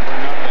upfield for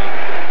nothing.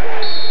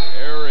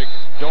 Eric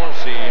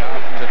Dorsey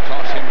out to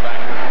toss him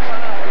backwards.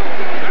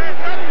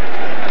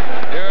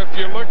 Yeah, if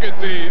you look at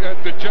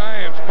the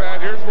Giants,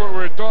 Pat, here's what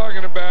we're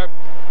talking about.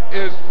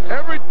 Is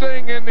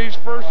everything in these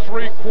first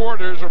 3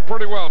 quarters are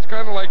pretty well. It's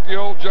kind of like the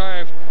old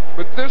Giants,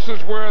 but this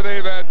is where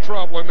they've had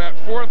trouble in that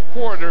fourth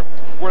quarter,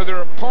 where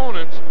their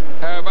opponents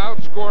have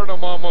outscored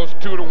them almost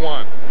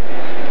 2-1.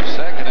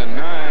 2nd and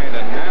 9,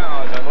 and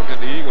now as I look at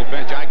the Eagle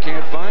bench, I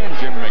can't find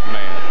Jim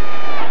McMahon.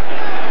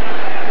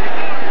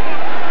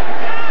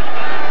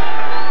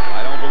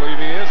 I don't believe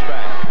he is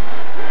back.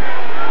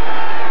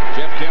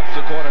 Jeff Kemp's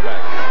the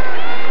quarterback.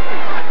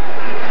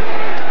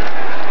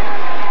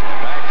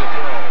 Back to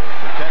throw.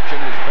 Protection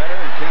is better,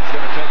 and Kemp's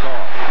going to take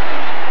off.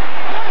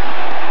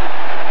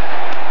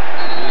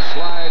 He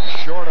slides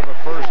short of a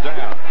first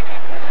down.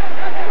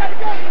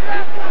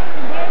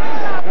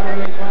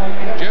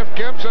 Jeff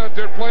Kemp's out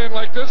there playing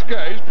like this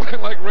guy. He's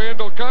playing like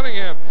Randall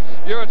Cunningham.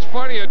 You know, it's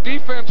funny, a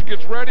defense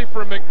gets ready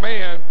for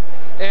McMahon,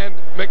 and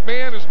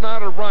McMahon is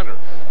not a runner.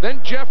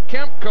 Then Jeff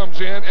Kemp comes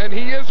in, and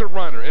he is a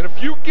runner. And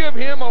if you give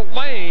him a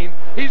lane,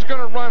 he's going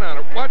to run on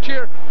it. Watch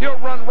here. He'll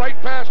run right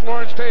past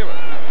Lawrence Taylor.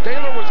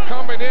 Taylor was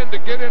coming in to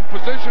get in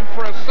position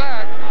for a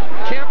sack.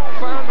 Kemp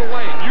found a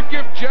lane. You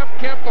give Jeff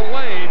Kemp a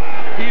lane,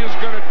 he is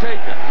going to take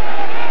it.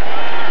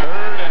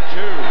 3rd and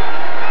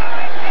 2.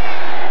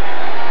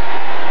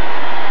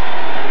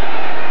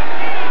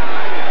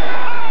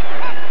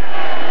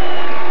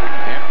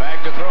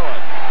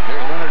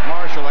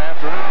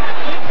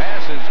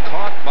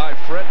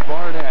 Fred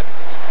Barnett.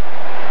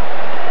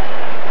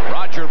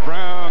 Roger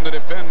Brown, the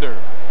defender.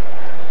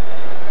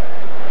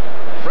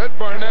 Fred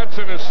Barnett's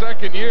in his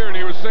 2nd year, and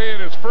he was saying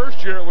his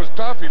first year it was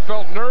tough. He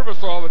felt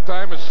nervous all the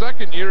time. His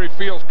 2nd year, he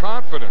feels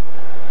confident.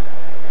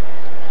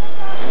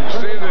 You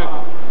see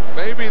that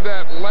maybe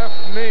that left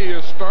knee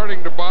is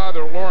starting to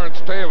bother Lawrence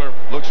Taylor.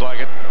 Looks like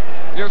it.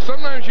 You know,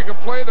 sometimes you can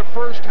play the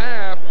first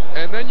half,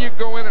 and then you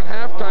go in at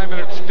halftime, and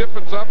it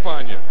stiffens up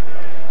on you.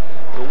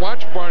 To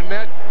watch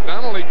Barnett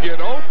not only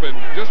get open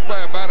just by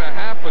about a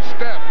half a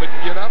step, but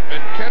get up and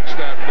catch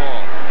that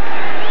ball.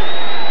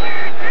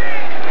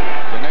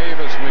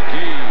 Benavis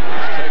McGee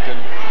has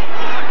taken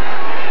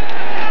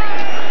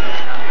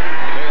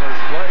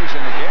Taylor's place,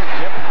 and again,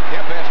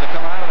 Kemp has to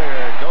come out of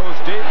there. It goes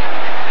deep.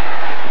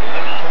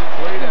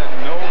 Incomplete and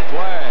no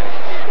flag.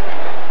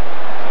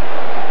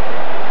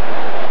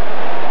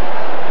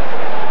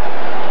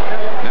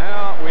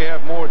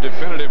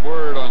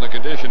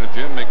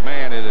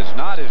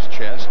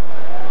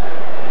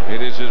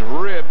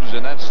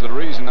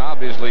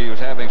 obviously he was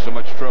having so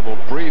much trouble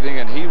breathing,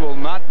 and he will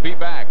not be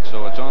back.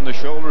 So it's on the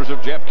shoulders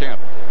of Jeff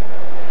Kemp.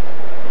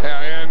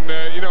 Yeah,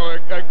 and you know,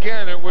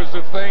 again, it was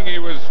the thing. He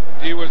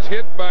was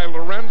hit by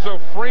Lorenzo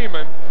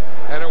Freeman,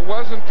 and it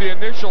wasn't the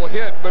initial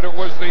hit, but it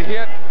was the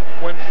hit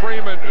when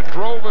Freeman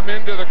drove him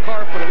into the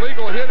carpet. A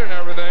legal hit and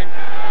everything,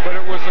 but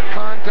it was the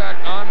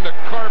contact on the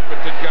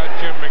carpet that got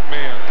Jim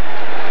McMahon.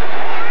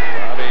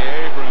 Bobby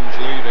Abrams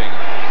leaving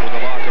for the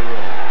locker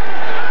room.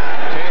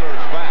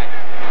 Taylor's back.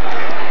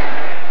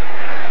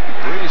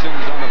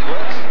 Reasons on the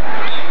blitz.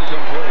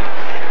 Incomplete.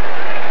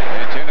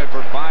 Intended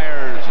for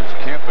Byers as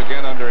Kemp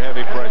again under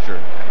heavy pressure.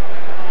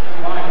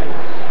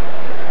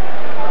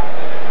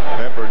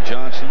 Pepper,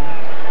 Johnson,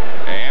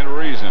 and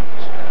Reasons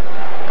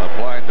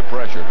applied the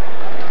pressure.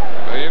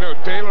 You know,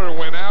 Taylor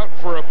went out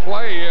for a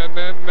play, and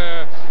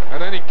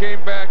then he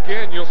came back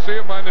in. You'll see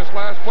him on this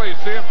last play. You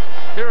see him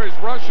here. He's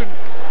rushing.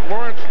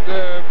 Lawrence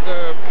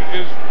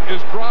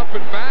is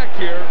dropping back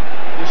here.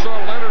 You saw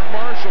Leonard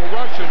Marshall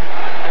rushing,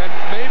 and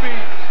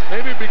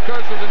maybe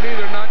because of the knee,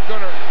 they're not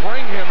going to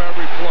bring him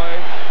every play.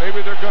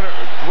 Maybe they're going to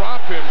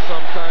drop him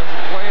sometimes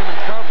and play him in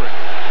coverage.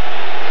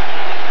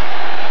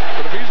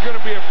 But if he's going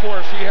to be a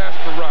force, he has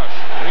to rush,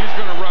 and he's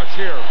going to rush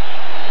here.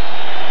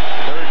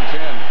 3rd and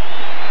 10.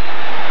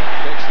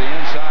 Takes the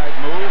inside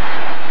move.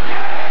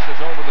 Passes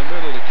over the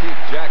middle to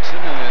Keith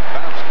Jackson, and it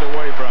bounced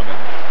away from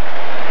him.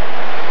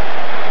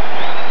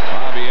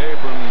 Bobby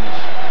Abrams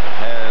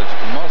has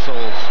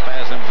muscle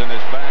spasms in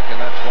his back,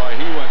 and that's why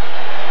he went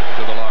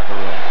to the locker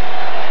room.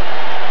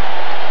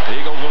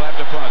 The Eagles will have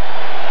to punt.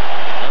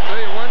 I'll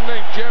tell you one thing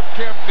Jeff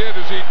Kemp did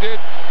is he did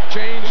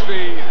change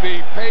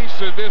the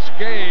pace of this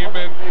game,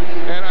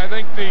 and I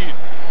think the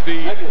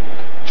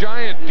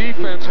Giant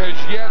defense has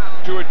yet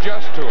to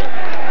adjust to it.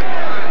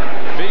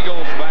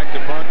 Beagles back to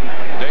punt.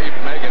 Dave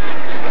Megan.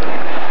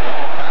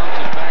 Ball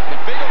bounces back to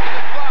Beagles, and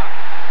it's blocked.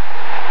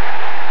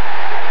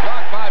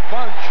 Blocked by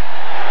Bunch.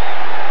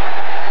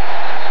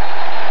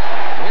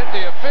 Hit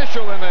the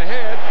official in the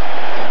head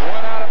and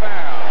went out of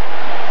bounds.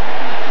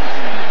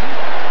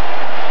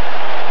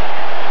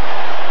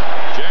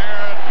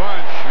 Jared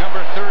Bunch,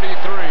 number 33.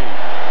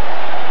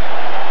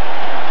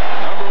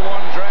 Number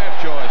 1 draft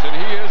choice, and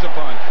he is a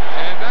Bunch.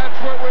 And that's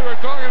what we were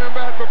talking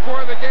about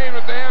before the game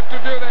that they have to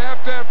do. They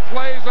have to have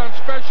plays on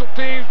special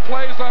teams,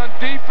 plays on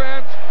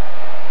defense.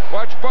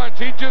 Watch Bunch.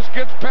 He just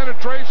gets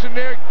penetration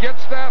there,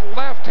 gets that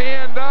left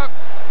hand up.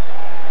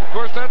 Of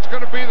course, that's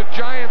going to be the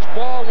Giants'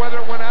 ball, whether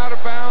it went out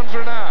of bounds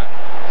or not.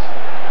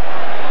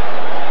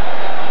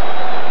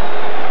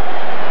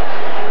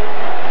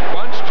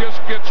 Bunch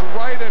just gets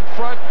right in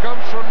front,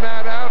 comes from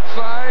that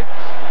outside.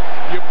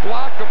 You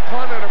block a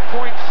punt at a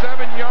point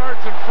 7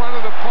 yards in front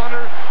of the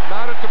punter,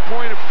 not at the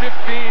point of 15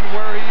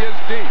 where he is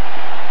deep.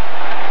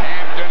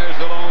 Hampton is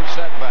the lone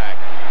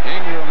setback.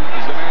 Ingram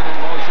is the man in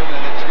motion,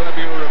 and it's going to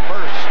be a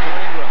reverse to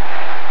Ingram.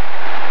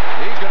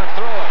 He's going to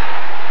throw it.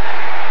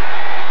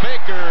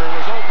 Baker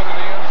was open in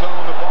the end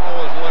zone. The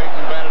ball was late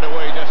and batted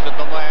away just at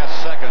the last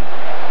second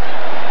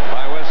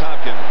by Wes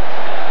Hopkins.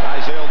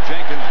 Isaiah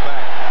Jenkins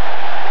back.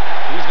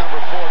 He's number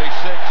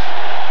 46.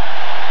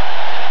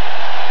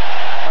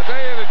 I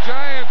tell you, the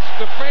Giants,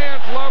 the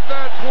fans love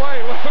that play.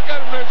 Look at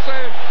them, they're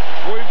saying,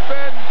 we've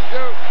been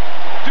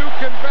too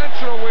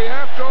conventional. We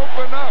have to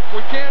open up.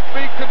 We can't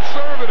be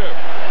conservative.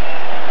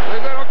 They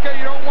said, okay,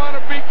 you don't want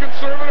to be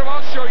conservative?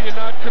 I'll show you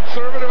not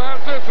conservative.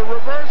 How's this, a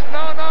reverse?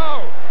 No,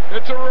 no.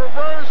 It's a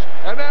reverse,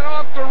 and then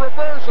off the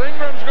reverse,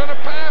 Ingram's going to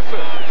pass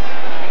it.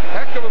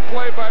 Heck of a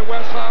play by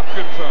Wes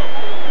Hopkins, though.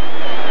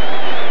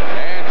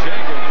 And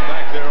Jenkins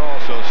back there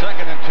also.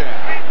 2nd and 10.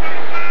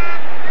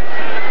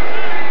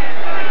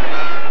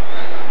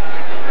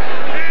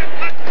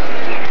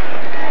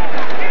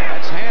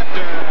 That's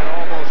Hampton, and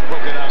almost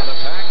broke it out of the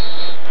pack.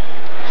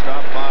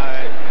 Stopped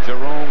by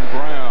Jerome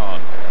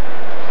Brown.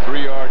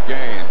 3-yard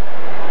gain.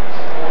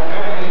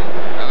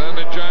 And then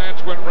the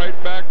Giants went right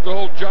back to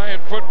old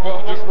Giant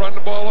football, just run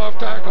the ball off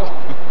tackle.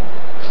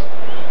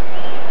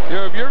 You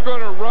know, if you're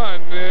going to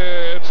run,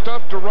 it's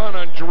tough to run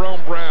on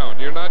Jerome Brown.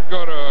 You're not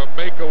going to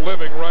make a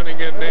living running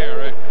in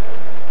there.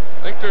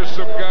 I think there's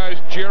some guys,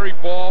 Jerry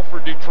Ball for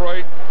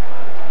Detroit,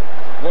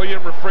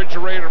 William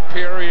Refrigerator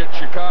Perry at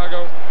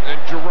Chicago, and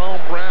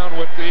Jerome Brown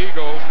with the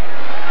Eagles,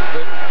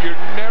 that you're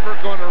never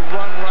going to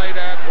run right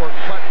at or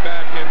cut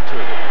back into.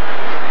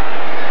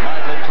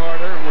 Michael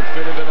Carter would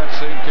fit into that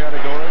same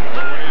category.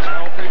 But when he's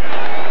healthy.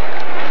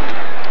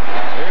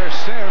 Here's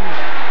Sims.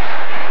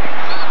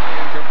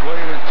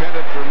 Incomplete,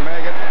 intended for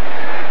Megan.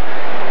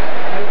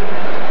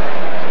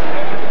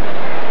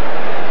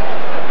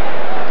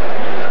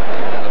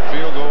 And the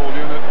field goal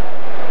unit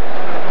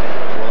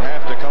will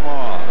have to come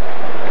on.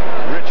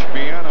 Rich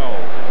Biano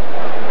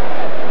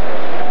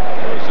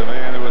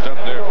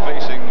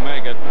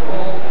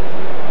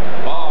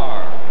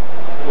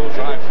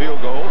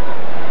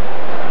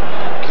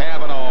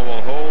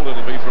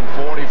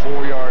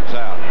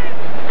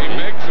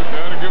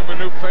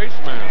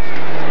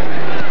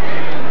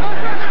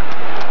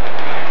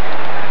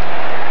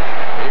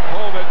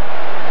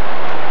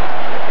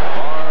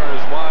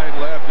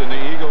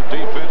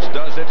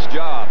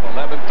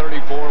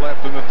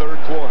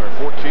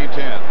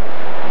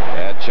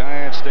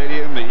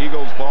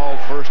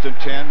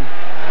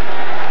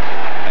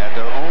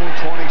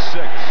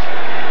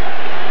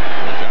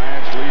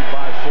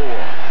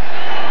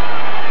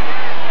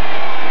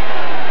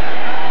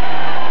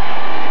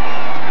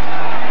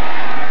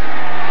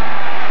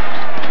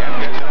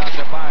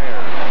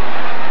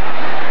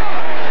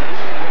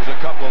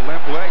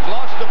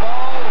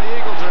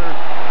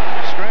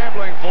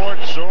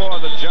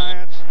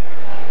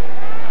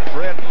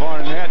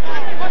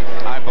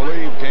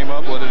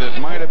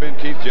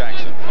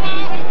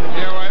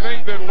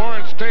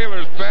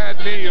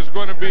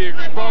going to be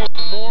exposed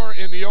more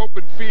in the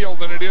open field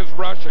than it is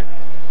rushing.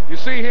 You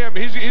see him,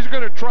 he's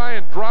going to try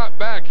and drop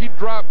back. He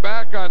dropped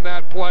back on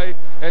that play,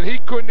 and he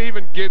couldn't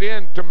even get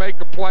in to make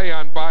a play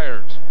on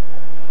Byers.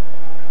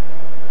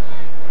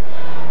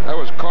 That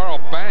was Carl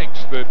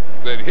Banks that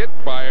hit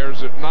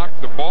Byers, that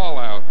knocked the ball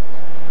out.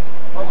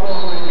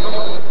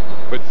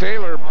 But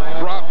Taylor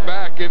dropped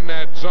back in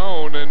that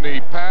zone, and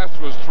the pass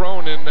was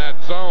thrown in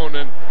that zone,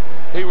 and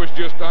he was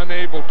just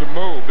unable to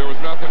move. There was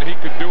nothing he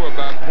could do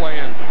about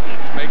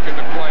making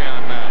the play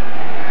on that.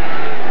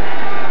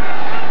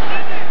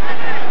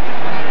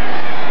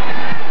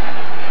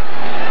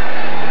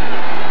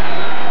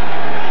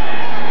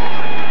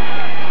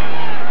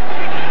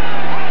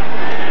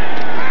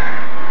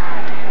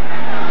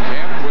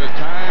 Kemp with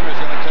time is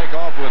going to take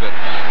off with it.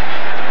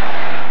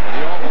 But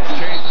he almost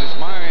changed his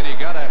mind. He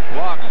got a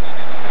block,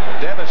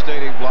 a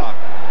devastating block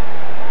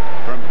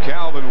from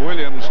Calvin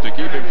Williams to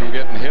keep him from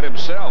getting hit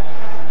himself.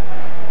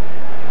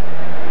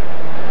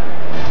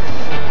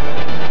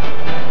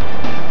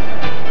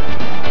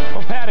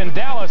 Well, Pat, in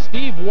Dallas,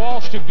 Steve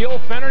Walsh to Gil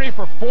Fenerty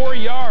for 4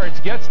 yards.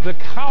 Gets the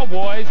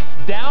Cowboys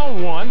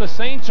down 1. The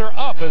Saints are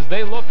up as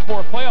they look for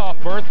a playoff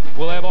berth.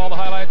 We'll have all the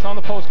highlights on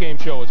the postgame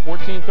show. It's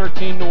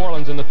 14-13 New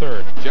Orleans in the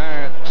third.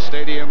 Giant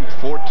Stadium,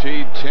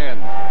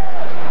 14-10.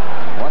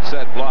 What's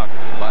that block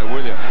by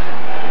Williams?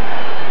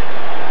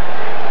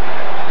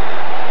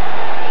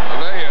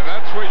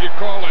 What you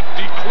call a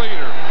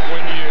decleater.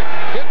 When you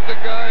hit the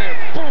guy and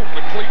boom,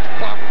 the cleats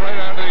pop right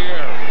out of the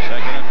air.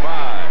 2nd and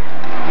 5.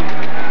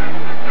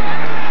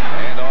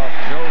 And off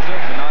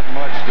Joseph, not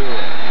much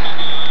doing.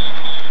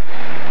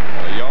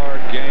 A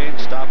yard gain,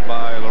 stopped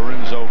by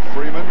Lorenzo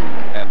Freeman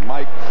and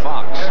Mike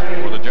Fox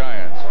for the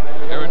Giants.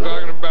 They were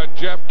talking about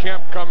Jeff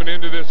Kemp coming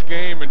into this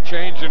game and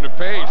changing the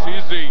pace.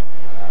 He's the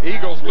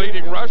Eagles'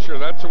 leading rusher.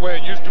 That's the way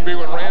it used to be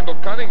when Randall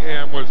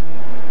Cunningham was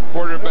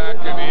quarterback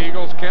in the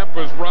Eagles. Kemp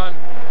was run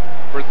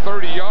for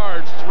 30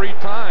 yards 3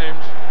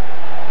 times.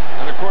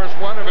 And of course,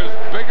 one of his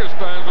biggest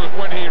times was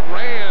when he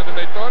ran and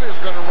they thought he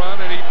was going to run,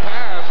 and he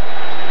passed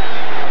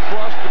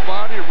across the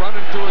body,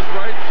 running to his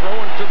right,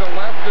 throwing to the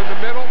left in the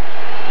middle.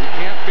 You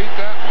can't beat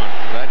that one.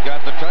 That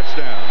got the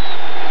touchdown.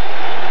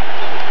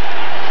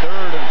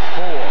 3rd and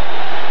 4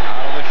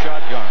 out of the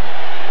shotgun.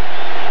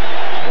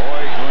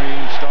 Roy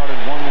Green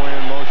started one way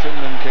in motion,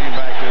 then came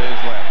back to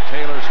his left.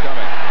 Taylor's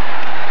coming.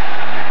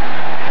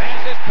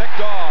 Pass is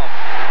picked off.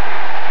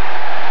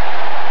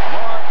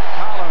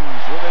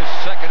 With his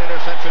 2nd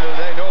interception of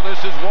the day. No,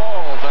 this is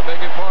Walls. I beg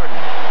your pardon.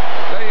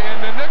 In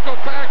the nickel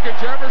package,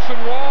 Everson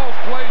Walls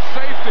plays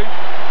safety.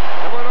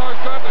 Everyone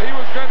always thought that he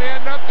was going to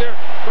end up there.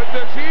 But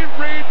does he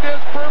read this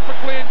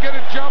perfectly and get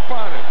a jump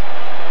on it?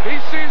 He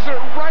sees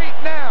it right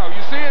now.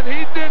 You see, and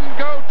he didn't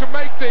go to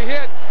make the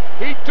hit.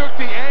 He took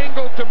the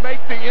angle to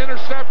make the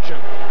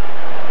interception.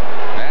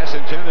 Pass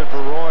intended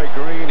for Roy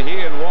Green. He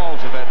and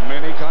Walls have had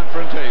many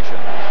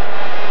confrontations.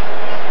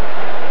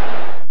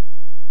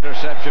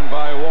 Interception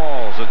by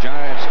Walls. The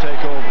Giants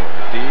take over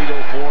at the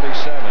Eagle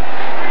 47.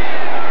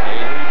 They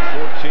lead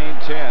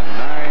 14-10.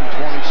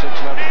 9:26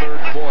 left,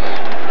 3rd quarter.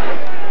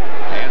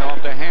 And off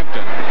to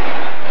Hampton.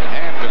 And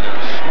Hampton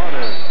is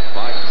smothered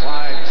by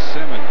Clyde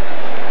Simmons.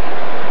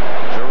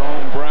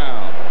 Jerome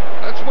Brown.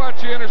 Let's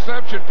watch the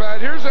interception,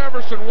 Pat. Here's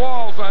Everson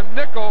Walls on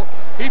nickel.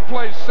 He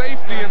plays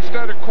safety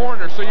instead of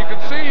corner. So you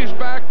can see he's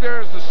back there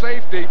as the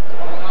safety.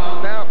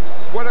 Now,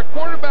 what a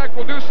quarterback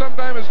will do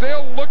sometimes is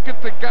they'll look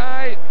at the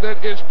guy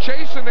that is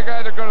chasing the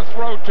guy they're going to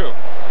throw to.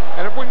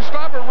 And if we can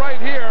stop it right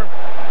here,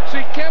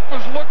 see, Kemp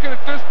is looking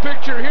at this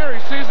picture here. He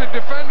sees a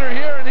defender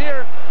here and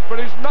here, but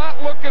he's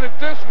not looking at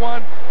this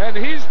one, and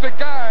he's the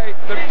guy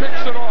that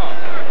picks it off.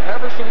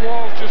 Everson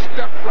Walls just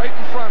stepped right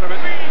in front of it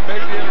and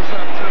made the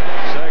interception.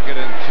 2nd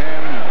and 10.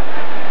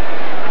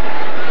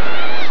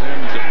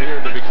 Sims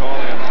appeared to be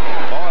calling him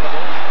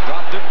audible.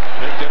 Dropped it,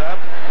 picked it up.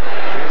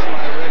 Chased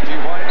by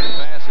Reggie White. The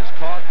pass is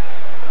caught.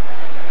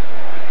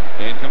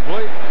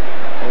 Incomplete.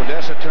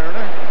 Odessa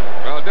Turner.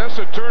 Well,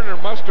 Odessa Turner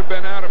must have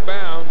been out of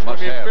bounds. When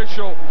the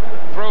official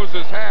throws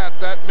his hat,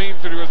 that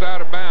means that he was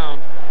out of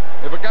bounds.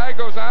 If a guy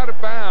goes out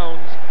of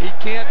bounds, he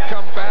can't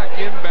come back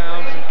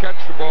inbounds and catch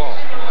the ball.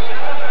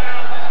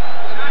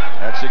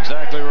 That's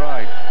exactly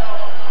right.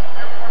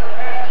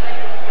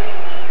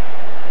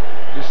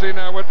 You see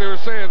now what they were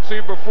saying.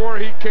 See, before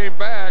he came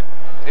back,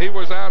 he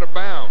was out of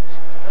bounds.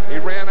 He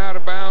ran out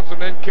of bounds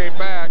and then came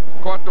back,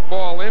 caught the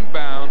ball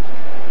inbounds.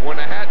 When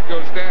the hat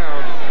goes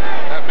down,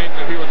 that means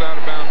that he was out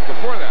of bounds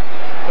before that.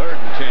 3rd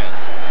and 10.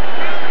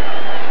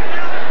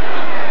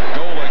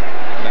 Goling,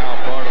 now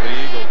part of the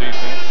Eagle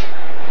defense.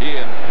 He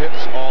and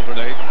Pitts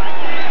alternate.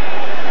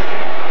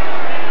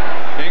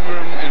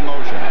 Ingram in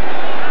motion.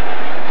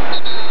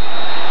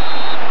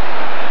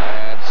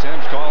 And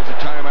Sims calls a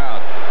timeout.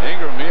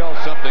 Ingram yells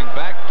something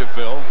back to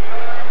Phil.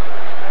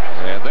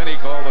 And then he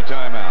called a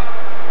timeout.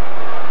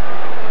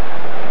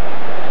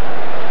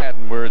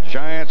 We're at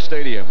Giant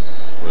Stadium,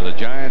 where the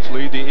Giants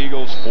lead the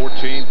Eagles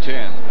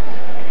 14-10.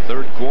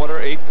 3rd quarter,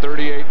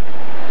 8:38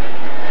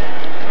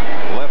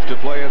 left to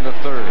play in the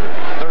 3rd.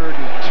 3rd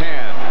and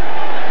 10.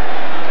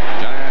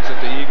 Giants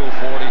at the Eagle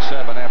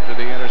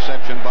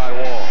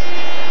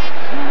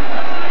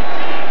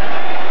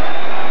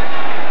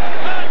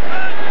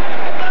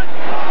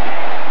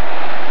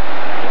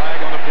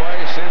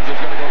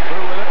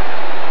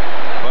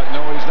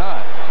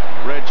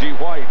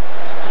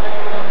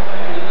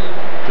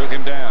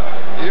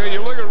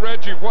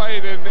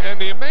right,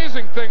 and the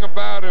amazing thing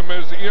about him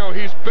is, you know,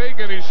 he's big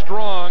and he's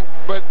strong,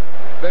 but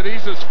that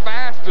he's as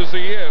fast as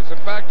he is. In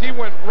fact, he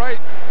went right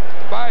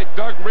by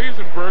Doug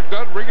Riesenberg.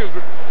 Doug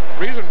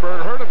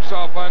Riesenberg hurt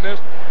himself on this.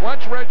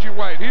 Watch Reggie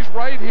White. He's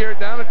right here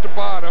down at the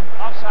bottom.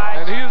 Offside.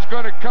 And he is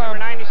going to come.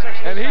 96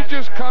 And he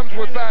just comes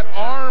with that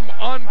arm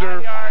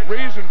under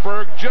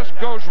Riesenberg, just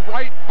goes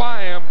right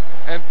by him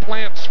and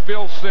plants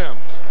Phil Simms.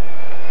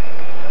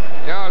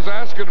 Now, I was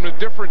asking him the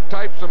different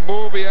types of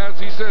move he has.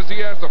 He says he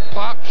has a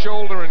pop,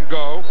 shoulder, and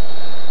go,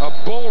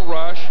 a bull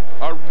rush,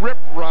 a rip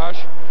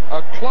rush,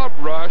 a club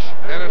rush,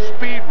 and a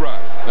speed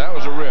rush. That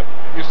was a rip.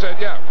 You said,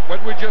 yeah.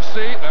 What did we just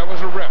see? That was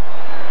a rip.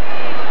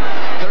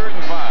 3rd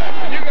and 5.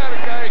 And you got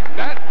a guy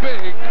that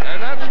big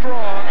and that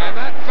strong and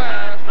that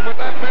fast and with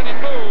that many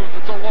moves,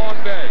 it's a long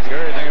day.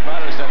 Scary thing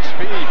about it is that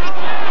speed.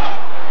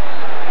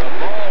 The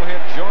ball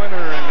hit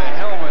Joyner in the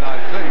helmet, I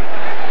think.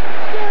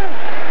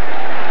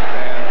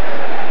 And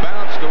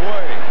bounced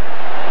away.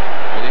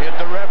 And he hit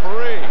the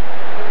referee.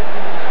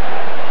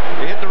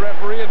 He hit the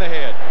referee in the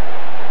head.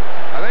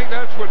 I think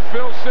that's what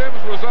Phil Simms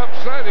was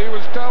upset. He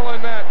was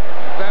telling that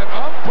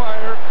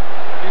umpire,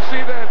 you see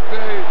that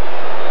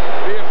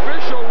the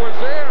official was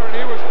there, and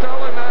he was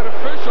telling that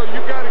official,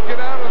 you got to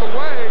get out of the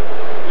way.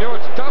 You know,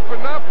 it's tough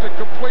enough to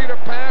complete a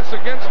pass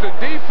against the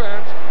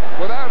defense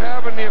without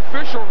having the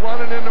official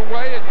running in the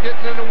way and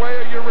getting in the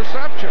way of your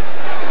reception.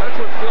 That's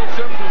what Phil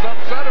Simms was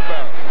upset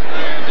about.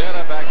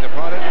 Mandetta back to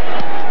punt it.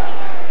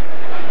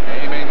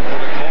 Aiming for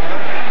the corner.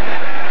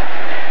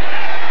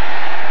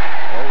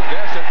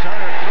 Odessa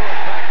Turner threw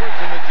it backwards,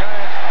 and the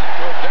Giants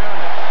will down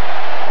it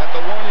at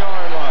the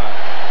 1-yard line.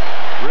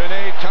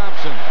 Renee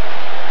Thompson.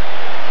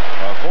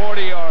 A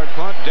 40-yard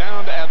punt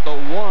down at the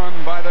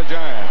 1 by the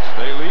Giants.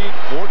 They lead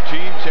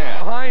 14-10.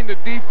 Behind the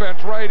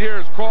defense right here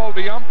is called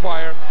the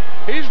umpire.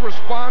 He's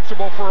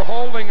responsible for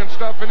holding and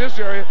stuff in this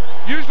area.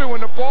 Usually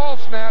when the ball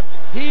snapped,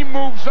 he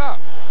moves up.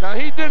 Now,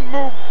 he didn't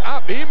move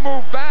up. He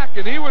moved back,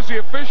 and he was the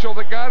official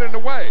that got in the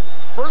way.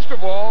 First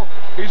of all,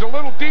 he's a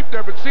little deep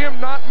there, but see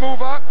him not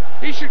move up?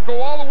 He should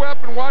go all the way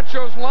up and watch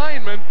those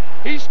linemen.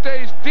 He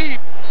stays deep,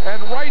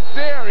 and right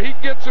there, he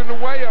gets in the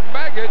way of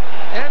Meggett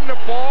and the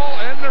ball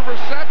and the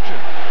reception.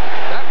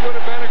 That would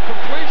have been a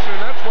completion,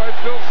 and that's why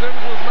Phil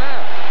Simms was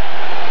mad.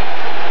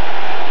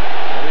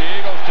 Well, the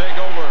Eagles take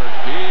over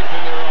deep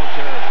in their own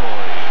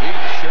territory.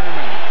 Heath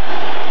Sherman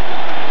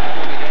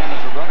in the game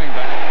as a running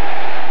back.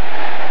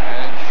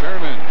 And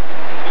Sherman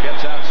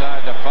gets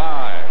outside the 5.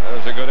 That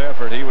was a good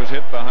effort. He was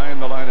hit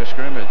behind the line of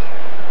scrimmage.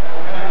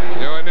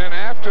 You know, and then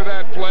after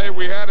that play,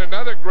 we had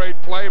another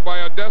great play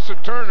by Odessa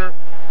Turner.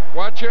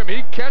 Watch him.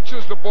 He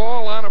catches the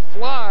ball on a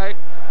fly,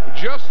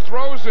 just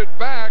throws it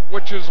back,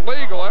 which is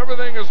legal.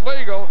 Everything is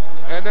legal.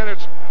 And then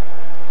it's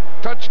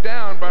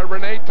touchdown by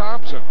Renee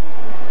Thompson.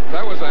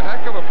 That was a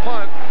heck of a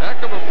punt,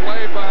 heck of a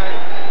play by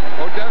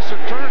Odessa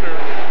Turner,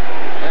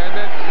 and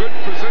then good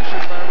position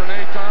by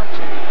Renee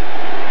Thompson.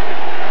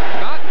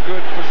 Not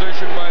good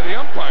position by the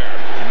umpire.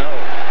 No.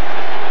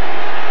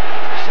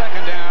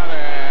 2nd down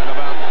and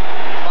about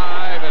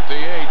 5 at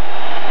the 8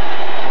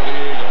 for the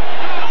Eagles.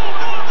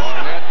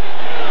 Barnett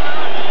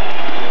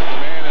with the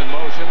man in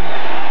motion.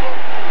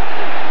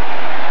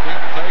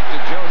 Kemp fake to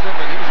Joseph,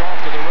 and he's off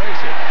to the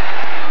races.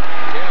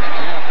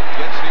 Kemp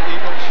gets the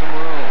Eagles some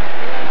room.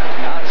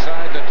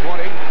 Outside the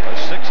 20, a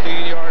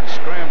 16-yard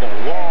scramble.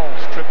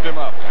 Walls tripped him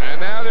up. And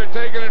now they're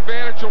taking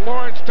advantage of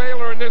Lawrence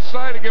Taylor on this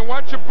side again.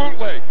 Watch a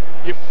bootleg.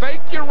 You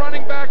fake your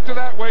running back to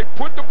that way,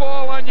 put the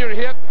ball on your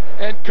hip,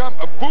 and come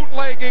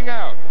bootlegging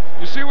out.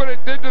 You see what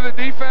it did to the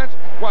defense?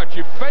 Watch,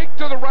 you fake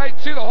to the right.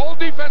 See, the whole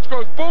defense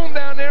goes boom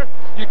down there.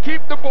 You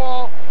keep the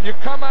ball. You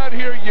come out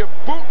here. You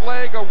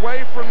bootleg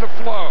away from the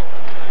flow.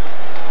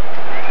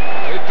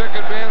 They took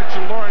advantage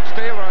of Lawrence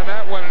Taylor on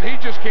that one, and he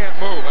just can't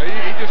move.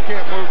 He just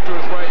can't move to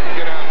his right and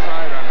get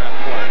outside on that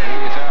play.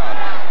 He's out.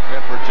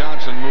 Edward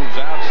Johnson moves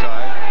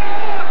outside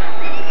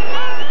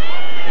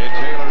in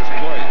Taylor's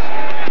place.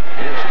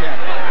 Here's Kemp.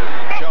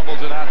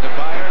 Shovels it out to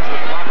Byers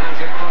with blockers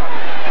in front.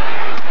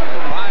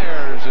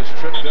 Byers is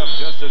tripped up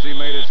just as he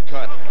made his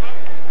cut.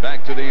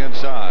 Back to the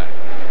inside.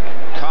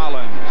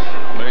 Collins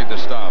made the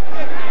stop.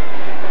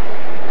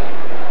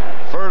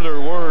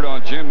 Further word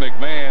on Jim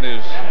McMahon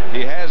is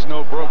he has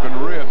no broken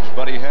ribs,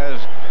 but he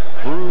has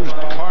bruised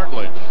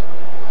cartilage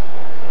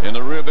in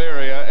the rib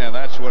area, and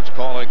that's what's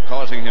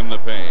causing him the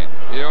pain.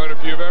 You know, and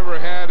if you've ever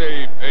had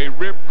a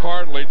rib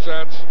cartilage,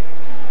 that's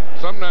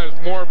sometimes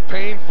more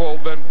painful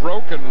than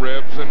broken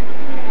ribs. And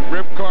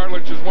rib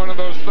cartilage is one of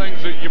those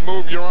things that you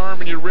move your arm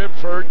and your ribs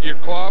hurt, you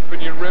cough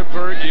and your ribs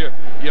hurt, you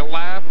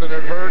laugh and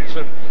it hurts,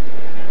 and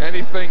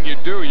anything you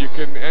do,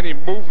 any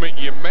movement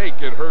you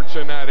make, it hurts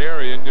in that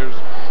area, and there's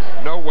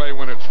no way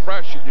when it's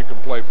fresh that you can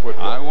play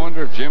football. I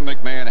wonder if Jim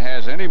McMahon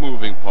has any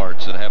moving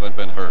parts that haven't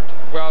been hurt.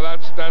 Well,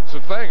 that's the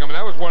thing. I mean,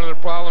 that was one of the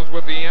problems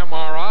with the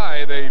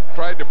MRI. They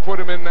tried to put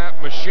him in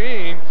that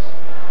machine,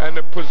 and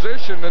the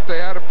position that they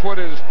had to put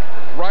his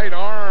right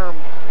arm,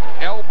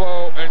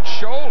 elbow, and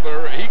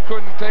shoulder, he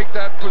couldn't take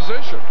that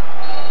position.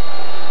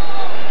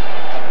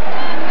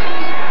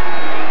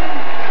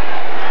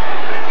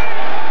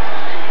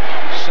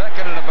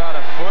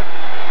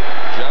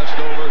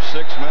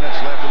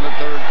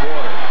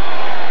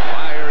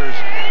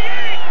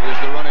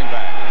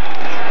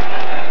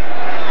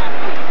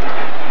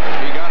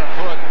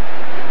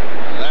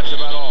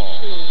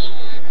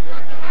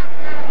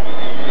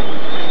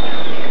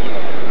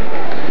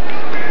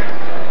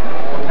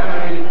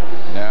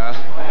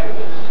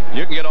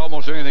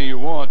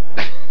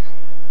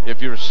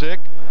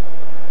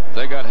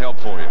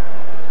 for you.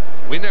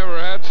 We never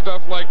had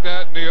stuff like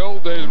that in the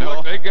old days. No.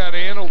 Look, they got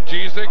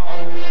analgesic.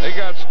 They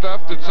got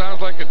stuff that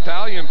sounds like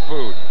Italian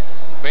food.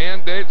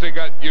 Band-Aids. They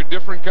got your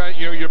different kind,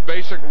 your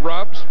basic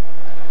rubs.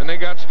 And they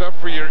got stuff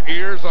for your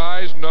ears,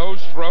 eyes,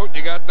 nose, throat.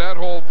 You got that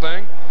whole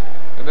thing.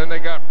 And then they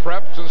got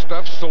preps and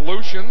stuff,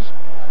 solutions.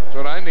 That's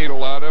what I need a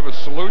lot of is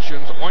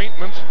solutions,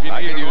 ointments if you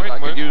need an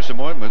ointment. I could use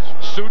some ointments.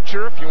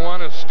 Suture if you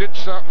want to stitch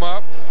something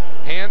up.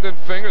 Hand and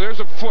finger. There's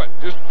a foot.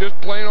 Just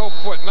plain old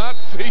foot, not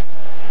feet.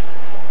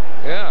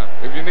 Yeah,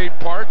 if you need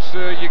parts,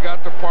 you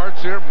got the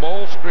parts here.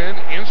 Moleskin,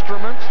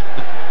 instruments.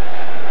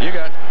 You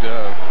got,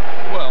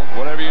 well,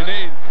 whatever you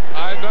need.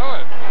 I know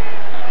it.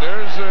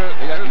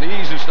 You got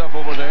knees and stuff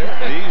over there.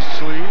 Knees,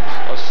 sleeves.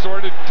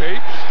 Assorted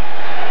tapes.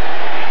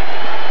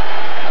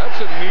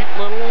 That's a neat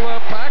little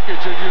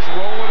package. You just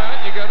roll it out,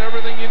 you got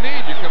everything you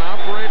need. You can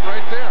operate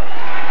right there.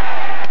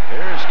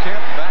 There's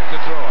Kemp back to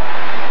throw it.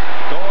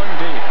 Going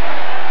deep.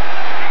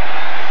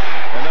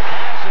 And the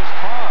pass is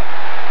caught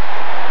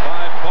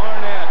by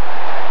Barnett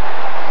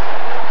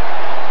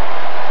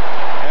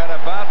at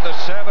about the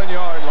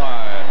 7-yard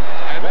line.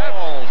 And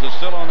Walls is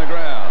still on the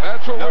ground.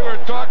 That's what we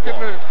were talking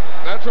to.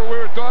 That's what we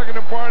were talking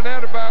to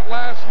Barnett about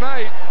last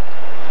night.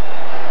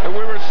 And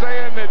we were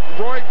saying that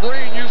Roy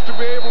Green used to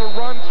be able to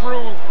run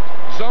through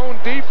zone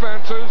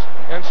defenses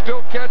and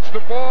still catch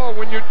the ball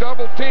when you're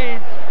double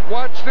teamed.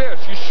 Watch this.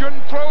 You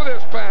shouldn't throw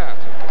this pass.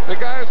 The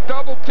guy is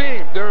double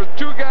teamed. There are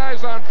 2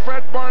 guys on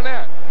Fred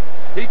Barnett.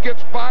 He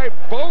gets by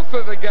both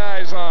of the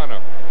guys on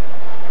him.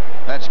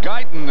 That's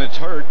Guyton that's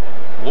hurt.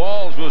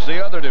 Walls was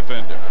the other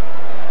defender.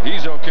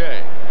 He's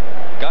okay.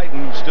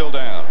 Guyton's still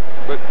down.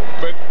 But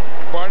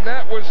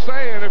Barnett was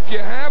saying if you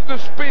have the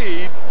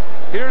speed,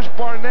 here's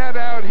Barnett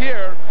out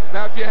here.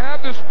 Now, if you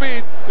have the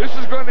speed, this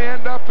is going to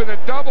end up in a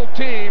double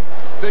team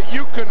that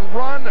you can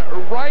run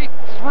right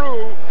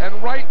through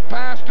and right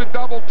past a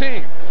double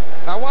team.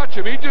 Now, watch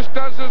him. He just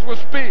does this with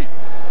speed.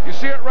 You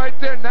see it right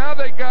there. Now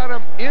they got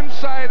him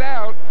inside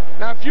out.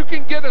 Now, if you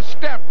can get a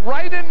step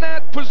right in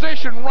that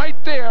position right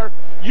there,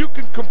 you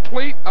can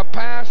complete a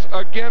pass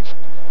against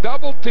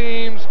double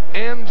teams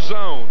and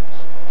zones.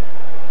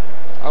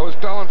 I was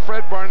telling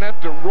Fred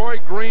Barnett that Roy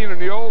Green in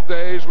the old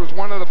days was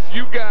one of the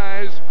few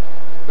guys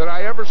that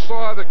I ever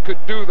saw that could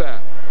do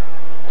that.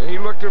 And he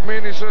looked at me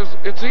and he says,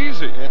 it's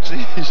easy. It's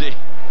easy.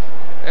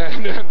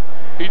 And then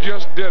he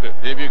just did it.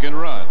 If you can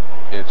run,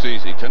 it's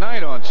easy.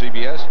 Tonight on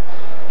CBS,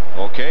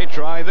 okay,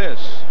 try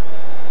this.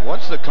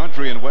 What's the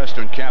country and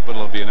western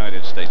capital of the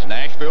United States?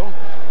 Nashville?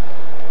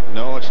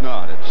 No, it's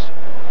not. It's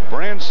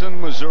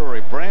Branson,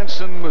 Missouri.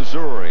 Branson,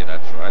 Missouri.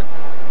 That's right.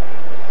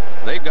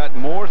 They've got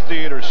more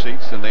theater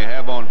seats than they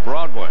have on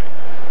Broadway.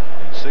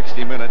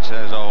 60 Minutes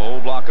has a whole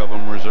block of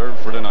them reserved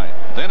for tonight.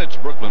 Then it's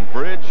Brooklyn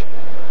Bridge.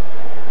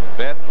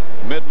 Bette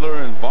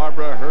Midler and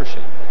Barbara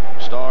Hershey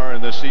star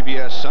in the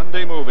CBS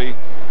Sunday movie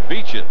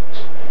Beaches.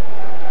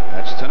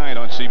 That's tonight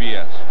on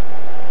CBS.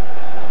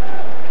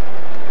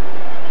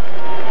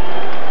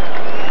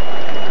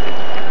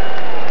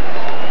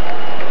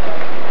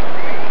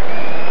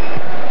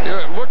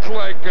 Yeah, it looked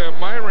like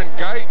Myron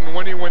Guyton,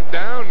 when he went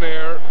down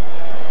there,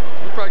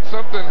 looked like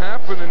something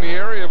happened in the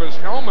area of his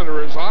helmet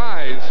or his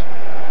eyes.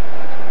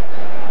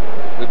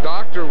 The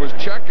doctor was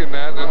checking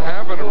that and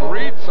having him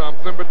read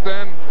something, but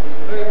then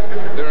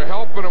they're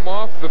helping him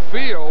off the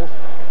field,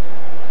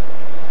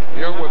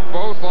 you know, with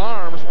both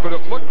arms, but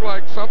it looked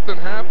like something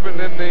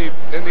happened in the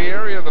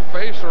area of the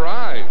face or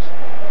eyes.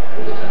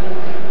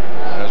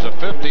 There's a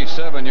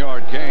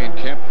 57-yard gain,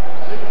 Kemp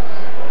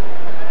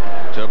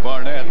to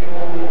Barnett.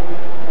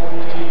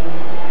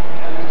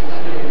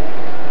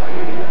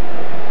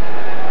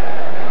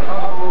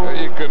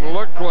 You can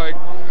look like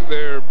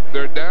they're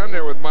down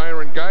there with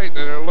Myron Guyton,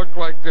 and it looked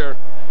like they're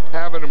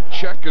having him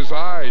check his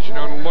eyes, you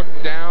know, to look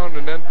down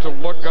and then to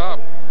look up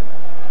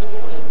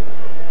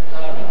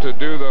to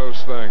do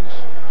those things.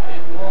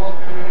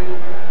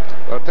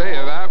 I'll tell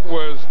you, that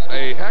was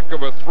a heck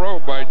of a throw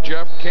by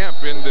Jeff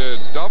Kemp into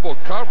double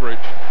coverage.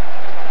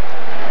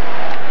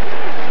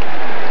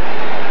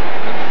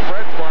 And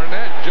Fred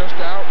Barnett just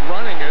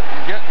outrunning it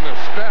and getting a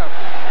step.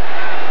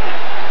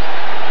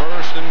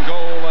 First and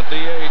goal at the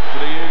 8 for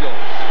the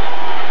Eagles.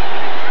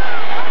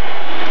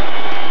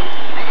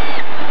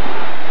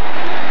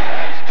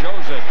 That's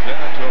Joseph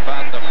down to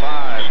about the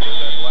 5 with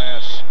that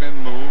last spin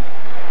move.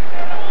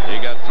 He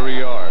got 3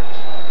 yards.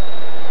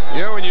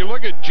 You know, when you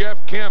look at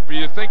Jeff Kemp,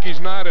 you think he's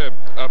not a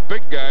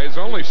big guy. He's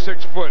only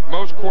 6 foot.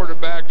 Most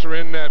quarterbacks are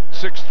in that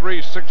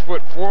 6'3",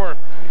 6'4"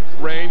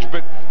 range,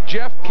 but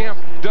Jeff Kemp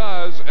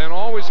does and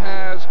always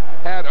has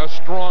had a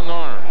strong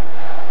arm.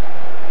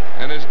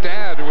 And his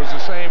dad was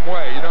the same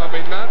way. You know, I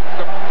mean, not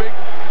the big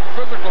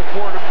physical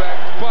quarterback,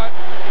 but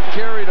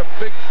carried a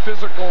big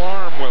physical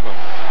arm with him.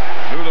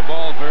 Threw the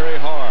ball very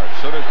hard.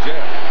 So does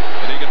Jeff.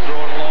 And he can throw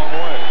it a long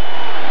way.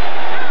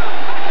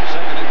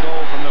 Second and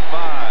goal from the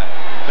 5.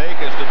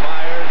 Fake is to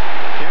Byers.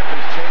 Kemp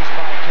is chased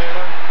by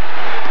Taylor.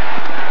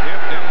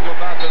 Kemp down to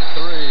about the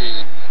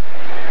 3.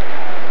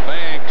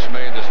 Banks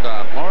made the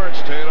stop.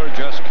 Lawrence Taylor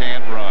just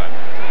can't run.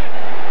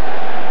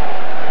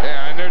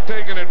 Yeah, and they're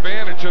taking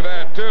advantage of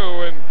that, too.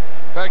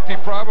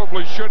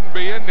 probably shouldn't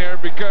be in there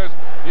because,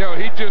 you know,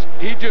 he just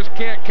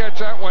can't catch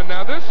that one.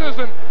 Now, this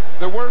isn't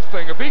the worst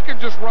thing. If he can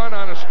just run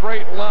on a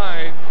straight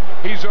line,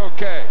 he's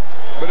okay.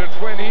 But it's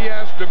when he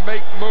has to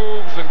make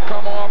moves and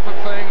come off of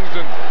things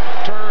and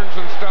turns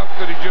and stuff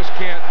that he just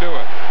can't do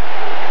it.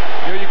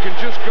 You know, you can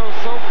just go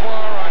so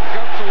far on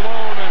guts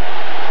alone, and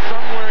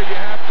somewhere you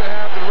have to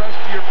have the rest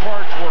of your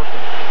parts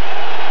working.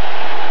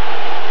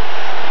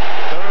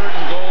 3rd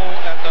and goal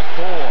at the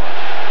 4.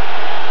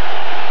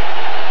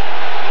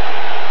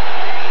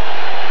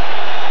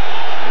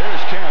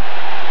 Here's Kemp.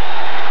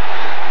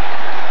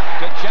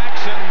 To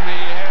Jackson,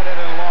 he had it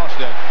and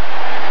lost it.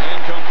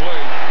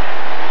 Incomplete.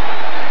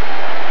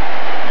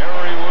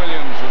 Harry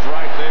Williams was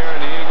right there,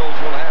 and the Eagles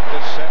will have to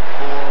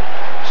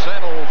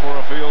settle for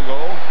a field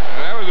goal.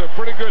 And that was a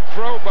pretty good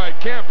throw by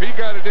Kemp. He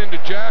got it into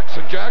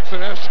Jackson.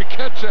 Jackson has to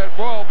catch that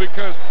ball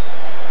because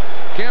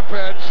Kemp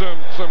had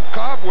some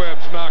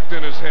cobwebs knocked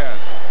in his head.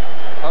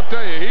 I'll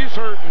tell you, he's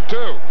hurting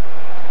too.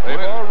 They've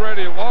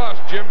already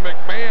lost Jim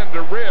McMahon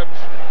to ribs.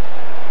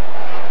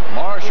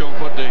 Marshall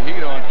put the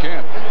heat on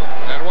Kemp.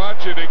 And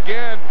watch it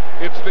again.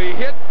 It's the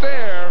hit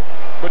there,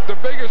 but the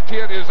biggest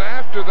hit is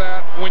after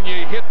that when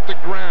you hit the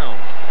ground.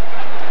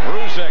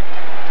 Ruzek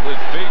with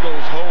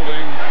Beagles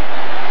holding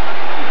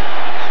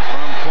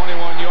from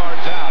 21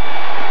 yards out.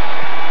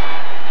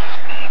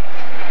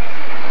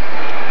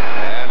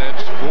 And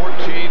it's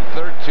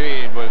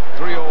 14-13 with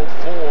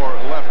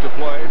 3:04 left to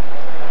play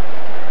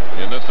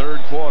in the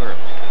 3rd quarter.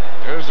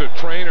 There's a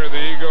trainer of the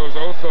Eagles,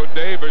 Otho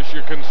Davis.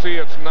 You can see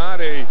it's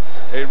not a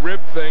rib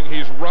thing.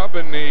 He's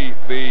rubbing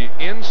the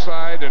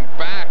inside and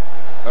back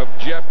of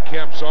Jeff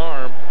Kemp's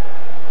arm.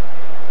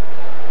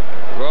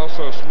 He's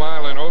also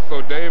smiling.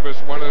 Otho Davis,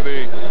 one of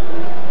the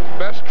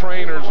best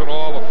trainers in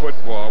all of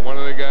football. One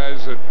of the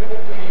guys that,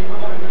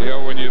 you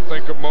know, when you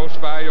think of most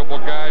valuable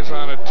guys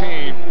on a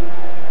team,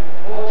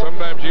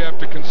 sometimes you have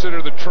to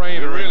consider the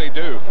trainer. You really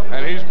do.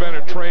 And he's been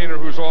a trainer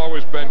who's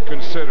always been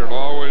considered,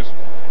 always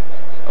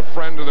a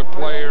friend of the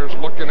players,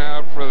 looking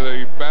out for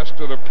the best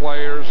of the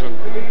players, and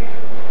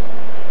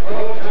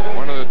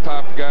one of the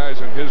top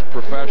guys in his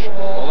profession.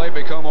 Well, they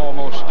become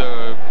almost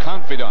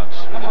confidants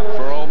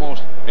for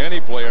almost any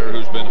player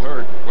who's been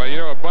hurt. Well, you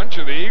know, a bunch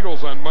of the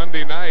Eagles on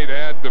Monday night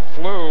had the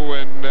flu,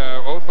 and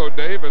Otho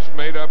Davis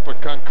made up a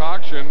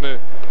concoction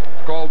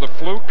called the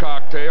flu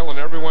cocktail, and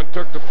everyone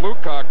took the flu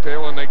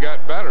cocktail and they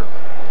got better.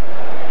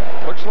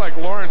 Looks like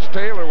Lawrence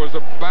Taylor was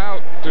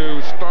about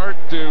to start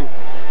to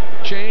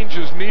change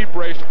his knee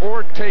brace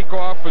or take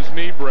off his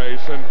knee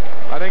brace, and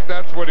I think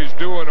that's what he's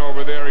doing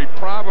over there. He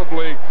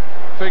probably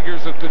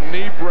figures that the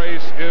knee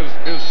brace is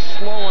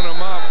slowing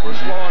him up or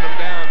slowing him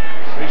down.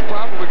 He's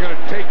probably going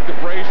to take the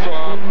brace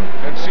off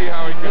and see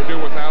how he can do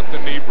without the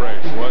knee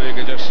brace. Well, you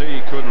can just see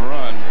he couldn't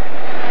run.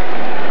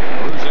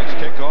 Ruzek's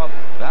kickoff.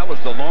 That was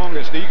the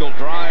longest Eagle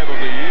drive of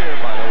the year,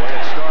 by the way.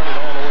 It started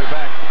all the way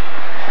back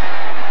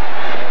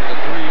at the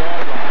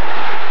 3-yard line.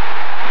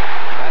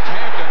 That's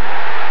Hampton.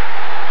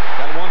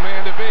 Got one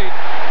man to beat.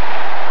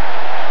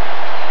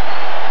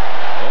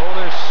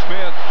 Otis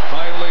Smith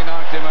finally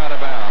knocked him out of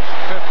bounds.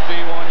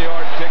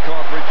 51-yard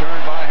kickoff return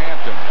by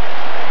Hampton.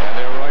 And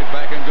they're right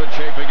back in good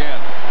shape again.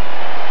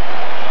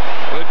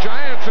 The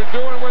Giants are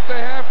doing what they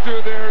have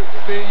to. They're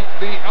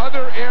the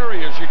other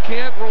areas. You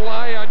can't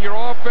rely on your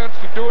offense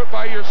to do it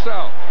by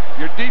yourself.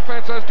 Your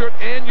defense has to do it,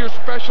 and your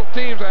special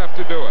teams have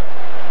to do it.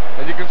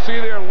 And you can see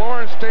there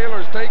Lawrence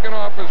Taylor's taking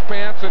off his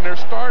pants, and they're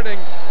starting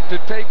to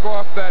take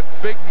off that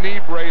big knee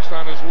brace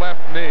on his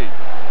left knee.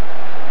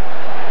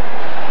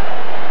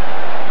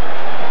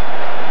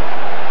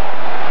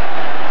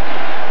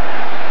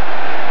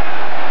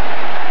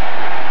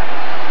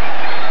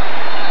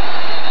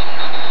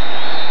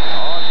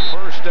 On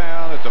 1st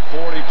down at the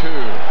 42.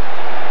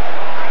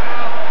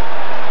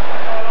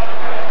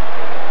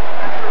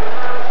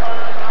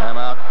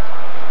 Timeout,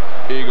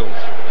 Eagles.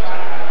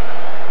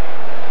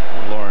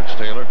 Lawrence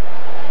Taylor.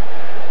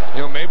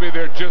 You know, maybe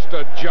they're just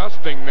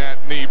adjusting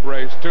that knee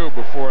brace too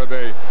before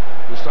they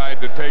decide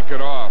to take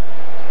it off.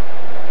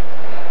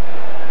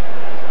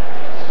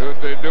 So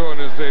what they're doing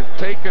is they've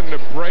taken the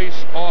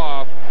brace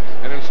off,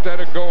 and instead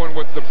of going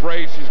with the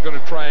brace, he's going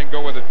to try and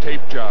go with a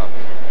tape job.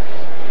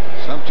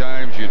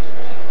 Sometimes you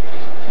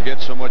get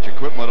so much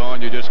equipment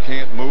on you just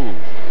can't move.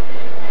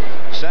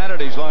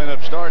 Saturday's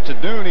lineup starts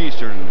at noon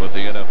Eastern with the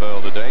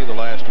NFL today. The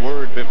last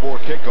word before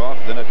kickoff.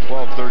 Then at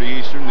 12:30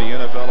 Eastern, the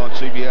NFL on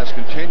CBS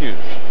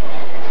continues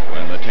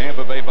when the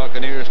Tampa Bay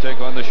Buccaneers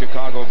take on the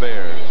Chicago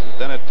Bears.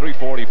 Then at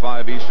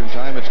 3:45 Eastern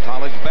time, it's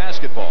college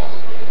basketball.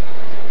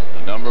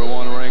 The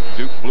 #1 ranked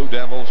Duke Blue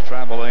Devils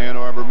travel to Ann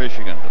Arbor,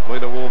 Michigan to play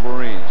the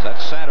Wolverines.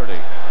 That's Saturday.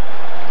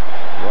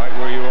 Right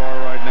where you are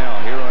right now,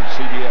 here on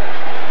CBS.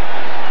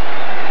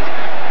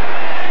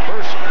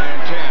 1st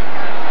and 10.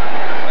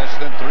 Less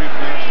than 3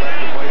 minutes left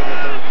to play in the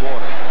 3rd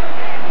quarter.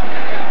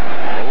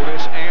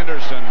 Otis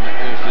Anderson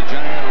is the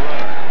Giant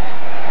runner.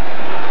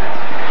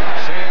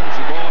 Sims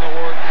going to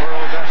work for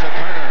Odessa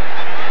Turner.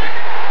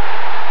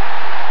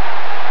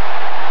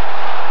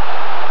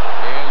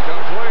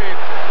 Incomplete.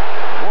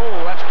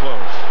 Whoa, that's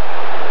close.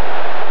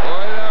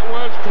 Boy, that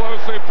was close.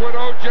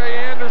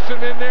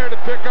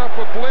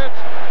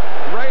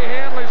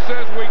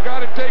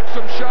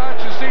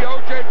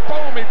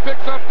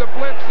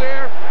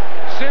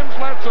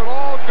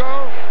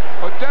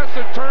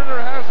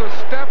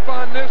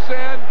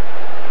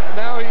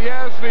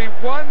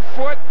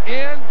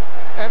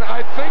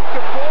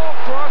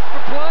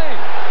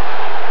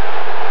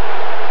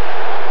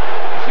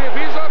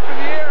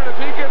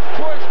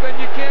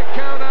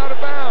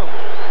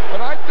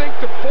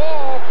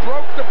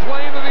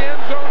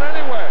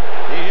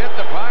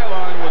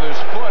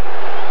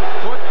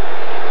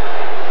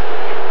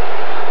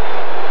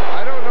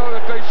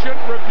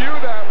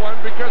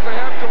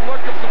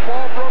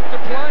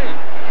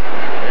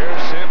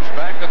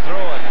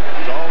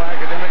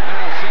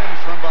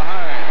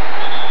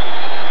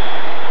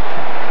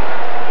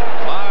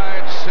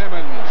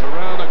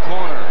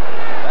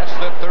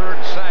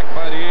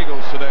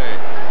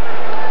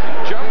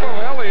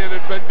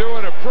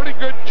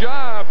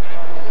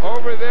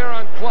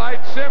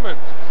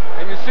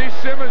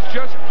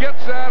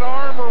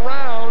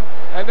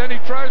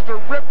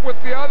 with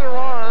the other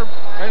arm,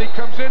 and he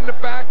comes in the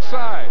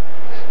backside.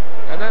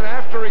 And then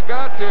after he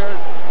got there,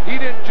 he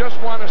didn't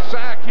just want to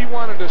sack, he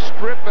wanted to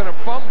strip and a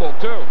fumble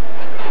too.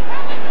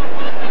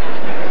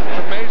 It's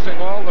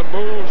amazing all the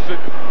moves that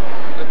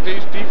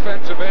these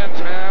defensive ends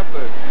have,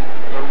 the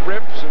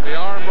rips and the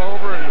arm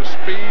over and the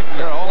speed. And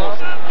they're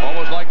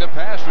almost like the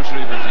pass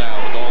receivers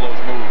now with all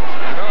those moves.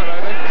 You know, and I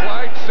think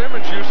Clyde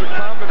Simmons used a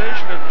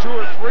combination of 2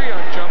 or 3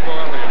 on Jumbo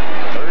Elliott.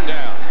 Third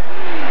down.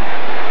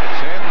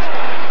 Sims.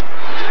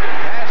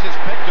 Pass is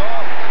picked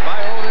off by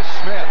Otis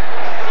Smith.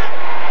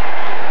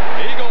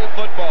 Eagle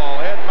football.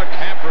 Ed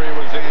McCaffrey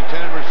was the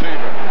intended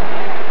receiver.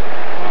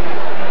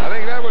 I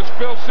think that was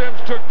Phil Sims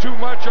took too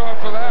much off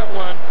of that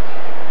one.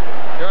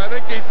 You know, I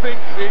think he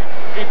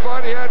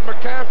thought he had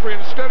McCaffrey,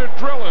 and instead of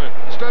drilling it,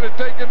 instead of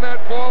taking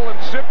that ball and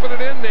zipping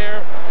it in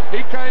there,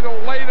 he kind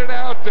of laid it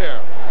out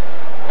there.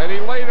 And he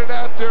laid it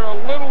out there a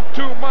little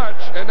too much,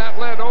 and that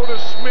let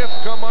Otis Smith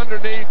come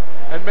underneath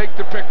and make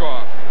the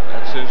pickoff.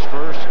 That's his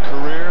first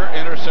career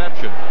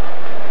interception.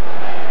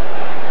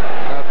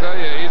 I'll tell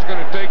you, he's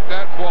going to take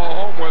that ball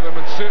home with him,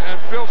 and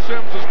Phil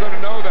Sims is going to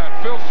know that.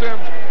 Phil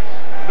Sims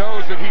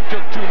knows that he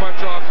took too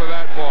much off of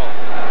that ball.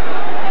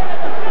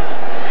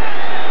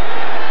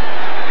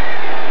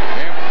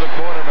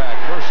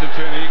 First and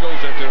 10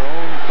 Eagles at their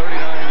own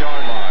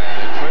 39-yard line.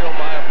 They trail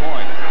by a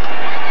point.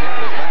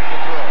 Kemp is back to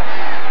throw.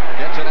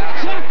 Gets it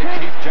outside to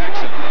Keith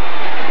Jackson.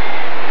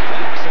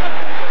 Jackson,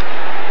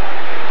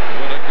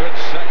 with a good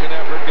second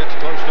effort, gets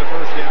close to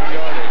first down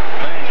yardage.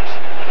 Banks.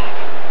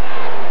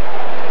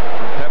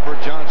 Pepper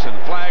Johnson.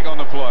 Flag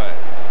on the play.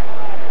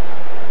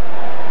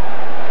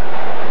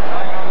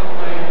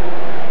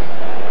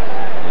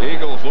 The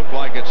Eagles look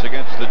like it's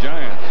against the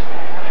Giants.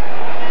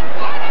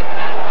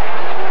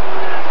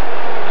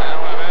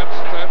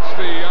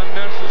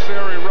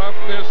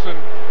 And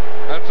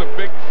that's a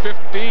big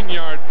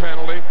 15-yard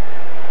penalty.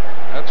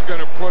 That's going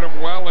to put him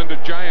well into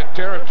Giant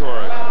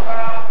territory.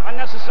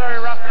 Unnecessary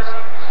roughness.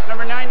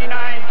 Number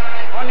 99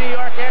 on New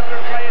York after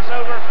the play is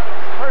over.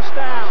 First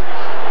down.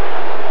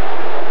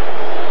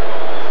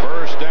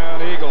 First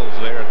down Eagles.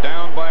 They are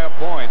down by a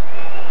point.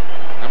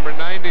 Number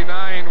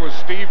 99 was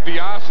Steve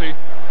DiAsi.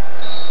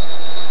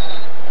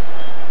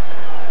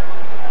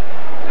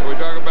 We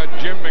talk about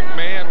Jim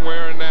McMahon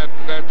wearing that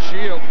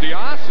shield.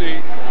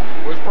 DiAsi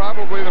was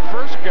probably the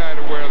first guy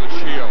to wear the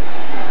shield.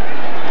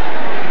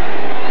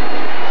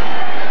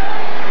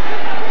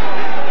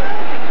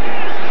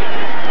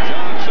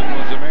 Johnson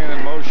was the man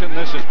in motion.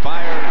 This is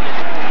Byers.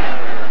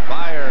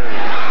 Byers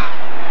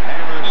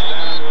hammers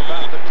down to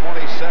about the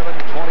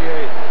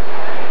 27-28.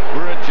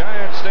 We're at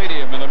Giant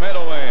Stadium in the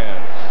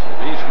Meadowlands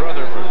of East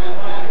Rutherford,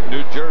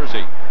 New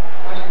Jersey.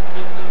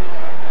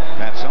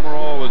 Pat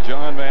Summerall with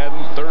John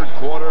Madden. Third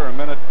quarter, a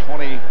minute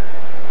 20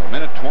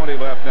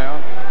 left now.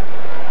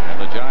 And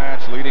the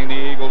Giants leading the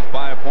Eagles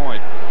by a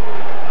point.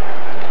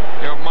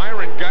 You know,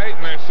 Myron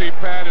Guyton, I see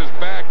Pat is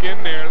back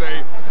in there.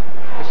 They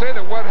say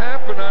that what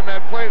happened on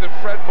that play that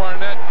Fred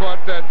Barnett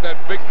caught that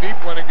big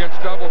deep one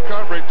against double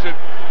coverage, that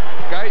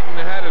Guyton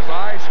had his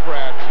eye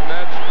scratched, and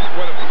that's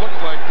what it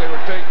looked like they were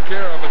taking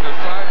care of in the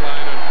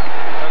sideline, and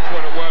that's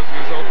what it was.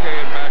 He's okay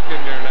and back in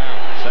there now.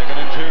 Second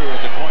and 2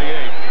 at the 28.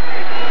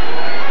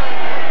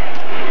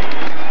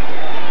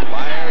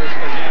 Byers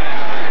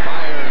again.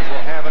 Byers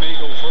will have an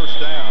Eagle first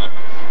down.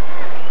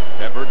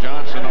 Pepper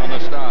Johnson on the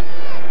stop.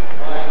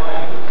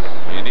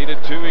 He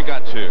needed 2, he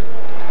got 2.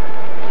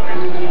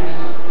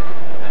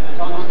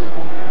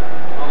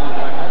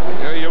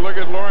 Yeah, you look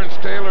at Lawrence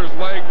Taylor's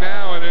leg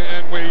now,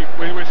 and we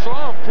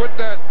saw him put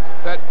that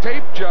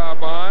tape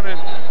job on, and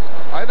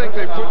I think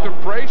they put the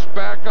brace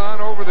back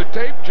on over the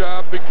tape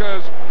job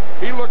because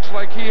he looks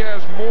like he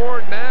has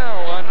more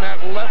now on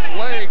that left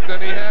leg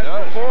than he had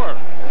before.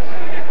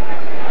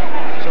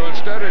 So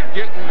instead of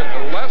getting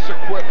less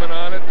equipment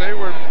on it, they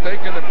were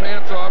taking the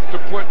pants off to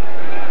put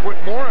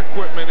more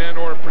equipment in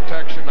or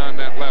protection on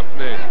that left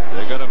knee.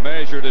 They're going to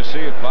measure to see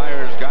if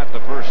Byers got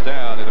the first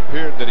down. It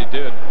appeared that he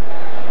did.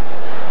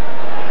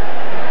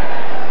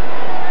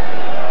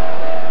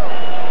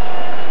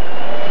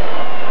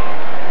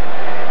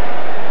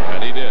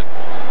 And he did.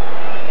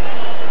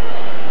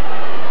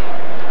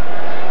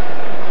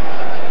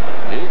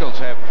 The Eagles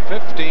have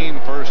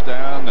 15 first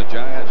downs.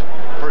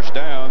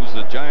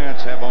 The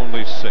Giants have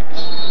only 6.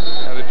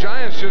 Now, the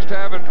Giants just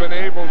haven't been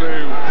able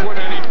to put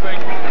anything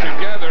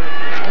together,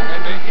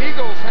 and the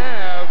Eagles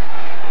have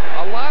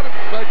a lot of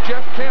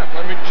Jeff Kemp.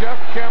 I mean, Jeff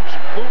Kemp's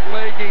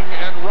bootlegging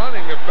and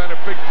running have been a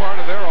big part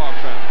of their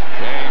offense.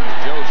 James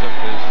Joseph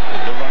is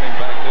the running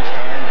back this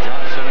time.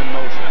 Johnson in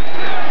motion.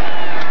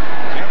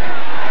 Kemp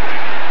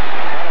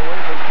got away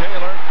from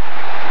Taylor.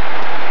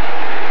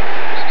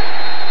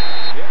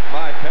 Hit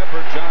by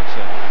Pepper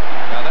Johnson.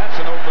 Now that's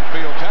an open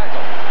field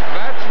tackle.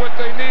 That's what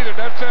they needed.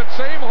 That's that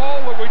same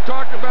hole that we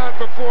talked about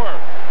before,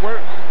 where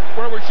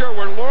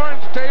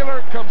Lawrence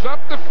Taylor comes up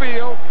the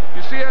field.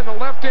 You see on the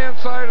left-hand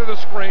side of the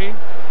screen.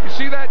 You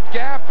see that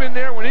gap in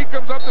there when he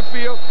comes up the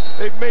field.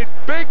 They've made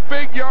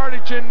big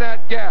yardage in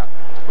that gap,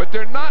 but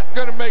they're not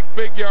going to make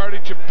big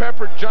yardage if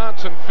Pepper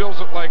Johnson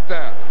fills it like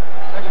that.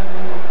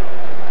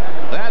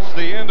 It's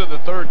the end of the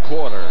third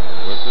quarter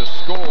with the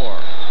score.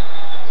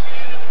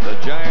 The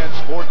Giants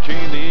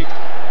 14, the Eagles.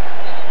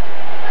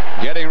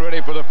 Getting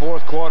ready for the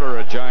fourth quarter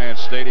at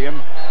Giants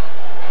Stadium.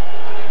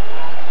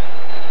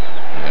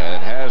 And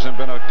it hasn't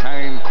been a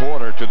kind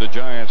quarter to the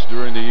Giants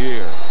during the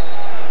year.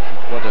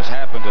 What has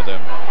happened to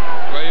them?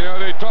 Well, you know,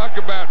 they talk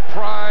about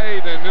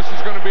pride, and this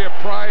is going to be a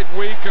pride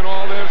week and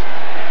all this.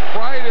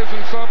 Pride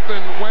isn't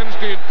something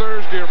Wednesday and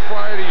Thursday or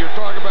Friday you're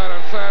talking about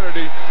on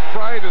Saturday.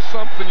 Pride is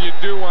something you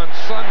do on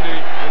Sunday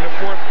in the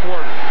fourth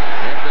quarter.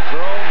 Hit the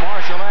throw,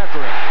 Marshall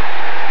after it.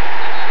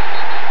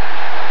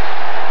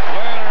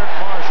 Leonard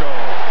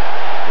Marshall.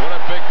 What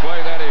a big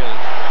play that is.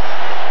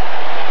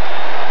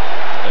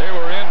 They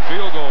were in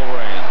field goal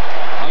range.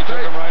 He took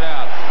them right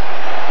out.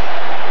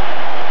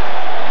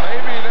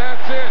 Maybe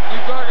that's it. You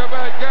talk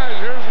about guys.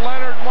 Here's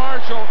Leonard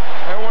Marshall,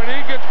 and when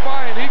he gets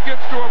by and he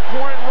gets to a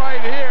point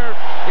right here,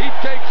 he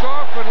takes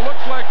off and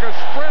looks like a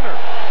sprinter.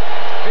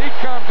 He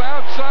comes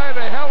outside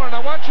of Heller. And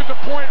I want you to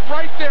point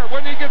right there.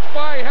 When he gets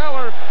by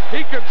Heller,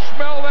 he can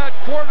smell that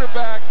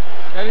quarterback,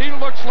 and he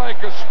looks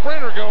like a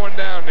sprinter going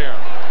down there.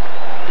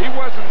 He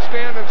wasn't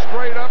standing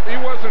straight up. He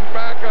wasn't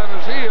back on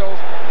his heels.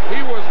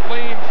 He was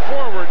leaned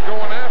forward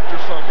going after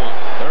someone.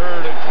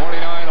 3rd and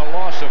 29, a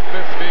loss of 15.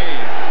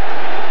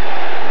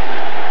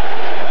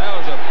 That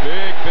was a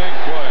big, big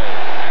play.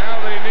 Now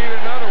they need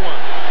another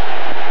one.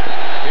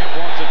 Kemp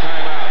wants a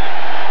timeout.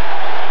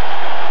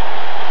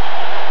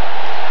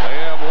 They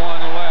have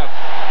one left.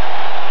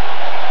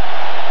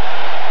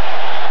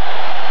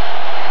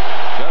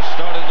 Just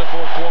started the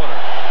fourth quarter.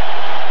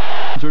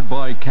 Answered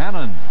by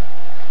Cannon.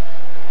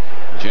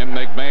 Jim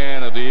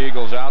McMahon of the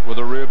Eagles out with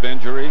a rib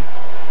injury.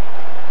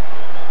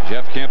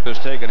 Jeff Kemp has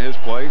taken his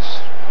place.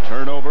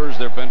 Turnovers,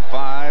 there have been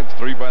 5,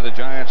 3 by the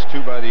Giants,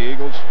 2 by the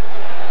Eagles.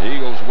 The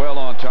Eagles well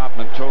on top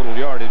in total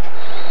yardage.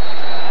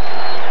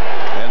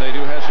 And they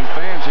do have some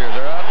fans here.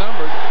 They're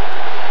outnumbered.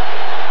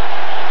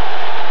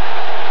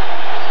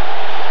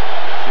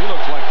 She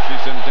looks like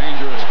she's in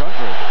dangerous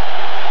country.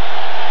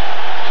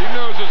 She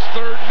knows it's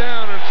 3rd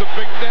down, and it's a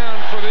big down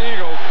for the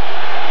Eagles.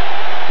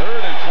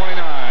 3rd and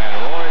 29.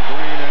 Roy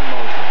Green in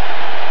motion.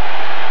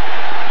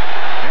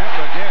 Kemp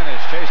again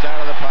is chased out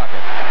of the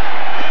pocket.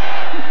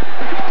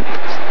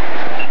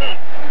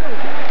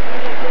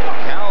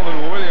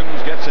 Calvin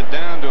Williams gets it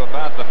down to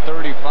about the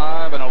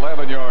 35, an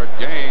 11-yard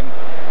gain.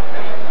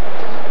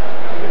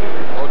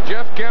 Well,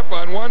 Jeff Kemp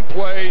on one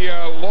play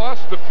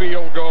lost the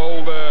field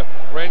goal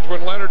range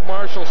when Leonard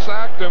Marshall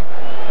sacked him,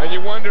 and you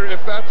wonder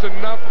if that's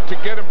enough to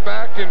get him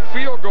back in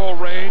field goal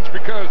range,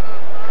 because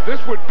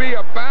this would be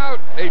about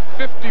a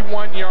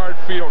 51-yard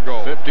field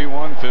goal.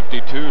 51,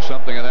 52,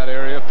 something in that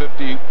area.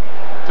 50,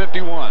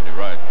 51, you're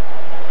right.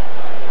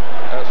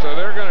 So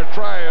they're going to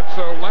try it.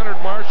 So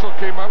Leonard Marshall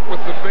came up with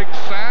the big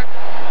sack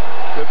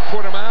that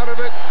put him out of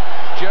it.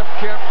 Jeff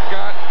Kemp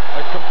got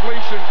a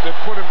completion that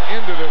put him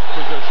into this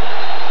position.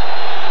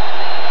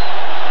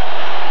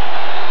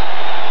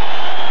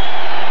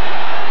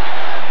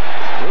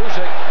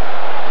 Ruzick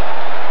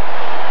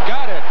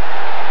got it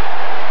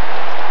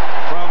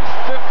from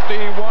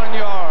 51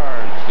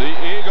 yards. The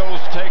Eagles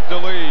take the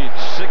lead,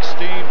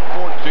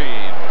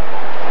 16-14.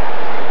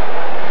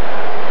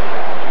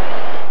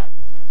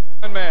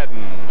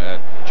 Madden at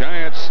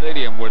Giants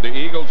Stadium, where the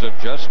Eagles have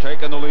just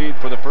taken the lead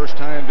for the first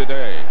time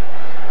today.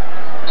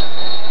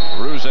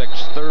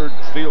 Ruzick's 3rd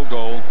field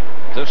goal,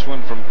 this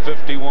one from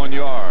 51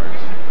 yards.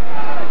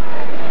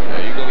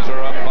 The Eagles are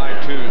up by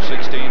 2,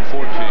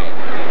 16-14.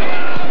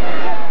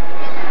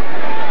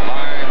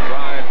 Line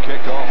drive,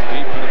 kickoff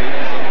deep into the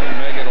end zone.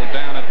 Megan will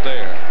down it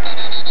there.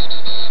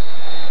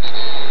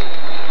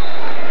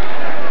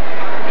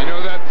 You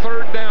know, that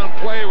 3rd down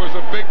play was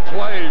a big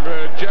play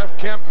Jeff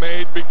Kemp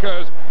made,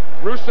 because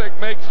Ruzick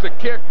makes the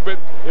kick, but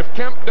if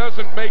Kemp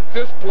doesn't make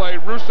this play,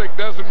 Ruzick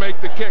doesn't make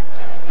the kick.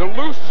 The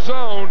loose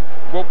zone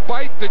will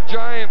bite the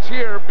Giants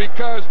here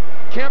because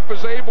Kemp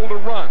is able to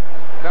run.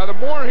 Now, the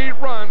more he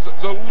runs,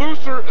 the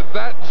looser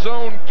that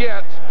zone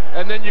gets,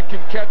 and then you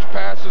can catch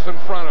passes in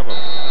front of him.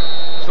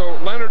 So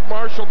Leonard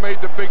Marshall made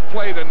the big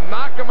play to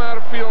knock him out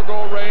of field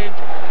goal range.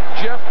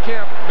 Jeff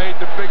Kemp made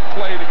the big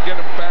play to get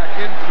him back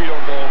in field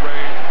goal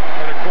range.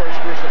 And, of course,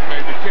 Ruzick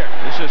made the kick.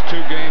 This is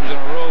 2 games in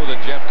a row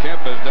that Jeff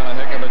Kemp has done a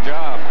heck of a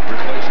job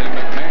replacing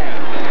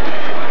McMahon.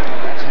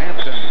 That's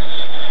Hampton.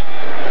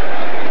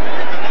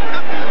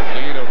 A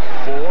gain of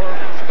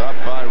 4,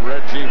 stopped by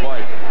Reggie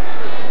White.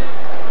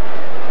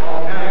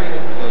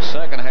 The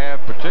second half,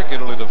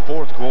 particularly the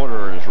fourth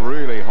quarter, has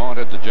really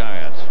haunted the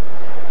Giants.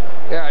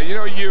 Yeah, you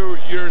know,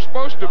 you're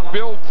supposed to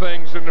build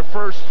things in the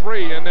first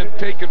 3 and then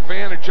take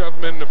advantage of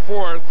them in the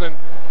fourth, and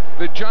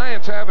the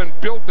Giants haven't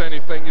built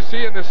anything. You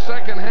see, in the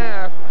second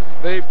half,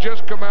 they've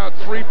just come out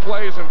 3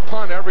 plays and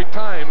punt every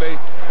time. They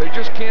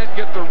just can't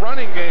get the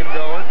running game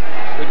going.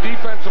 The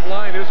defensive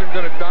line isn't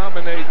going to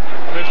dominate,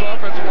 and this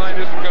offensive line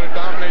isn't going to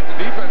dominate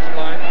the defensive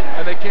line,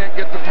 and they can't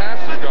get the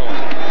passes going.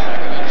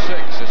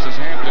 6, this is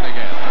Hampton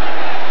again.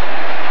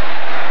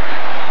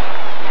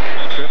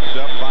 Tripped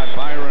up by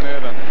Byron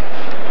Evans.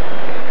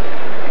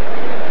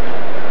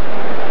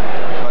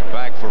 Cut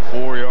back for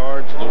 4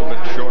 yards. Little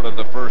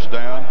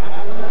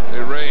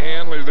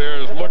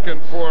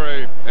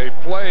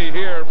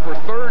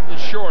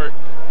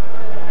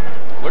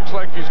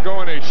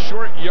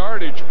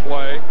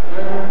play.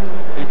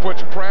 He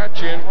puts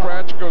Cratch in.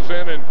 Cratch goes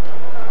in and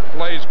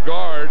plays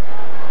guard.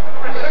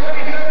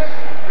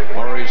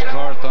 Maurice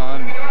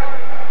Carthon,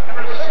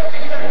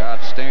 the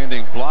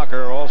outstanding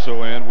blocker,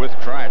 also in with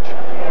Cratch.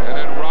 And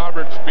then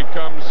Roberts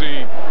becomes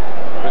the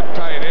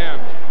tight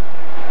end.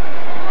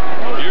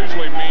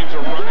 Usually means a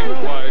running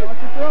play.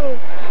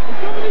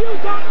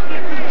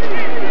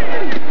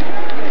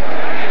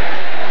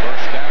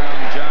 First down,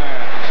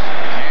 Giants.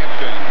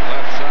 Hampton,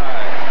 left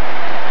side.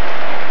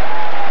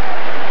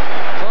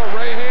 So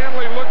Ray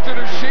Hanley looked at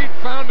his sheet,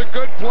 found a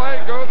good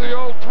play, go the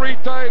old 3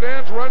 tight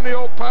ends, run the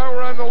old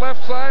power on the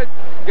left side,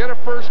 get a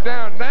first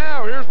down.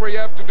 Now, here's where you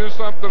have to do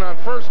something on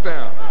first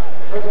down.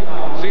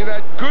 See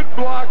that good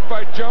block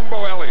by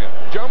Jumbo Elliott.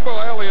 Jumbo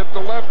Elliott,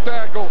 the left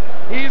tackle,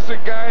 he's the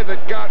guy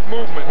that got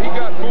movement. He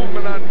got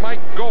movement on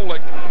Mike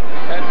Golick,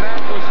 and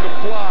that was the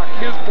block.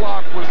 His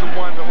block was the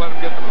one that let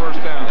him get the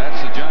first down.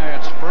 That's the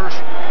Giants'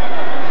 first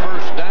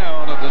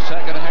down of the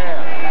second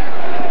half.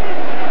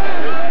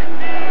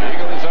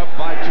 Eagles up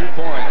by 2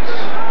 points.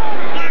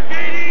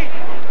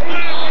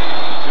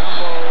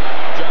 Jumbo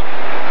jump.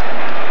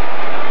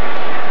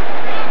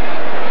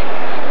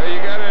 Well, you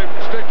got to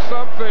stick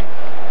something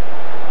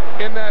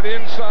in that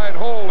inside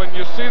hole, and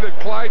you see that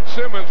Clyde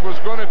Simmons was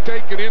going to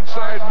take an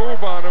inside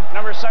move on him.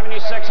 Number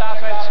 76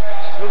 offense,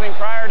 moving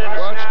prior to the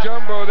Watch snap.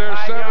 Jumbo there,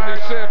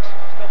 76.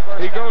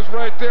 He goes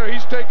right there.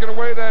 He's taking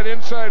away that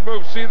inside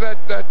move. See that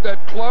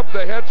club,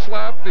 the head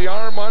slap, the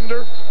arm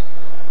under?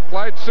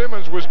 Clyde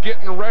Simmons was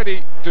getting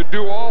ready to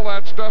do all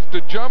that stuff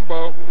to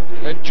Jumbo,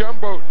 and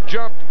Jumbo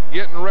jumped,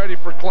 getting ready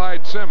for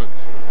Clyde Simmons.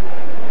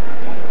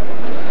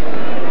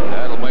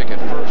 That'll make it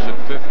 1st and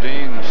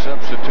 15.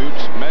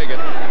 Substitutes. Meggett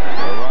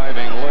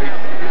arriving late,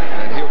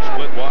 and he'll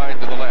split wide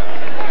to the left.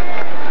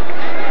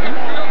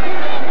 Now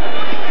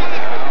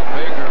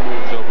Baker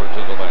moves over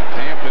to the left.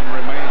 Hampton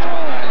remains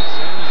behind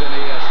Sims, and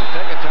he has to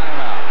take a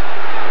timeout.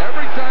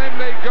 Every time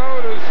they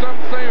go to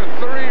something,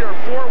 3 or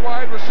 4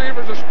 wide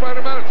receivers to spread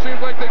them out, it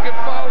seems like they get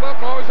fouled up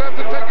and always have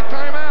to take a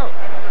timeout.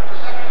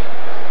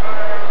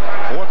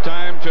 4th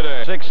time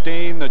today.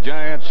 16, the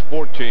Giants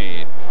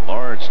 14.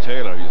 Lawrence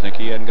Taylor, you think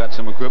he hadn't got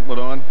some equipment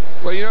on?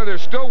 Well, you know, they're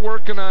still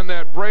working on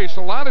that brace.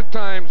 A lot of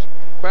times,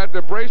 Pat,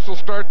 the brace will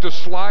start to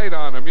slide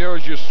on them, you know,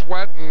 as you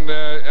sweat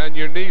and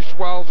your knee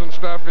swells and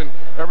stuff, and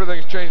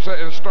everything's changed, and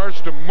it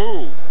starts to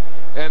move.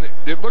 And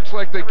it looks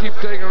like they keep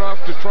taking it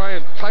off to try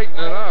and tighten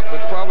it up.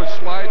 It's probably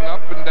sliding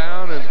up and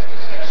down and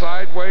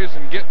sideways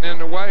and getting in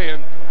the way.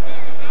 And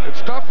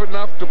it's tough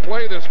enough to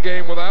play this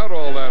game without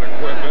all that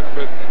equipment,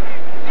 but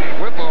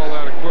with all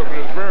that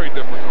equipment, it's very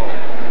difficult.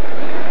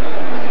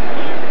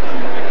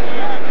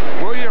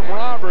 William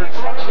Roberts.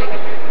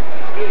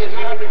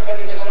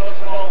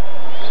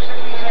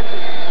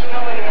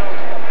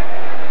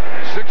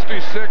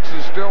 66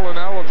 is still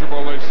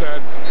ineligible, they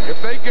said.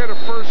 If they get a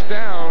first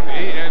down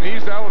and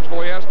he's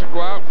eligible, he has to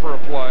go out for a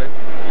play.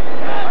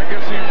 I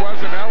guess he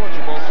wasn't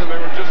eligible, so they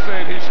were just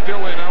saying he's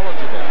still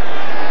ineligible.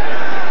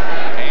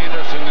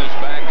 Anderson is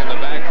back in the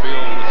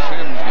backfield with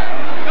Sims now.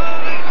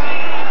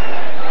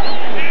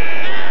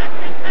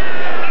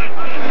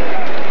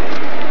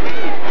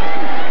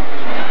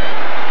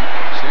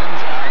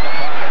 Sims out of the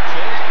pocket,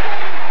 chased,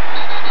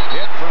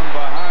 hit from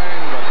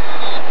behind, but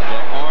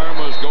the arm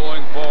was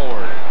going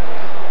forward.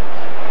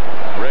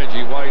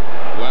 Reggie White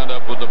wound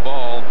up with the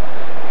ball.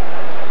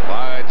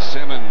 Clyde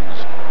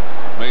Simmons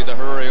made the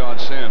hurry on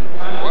Sims.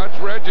 Watch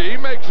Reggie. He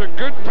makes a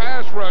good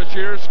pass rush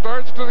here.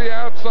 Starts to the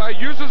outside.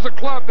 Uses the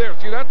club there.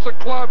 See, that's the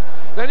club.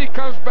 Then he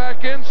comes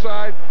back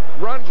inside.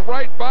 Runs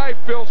right by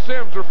Phil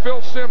Sims, or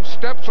Phil Sims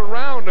steps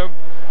around him.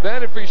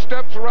 Then if he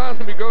steps around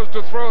him, he goes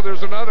to throw.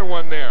 There's another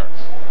one there.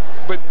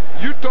 But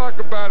you talk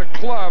about a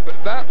club.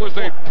 That was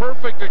a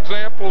perfect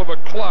example of a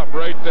club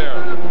right there.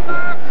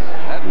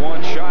 That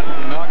one shot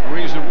knocked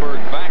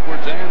Riesenberg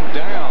backwards and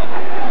down.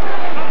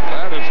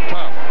 That is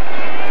tough.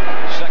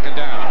 2nd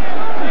down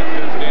at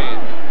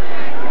 15.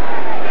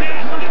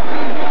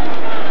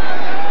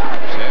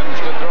 Sims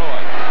to throw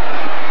it.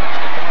 Has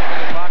to come up in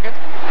the pocket.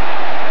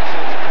 This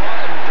is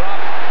caught and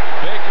dropped.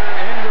 Baker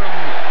Ingram.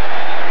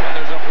 And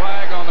there's a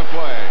flag on the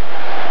play.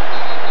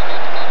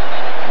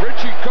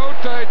 Richie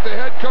Kotite, the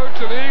head coach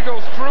of the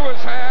Eagles, threw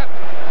his hat.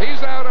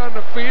 He's out on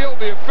the field.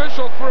 The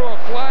official threw a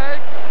flag.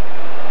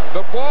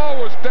 The ball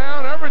was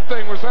down.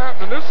 Everything was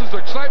happening. This is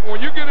excitement.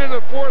 When you get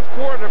into the 4th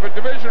quarter of a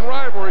division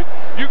rivalry,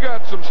 you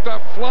got some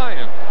stuff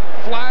flying.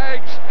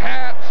 Flags,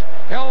 hats,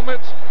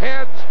 helmets,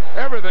 heads,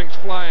 everything's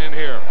flying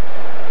here.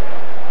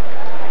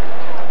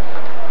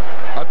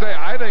 I'll tell you,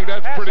 I think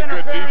that's pretty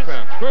good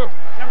defense. Whew.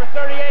 Number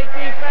 38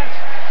 defense.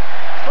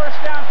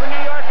 First down for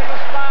New York at the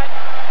spot.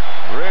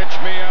 Rich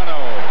Miano.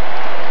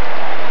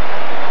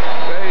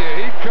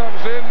 He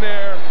comes in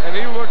there, and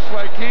he looks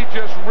like he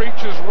just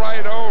reaches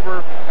right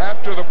over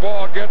after the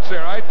ball gets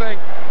there. I think,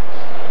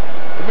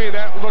 to me,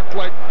 that looked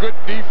like good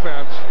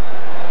defense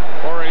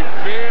or a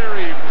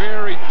very,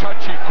 very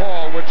touchy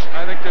call, which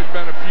I think there's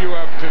been a few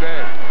of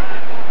today.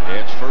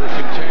 It's 1st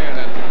and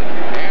 10, and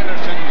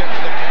Anderson gets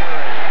the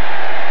carry.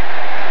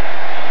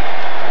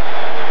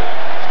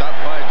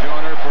 Stopped by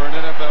Joyner for an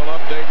NFL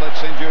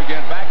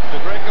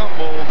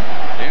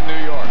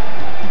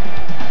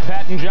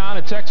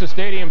Texas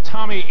Stadium,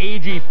 Tommy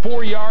Agee,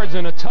 4 yards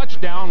and a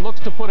touchdown, looks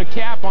to put a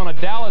cap on a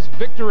Dallas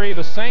victory.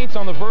 The Saints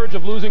on the verge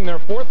of losing their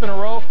 4th in a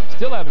row,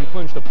 still haven't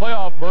clinched a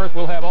playoff berth.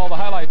 We'll have all the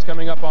highlights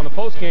coming up on the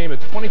postgame.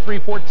 It's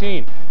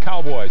 23-14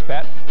 Cowboys.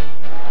 Pat?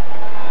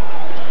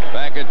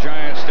 Back at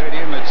Giant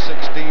Stadium at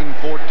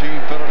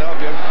 16-14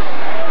 Philadelphia.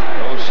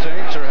 Those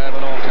Saints are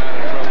having all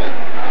kind of trouble.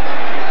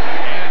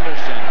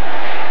 Anderson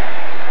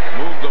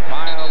moved the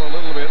pile a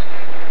little bit.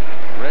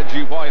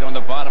 Reggie White on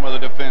the bottom of the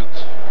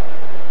defense.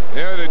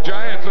 Yeah, the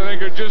Giants, I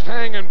think, are just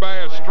hanging by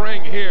a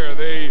string here.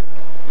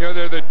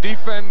 They're the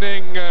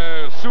defending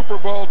Super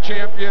Bowl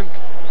champion.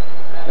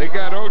 They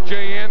got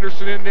O.J.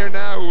 Anderson in there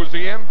now, who was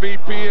the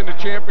MVP in the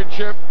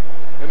championship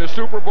and the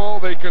Super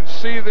Bowl. They can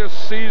see this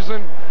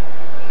season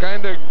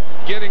kind of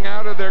getting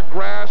out of their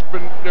grasp,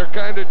 and they're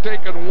kind of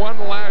taking one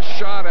last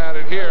shot at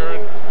it here.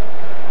 And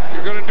if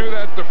you're going to do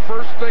that, the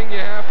first thing you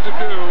have to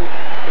do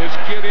is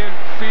get in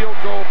field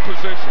goal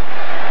position.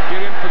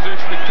 Get in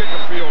position to kick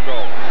a field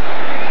goal.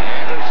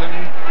 Anderson,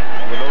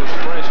 with those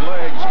fresh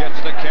legs, gets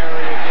the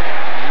carry again.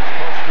 He's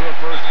close to a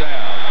first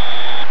down.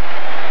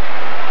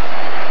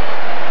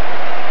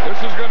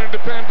 This is going to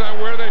depend on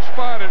where they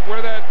spot it,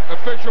 where that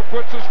official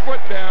puts his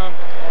foot down.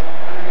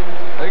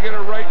 They get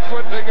a right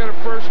foot, they get a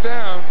first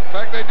down. In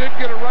fact, they did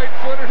get a right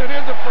foot, and it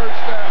is a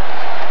first down.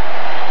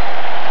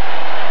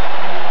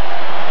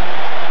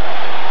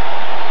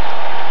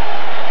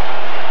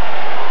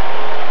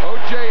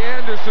 O.J.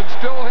 Anderson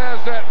still has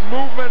that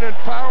movement and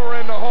power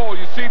in the hole.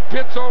 You see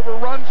Pitts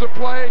overruns the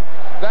play.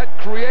 That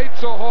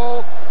creates a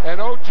hole, and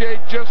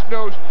O.J. just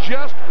knows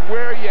just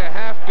where you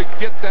have to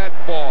get that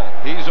ball.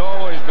 He's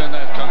always been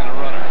that kind of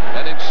runner,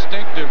 that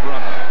instinctive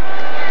runner.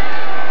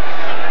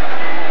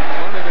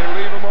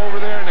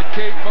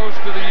 Cape most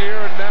of the year,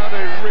 and now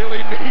they really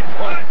need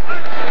one.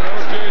 And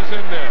O.J.'s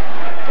in there.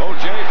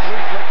 O.J.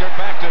 flea flicker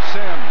back to Sim.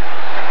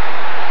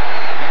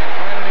 Can't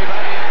find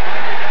anybody, and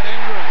finally got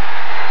Ingram.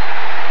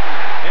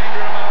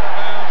 Ingram out of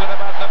bounds at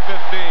about the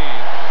 15.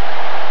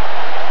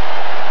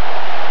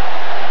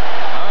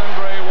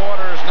 Andre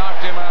Waters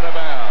knocked him out of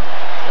bounds.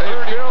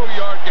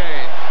 32-yard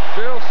gain.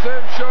 Phil Sim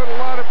showed a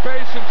lot of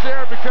patience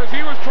there because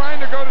he was trying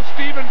to go to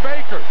Stephen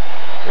Baker.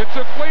 It's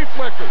a flea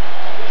flicker.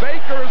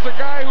 Baker is the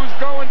guy who's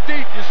going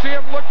deep. You see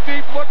him look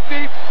deep, look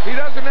deep. He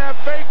doesn't have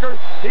Baker.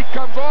 He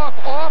comes off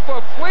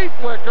a flea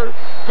flicker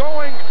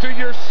going to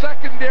your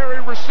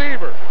secondary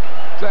receiver.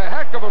 It's a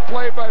heck of a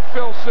play by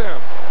Phil Sim.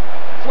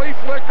 Flea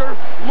flicker,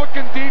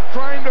 looking deep,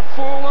 trying to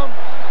fool him.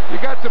 You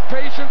got the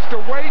patience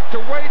to wait, to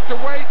wait, to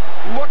wait.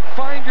 Look,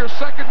 find your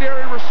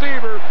secondary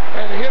receiver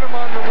and hit him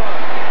on the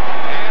run.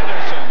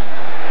 Anderson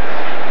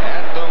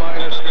at the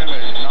line of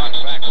scrimmage,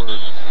 knocked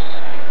backwards.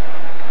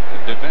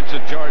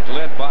 Defensive charge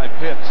led by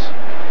Pitts.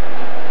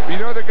 You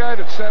know, the guy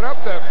that set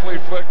up that flea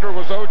flicker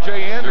was O.J.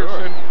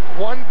 Anderson.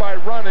 Sure. 1 by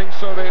running,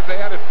 so they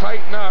had to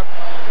tighten up.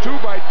 2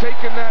 by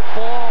taking that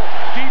ball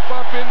deep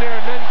up in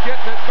there and then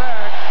getting it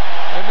back.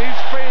 And these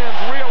fans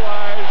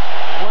realize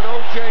what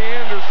O.J.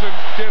 Anderson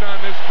did on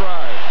this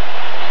drive.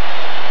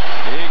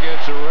 He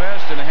gets a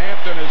rest, and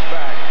Hampton is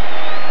back.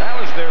 That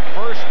was their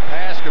first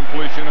pass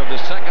completion of the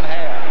second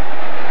half.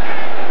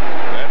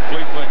 That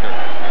flea flicker.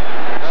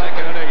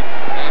 2nd and 8.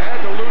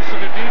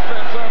 The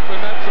defense up,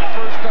 and that's the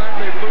first time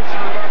they've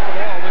loosened it up at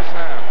all this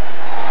half.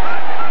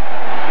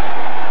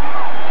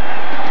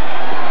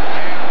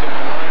 Hampton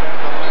right at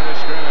the line of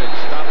scrimmage,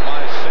 stopped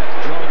by Seth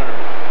Joyner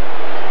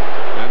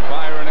and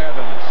Byron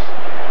Evans.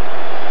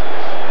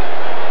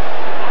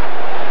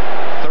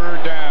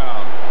 3rd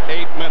down,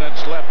 8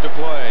 minutes left to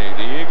play.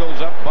 The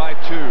Eagles up by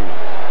 2.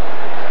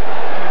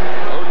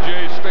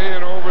 O.J.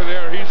 staying over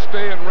there. He's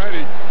staying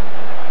ready.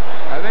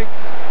 I think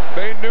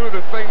they knew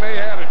the thing they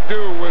had to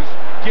do was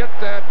get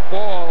that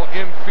ball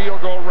in field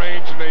goal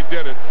range, and they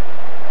did it.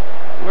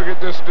 Look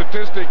at this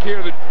statistic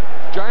here. The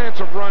Giants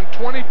have run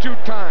 22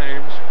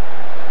 times.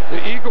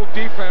 The Eagle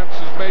defense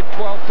has made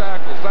 12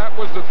 tackles. That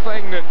was the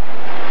thing that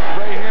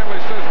Ray Hanley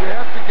says we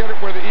have to get it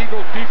where the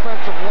Eagle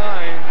defensive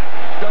line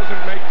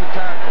doesn't make the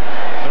tackle.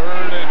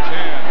 3rd and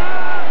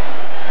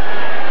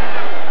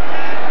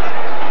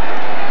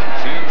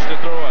 10. Seems to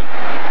throw it.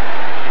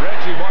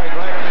 Reggie White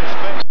right on his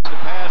face. The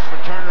pass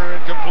for Turner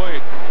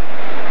incomplete.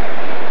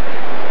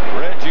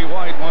 Reggie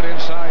White went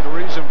inside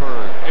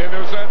Riesenberg. And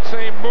there's that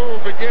same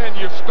move again.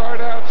 You start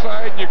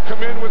outside and you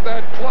come in with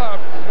that club.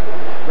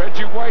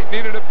 Reggie White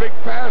needed a big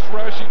pass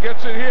rush. He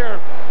gets it here.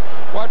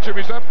 Watch him.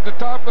 He's up at the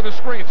top of the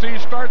screen. See, he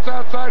starts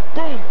outside.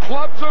 Boom.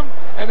 Clubs him.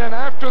 And then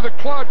after the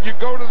club, you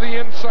go to the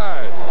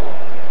inside.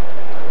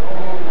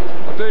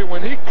 I'll tell you,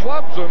 when he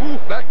clubs him,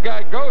 that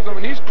guy goes. I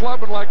mean, he's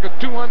clubbing like a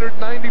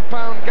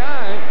 290-pound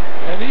guy.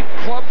 And he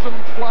clubs him,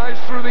 flies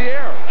through the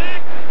air.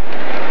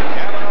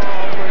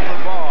 Kavanaugh over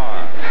for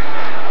Barr.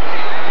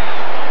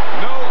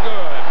 No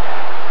good.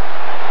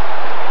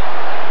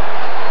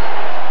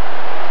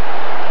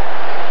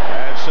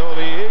 And so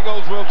the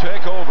Eagles will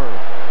take over.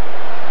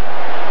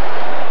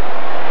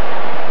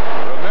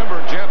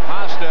 Remember, Jeff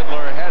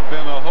Hostetler had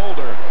been a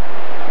holder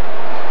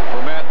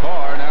for Matt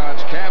Barr. Now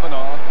it's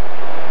Kavanaugh.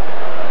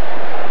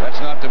 That's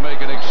not to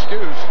make an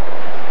excuse.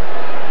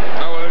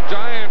 No,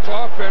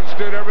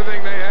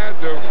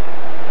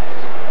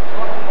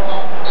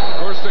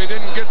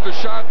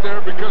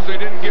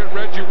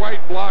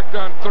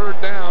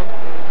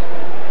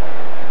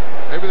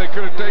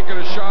 could have taken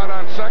a shot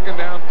on second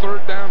down.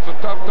 Third down's a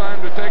tough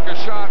time to take a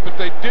shot, but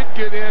they did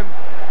get in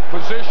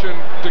position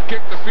to kick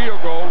the field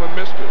goal and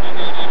missed it.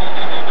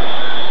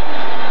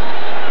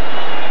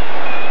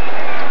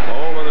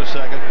 Over the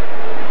second.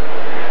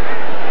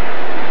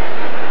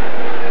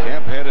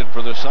 Kemp headed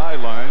for the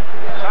sideline.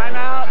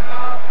 Timeout.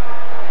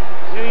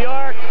 New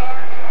York.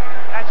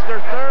 That's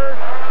their third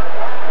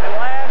and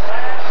last.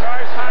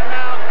 Sorry,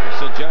 timeout.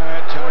 It's a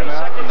giant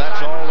timeout, and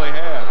that's all they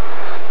have.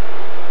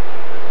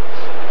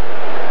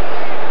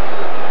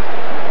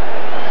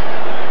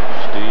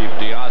 Steve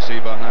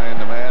Diassi behind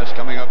the mask.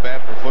 Coming up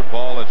after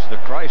football, it's the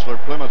Chrysler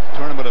Plymouth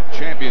Tournament of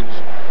Champions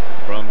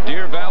from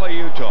Deer Valley,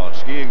 Utah.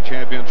 Skiing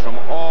champions from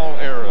all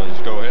eras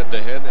go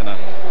head-to-head in a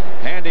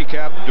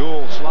handicap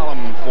dual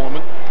slalom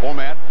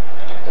format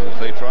as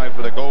they try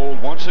for the gold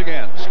once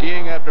again.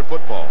 Skiing after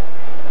football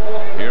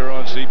here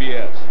on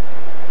CBS.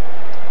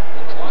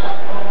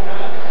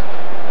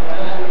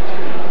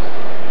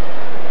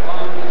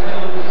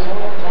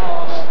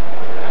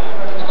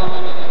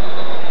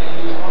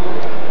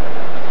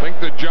 I think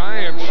the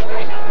Giants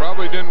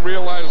probably didn't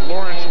realize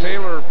Lawrence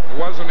Taylor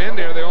wasn't in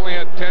there. They only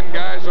had 10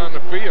 guys on the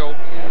field.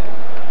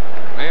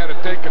 They had to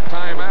take a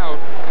timeout.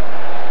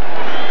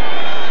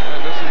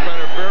 And this has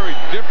been a very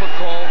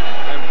difficult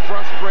and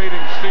frustrating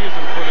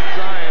season for the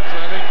Giants.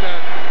 And I think that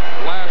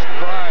last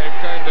drive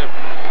kind of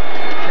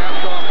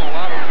capped off a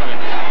lot of things.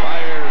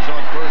 Byers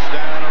on first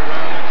down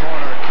around the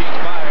corner. Keith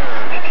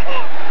Byers.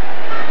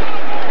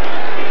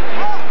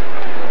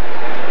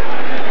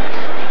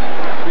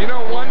 You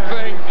know, one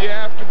thing you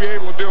have to be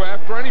able to do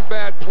after any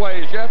bad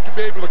plays, you have to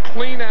be able to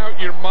clean out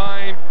your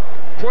mind,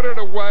 put it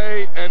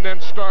away, and then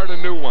start a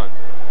new one.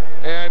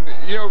 And,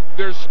 you know,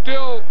 there's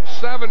still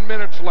 7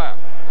 minutes left.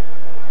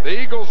 The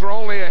Eagles are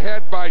only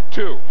ahead by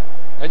 2.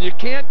 And you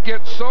can't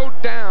get so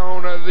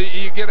down that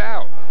you get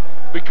out,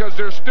 because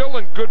they're still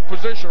in good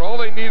position. All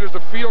they need is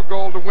a field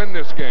goal to win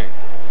this game.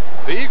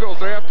 The Eagles,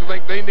 they have to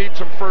think they need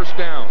some first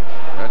downs.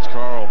 That's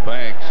Carl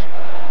Banks,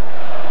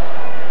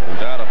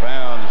 who's out of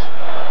bounds.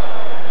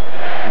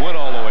 Went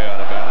all the way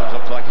out of bounds.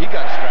 Looks like he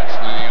got scratched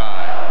in the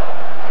eye.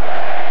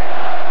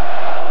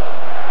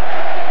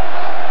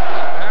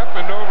 That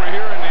happened over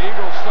here in the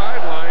Eagles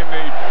sideline.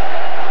 The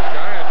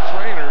Giant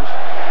trainers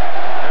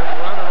have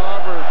running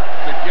over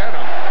to get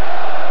him.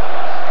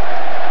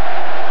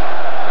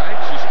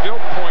 Banks is still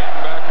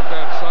pointing back at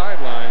that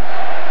sideline.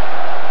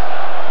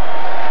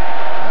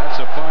 That's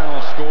the final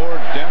score.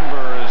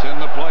 Denver is in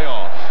the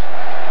playoffs.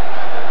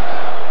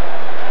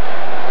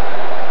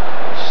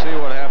 Let's see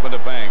what happened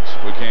to Banks.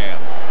 We can.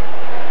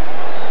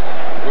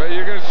 Well,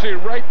 you're going to see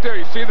right there.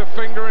 You see the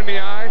finger in the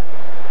eye?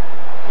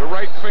 The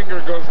right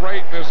finger goes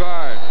right in his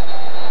eye.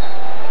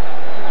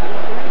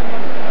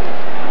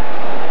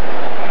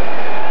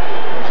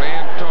 There's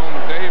Antone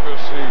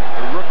Davis,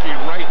 the rookie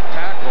right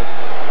tackle.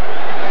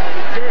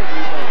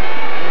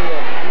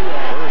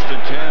 First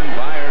and 10.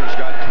 Byers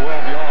got 12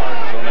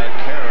 yards on that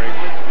carry.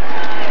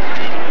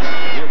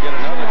 He'll get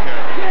another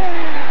carry.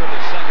 Into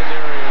the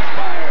secondary is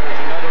Byers.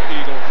 Another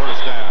Eagle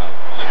first down.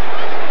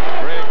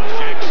 Greg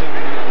Jackson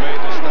made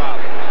the stop.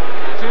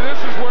 See, this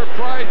is where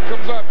pride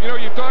comes up. You know,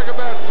 you talk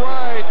about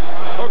pride.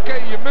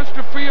 Okay, you missed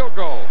a field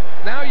goal.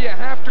 Now you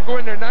have to go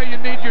in there. Now you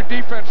need your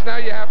defense. Now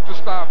you have to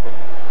stop them.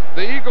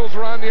 The Eagles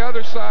are on the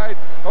other side.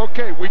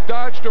 Okay, we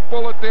dodged a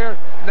bullet there.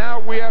 Now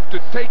we have to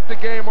take the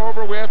game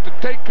over. We have to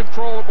take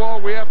control of the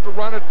ball. We have to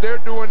run it. They're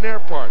doing their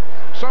part.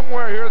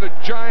 Somewhere here, the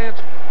Giants'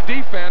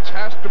 defense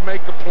has to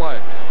make a play.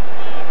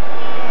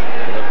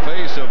 The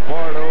face of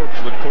Bart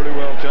Oakes would pretty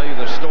well tell you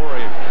the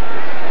story.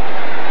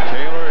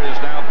 Taylor is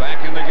now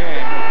back in the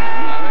game.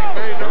 I think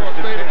they know if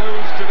they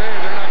lose today,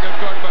 they're not going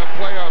to talk about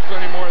playoffs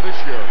anymore this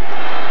year.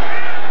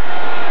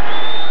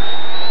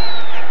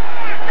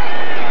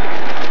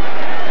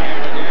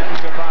 And again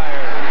to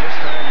Byers. This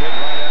time hit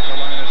right at the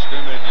line of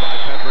scrimmage by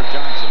Pepper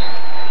Johnson.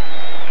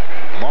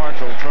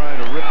 Marshall trying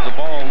to rip the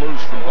ball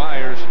loose from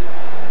Byers.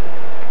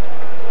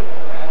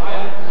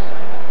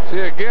 See,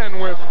 again,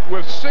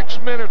 with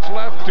 6 minutes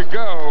left to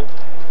go,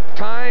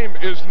 time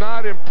is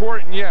not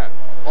important yet,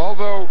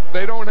 although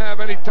they don't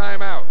have any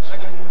timeouts.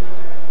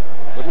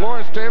 But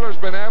Lawrence Taylor's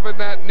been having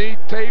that knee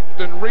taped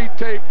and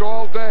retaped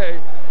all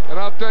day, and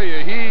I'll tell you,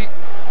 he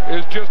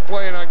is just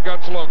playing on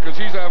guts alone, because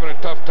he's having a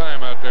tough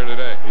time out there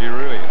today. He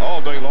really,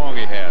 all day long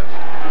he has.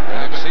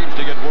 And it seems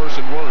to get worse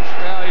and worse.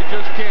 Well, he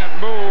just can't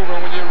move,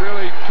 and when you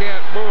really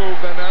can't move,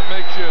 then that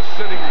makes you a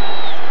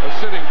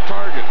sitting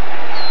target.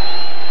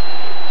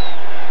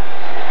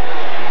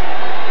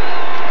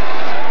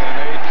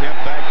 Kemp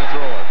back to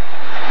throw it.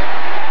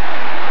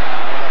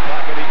 Out of the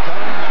pocket he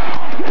comes.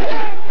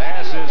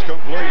 Pass is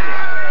complete.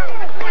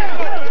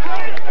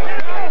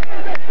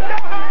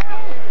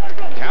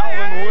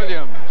 Calvin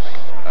Williams,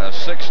 a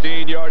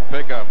 16-yard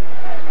pickup.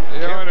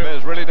 Kemp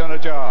has really done a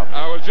job.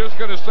 I was just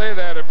going to say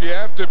that if you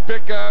have to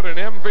pick out an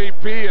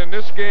MVP in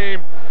this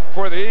game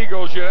for the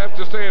Eagles, you'd have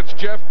to say it's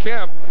Jeff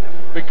Kemp,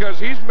 because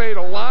he's made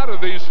a lot of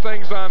these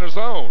things on his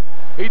own.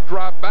 He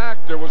dropped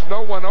back. There was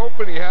no one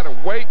open. He had to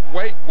wait.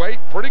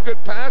 Pretty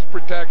good pass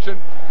protection.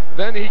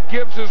 Then he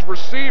gives his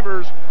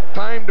receivers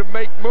time to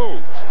make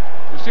moves.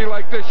 You see,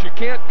 like this, you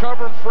can't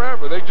cover them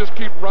forever. They just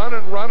keep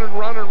running.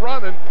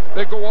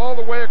 They go all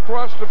the way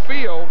across the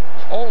field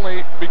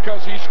only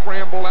because he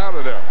scrambled out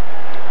of there.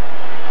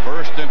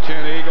 1st and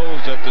 10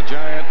 Eagles at the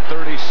Giant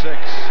 36.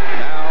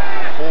 Now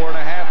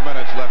 4.5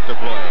 minutes left to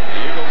play.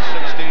 The Eagles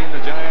 16,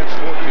 the Giants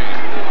 14.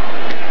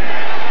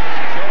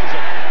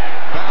 Joseph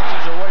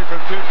bounces away from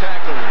 2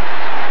 tacklers.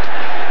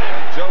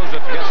 And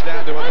Joseph gets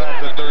down to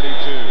about the 32.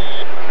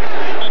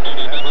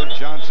 Edward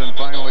Johnson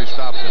finally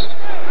stopped him.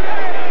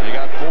 He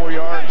got 4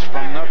 yards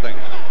from nothing.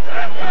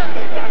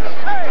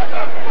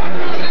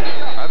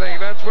 I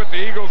think that's what the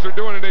Eagles are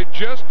doing today.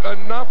 Just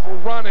enough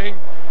running,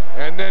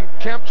 and then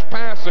Kemp's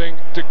passing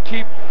to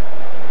keep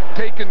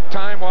taking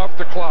time off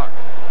the clock.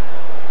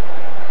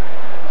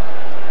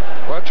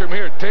 Watch him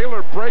here.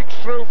 Taylor breaks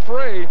through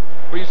free,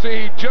 but you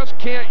see he just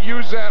can't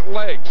use that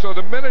leg. So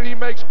the minute he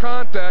makes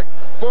contact,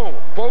 boom,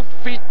 both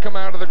feet come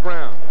out of the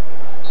ground.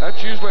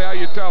 That's usually how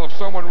you tell if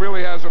someone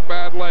really has a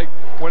bad leg,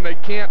 when they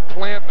can't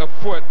plant a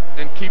foot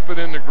and keep it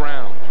in the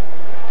ground.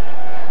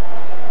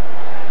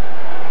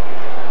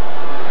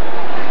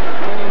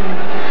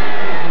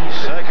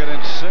 Second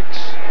and 6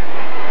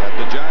 at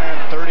the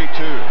Giant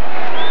 32.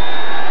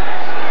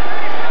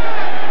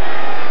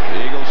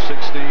 The Eagles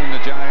 16, the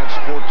Giants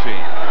 14.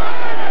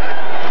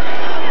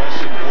 Less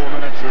than 4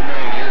 minutes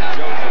remain. Here's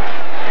Joseph.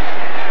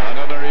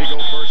 Another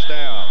Eagle first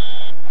down.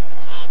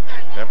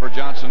 Pepper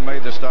Johnson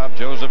made the stop.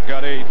 Joseph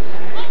got 8.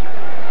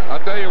 I'll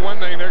tell you one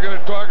thing, they're going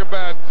to talk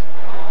about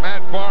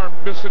Matt Barr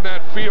missing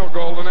that field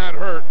goal, and that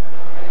hurt.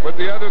 But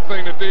the other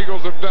thing that the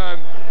Eagles have done,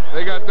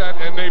 they got that,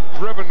 and they've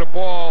driven the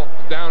ball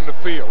down the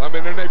field. I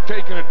mean, and they've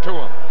taken it to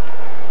him.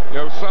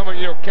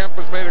 Kemp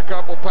has made a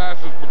couple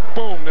passes, but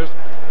boom,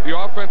 the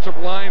offensive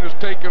line is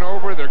taking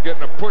over. They're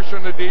getting a push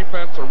on the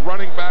defense. The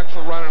running backs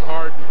are running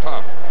hard and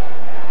tough.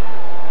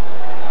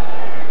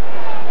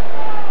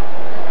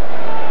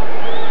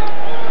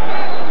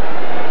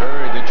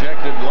 Very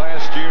dejected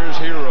last year's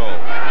hero.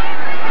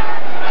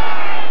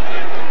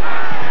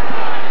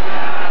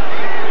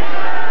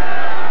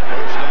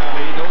 First down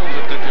Eagles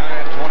at the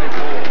Giant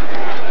 24.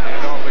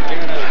 And off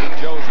again is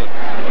Joseph.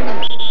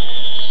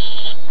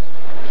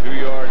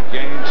 2-yard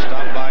gain,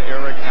 stopped by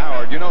Eric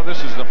Howard. You know,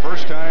 this is the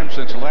first time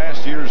since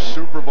last year's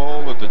Super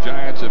Bowl that the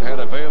Giants have had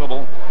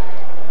available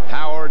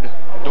Howard,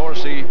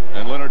 Dorsey,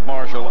 and Leonard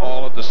Marshall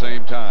all at the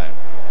same time.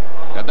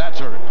 And that's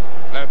hurt.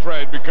 That's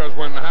right, because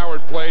when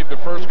Howard played the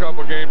first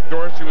couple games,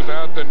 Dorsey was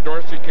out, then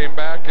Dorsey came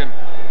back, and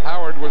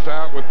Howard was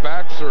out with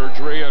back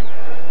surgery, and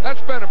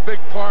that's been a big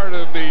part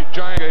of the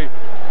Giants. They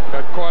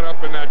got caught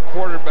up in that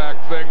quarterback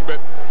thing,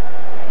 but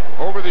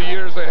over the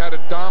years they had a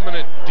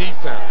dominant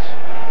defense.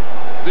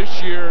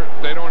 This year,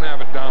 they don't have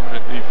a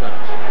dominant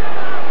defense.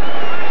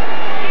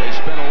 They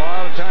spent a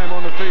lot of time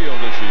on the field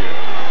this year.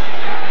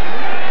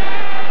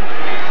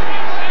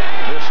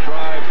 This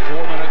drive,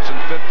 4 minutes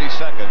and 50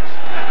 seconds.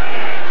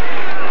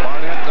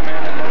 Barnett, the man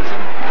in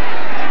motion.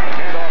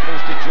 Handoff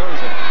is to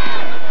Joseph.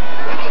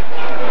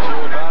 To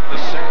about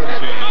the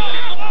 17.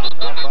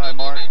 Stopped by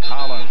Mark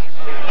Collins.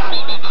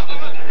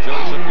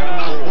 Joseph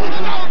got 4.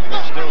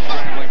 They're still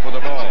scrambling for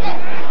the ball.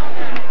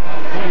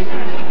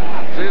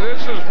 See,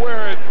 this is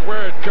where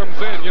it comes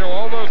in. You know,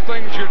 all those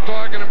things you're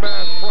talking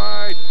about,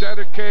 pride,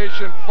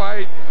 dedication,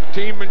 fight,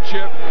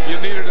 teammanship, you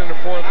need it in the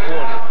fourth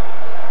quarter.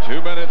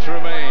 2 minutes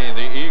remain.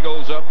 The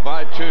Eagles up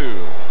by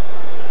 2.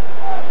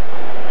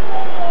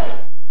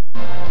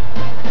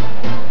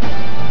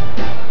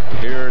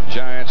 Here at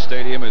Giant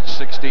Stadium, it's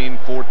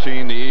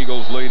 16-14, the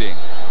Eagles leading.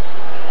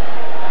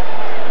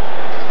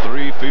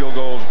 3 field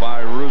goals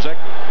by Ruzek.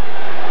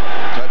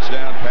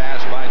 Touchdown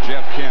pass by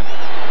Jeff Kent.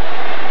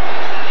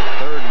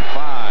 3rd and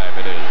 5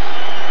 it is.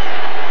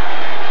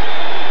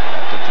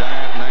 At the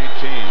Giant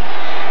 19.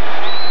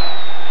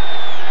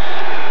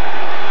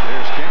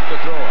 There's Kent to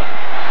throw it.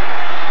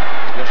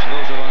 Just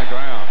throws it on the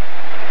ground.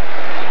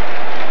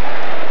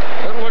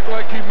 It looked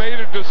like he made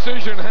a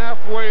decision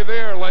halfway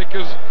there, like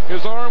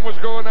his arm was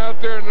going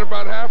out there, and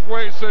about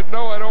halfway he said,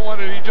 no, I don't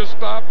want it. He just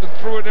stopped and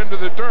threw it into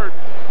the dirt,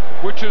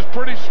 which is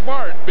pretty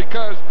smart,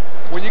 because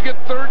when you get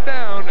 3rd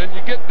down and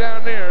you get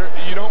down there,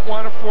 you don't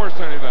want to force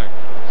anything.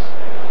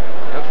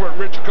 That's what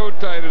Rich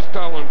Kotite is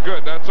telling him.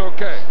 Good, that's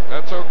okay.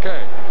 That's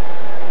okay.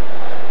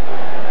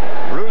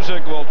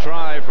 Ruzek will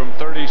try from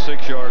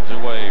 36 yards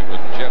away with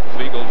Jeff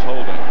Feagles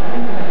holding.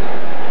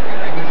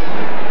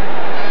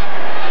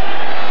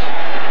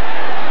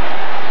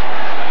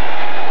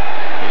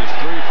 He's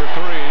 3 for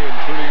 3,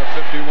 including a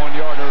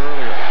 51-yarder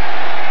earlier.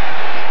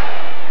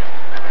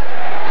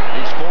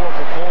 He's 4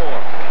 for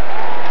 4.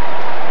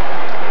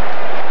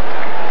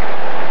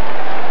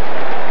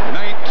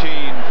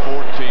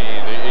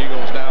 19-14. The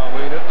Eagles now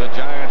lead it. The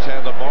Giants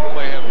have the ball.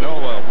 They have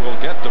will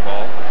get the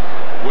ball.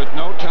 With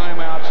no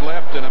timeouts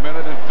left in 1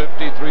 minute and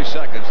 53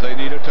 seconds, they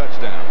need a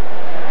touchdown.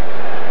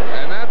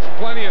 And that's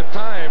plenty of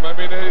time. I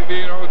mean,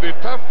 the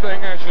tough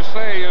thing, I should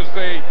say, is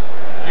they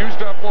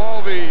used up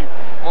all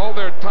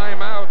their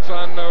timeouts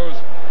on those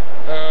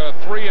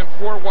 3 and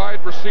 4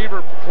 wide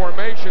receiver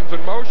formations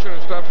and motion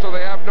and stuff, so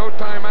they have no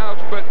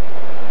timeouts. But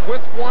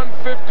with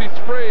 1:50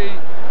 53,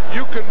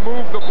 you can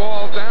move the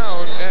ball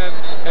down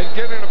and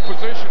get in a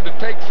position to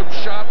take some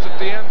shots at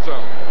the end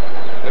zone.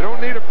 They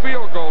don't need a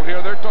field goal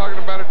here. They're talking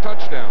about a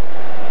touchdown.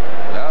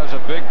 That was a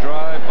big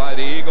drive by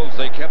the Eagles.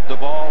 They kept the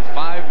ball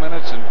 5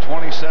 minutes and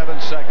 27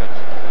 seconds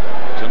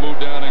to move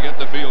down and get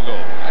the field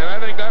goal. And I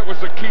think that was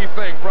the key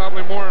thing,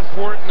 probably more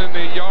important than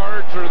the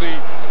yards or the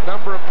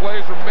number of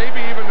plays or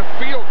maybe even the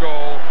field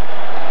goal,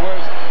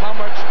 was how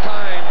much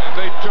time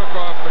they took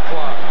off the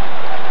clock.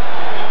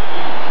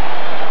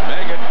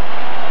 Megan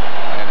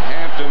and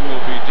Hampton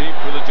will be deep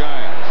for the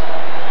Giants.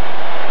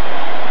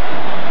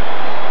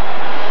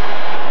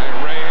 And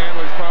Ray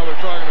Hanley's probably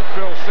talking to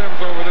Phil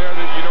Simms over there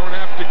that you don't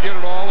have to get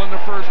it all in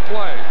the first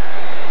play.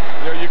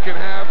 You know, you can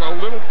have a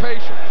little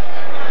patience.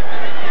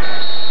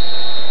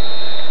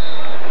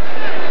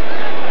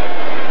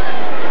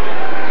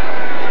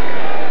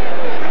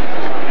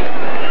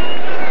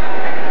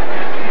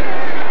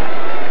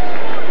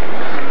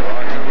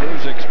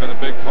 Been a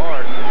big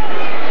part in this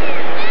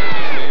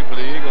game for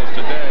the Eagles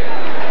today.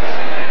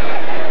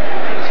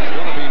 This is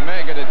going to be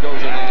Megan. It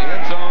goes into the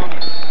end zone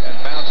and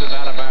bounces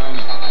out of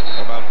bounds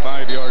about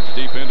 5 yards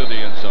deep into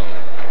the end zone.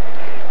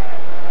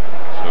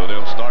 So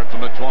they'll start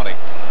from the 20.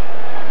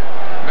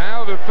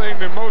 Now the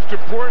most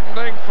important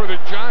thing for the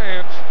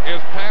Giants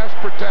is pass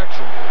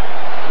protection,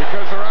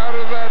 because they're out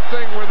of that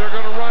thing where they're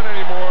going to run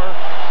anymore.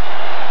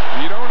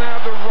 You don't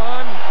have the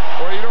run,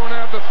 or you don't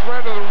have the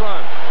threat of the run.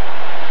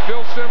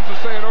 Phil Simms is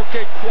saying,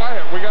 okay,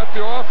 quiet. We got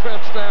the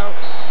offense now.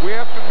 We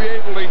have to be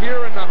able to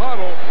hear in the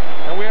huddle,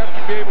 and we have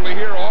to be able to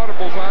hear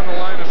audibles on the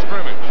line of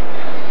scrimmage.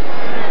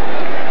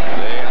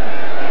 They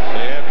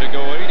have to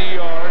go 80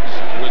 yards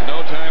with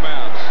no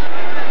timeouts.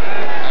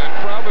 And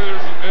probably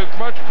there's as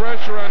much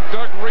pressure on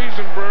Doug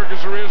Riesenberg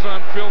as there is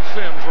on Phil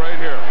Simms right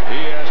here.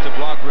 He has to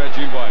block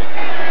Reggie White.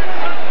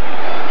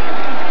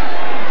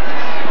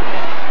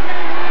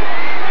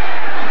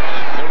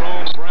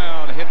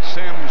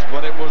 Simms,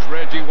 but it was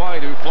Reggie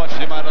White who flushed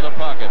him out of the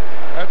pocket.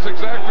 That's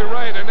exactly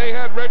right, and they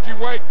had Reggie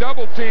White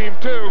double team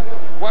too.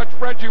 Watch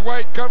Reggie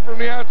White come from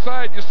the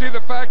outside. You see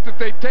the fact that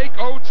they take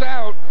Oates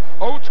out.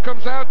 Oates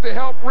comes out to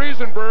help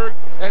Riesenberg,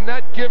 and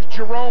that gives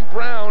Jerome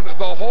Brown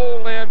the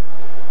hole in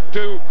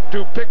to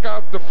pick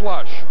out the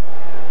flush.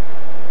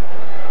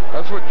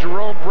 That's what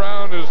Jerome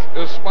Brown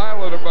is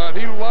smiling about.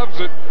 He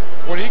loves it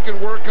when he can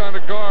work on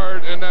a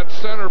guard and that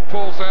center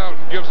pulls out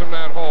and gives him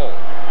that hole.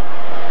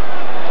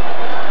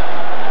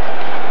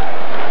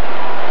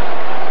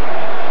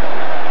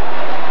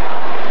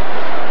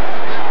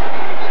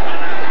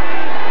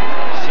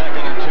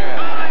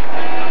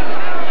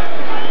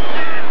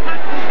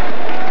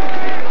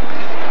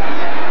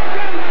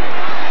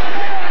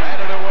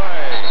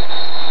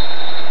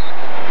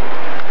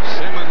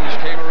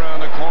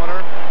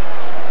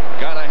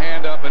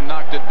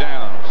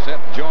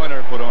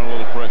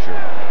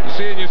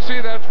 You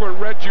see that's what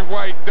Reggie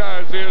White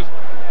does, is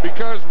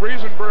because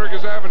Riesenberg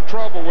is having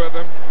trouble with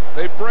him,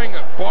 they bring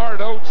Bart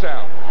Oates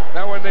out.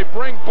 Now when they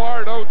bring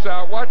Bart Oates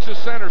out, watch the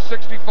center,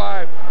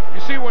 65.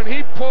 You see when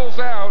he pulls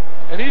out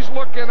and he's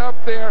looking up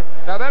there,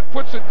 now that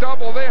puts a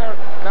double there.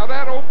 Now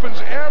that opens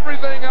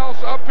everything else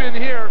up in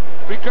here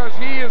because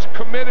he is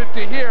committed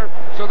to here,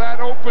 so that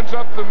opens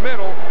up the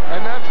middle,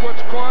 and that's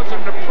what's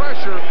causing the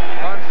pressure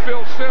on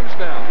Phil Simms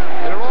now.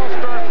 And it all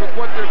starts with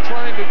what they're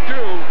trying to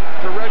do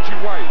to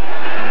Reggie White.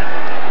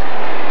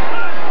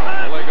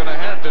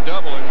 To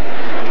double him.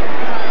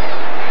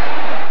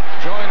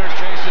 Joyner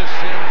chases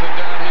Simms, and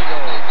down he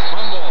goes.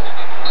 Fumble.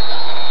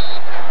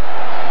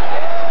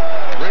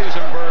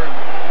 Riesenberg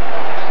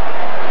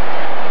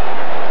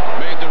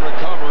made the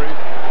recovery.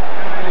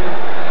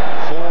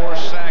 4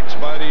 sacks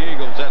by the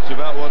Eagles. That's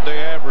about what they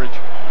average.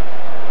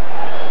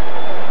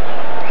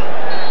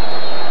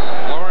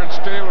 Lawrence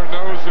Taylor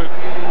knows that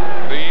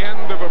the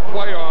end of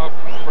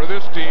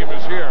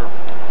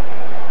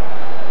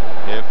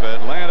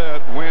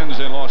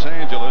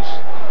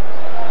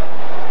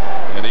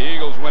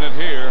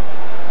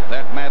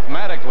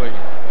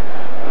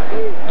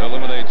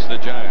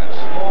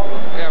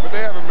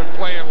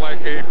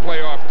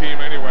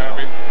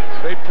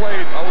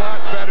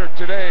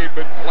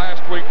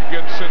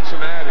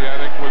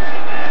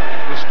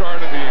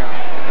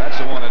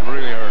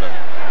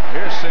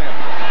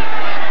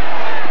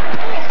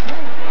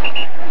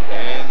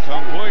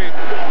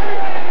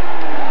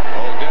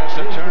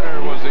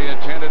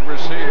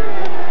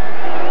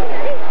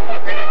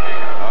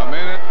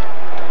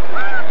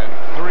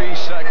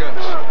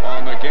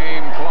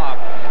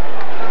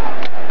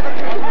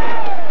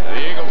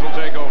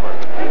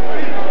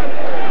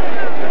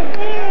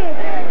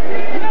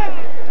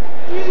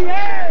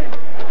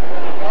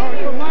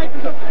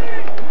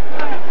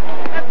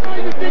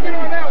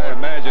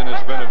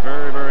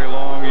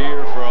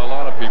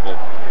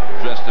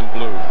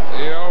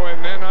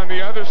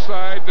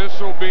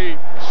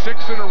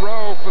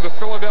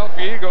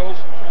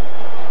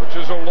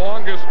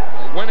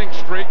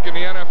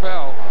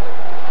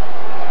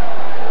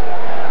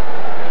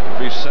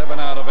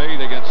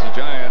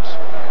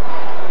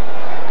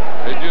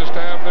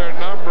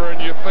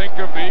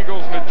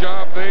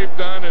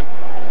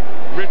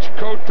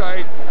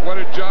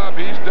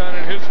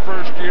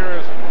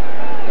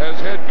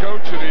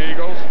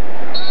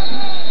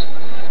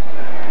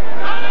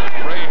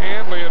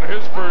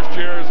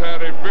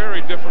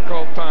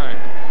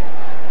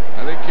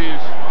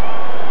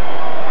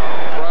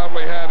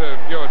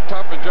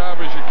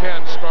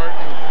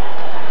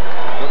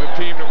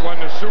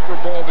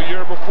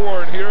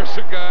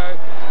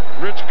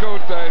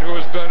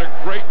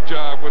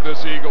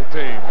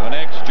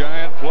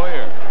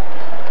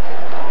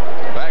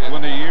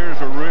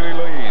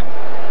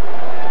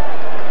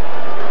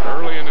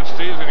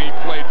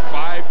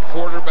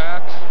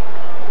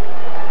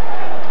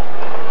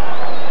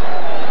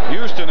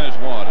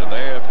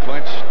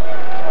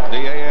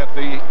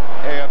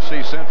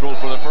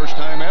first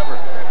time ever.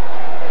 I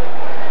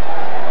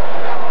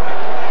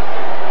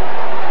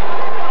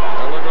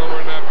look over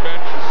in that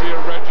bench and see a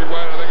Reggie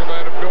White. I think if I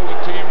had to build a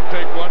team and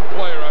take one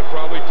player, I'd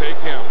probably take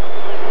him.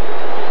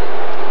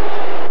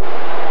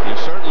 You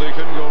certainly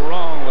couldn't go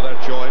wrong with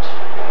that choice.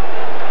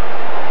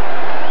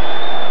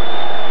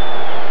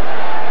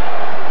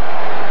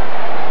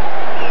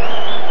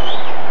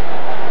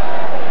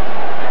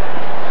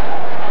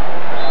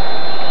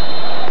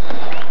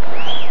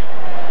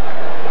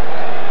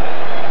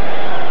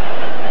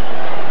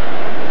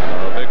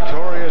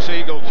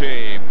 Eagle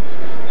team.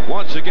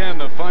 Once again,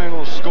 the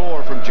final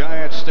score from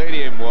Giants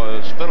Stadium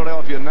was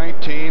Philadelphia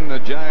 19, the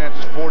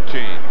Giants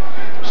 14.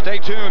 Stay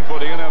tuned for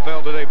the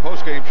NFL Today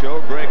postgame show.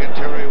 Greg and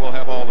Terry will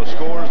have all the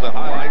scores, the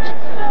highlights,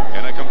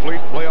 and a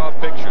complete playoff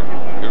picture.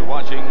 You're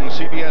watching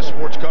CBS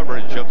Sports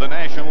coverage of the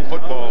National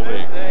Football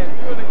League.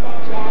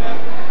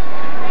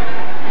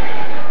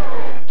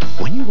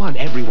 When you want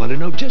everyone to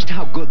know just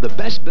how good the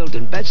best-built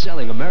and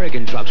best-selling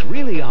American trucks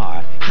really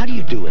are, how do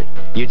you do it?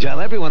 You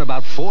tell everyone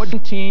about Ford.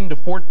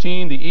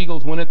 17-14, the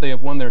Eagles win it. They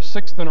have won their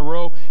 6th in a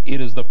row. It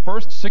is the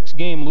first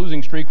 6-game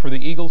losing streak for the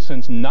Eagles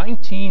since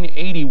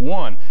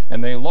 1981,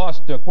 and they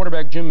lost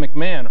quarterback Jim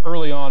McMahon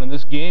early on in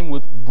this game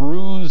with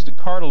bruised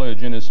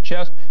cartilage in his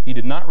chest. He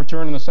did not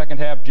return in the second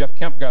half. Jeff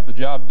Kemp got the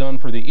job done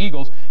for the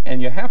Eagles,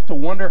 and you have to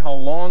wonder how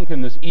long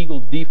can this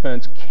Eagles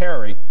defense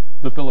carry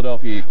the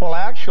Philadelphia Eagles. Well,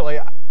 actually,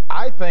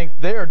 I think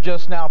they're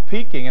just now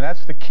peaking, and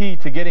that's the key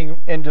to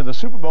getting into the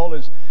Super Bowl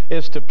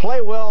is to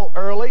play well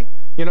early.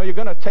 You know, you're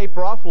going to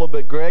taper off a little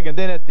bit, Greg, and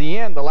then at the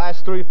end, the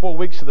last 3 or 4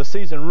 weeks of the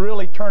season,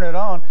 really turn it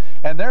on,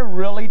 and they're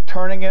really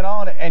turning it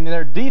on, and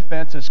their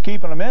defense is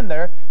keeping them in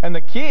there. And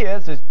the key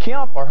is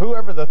Kemp or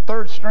whoever the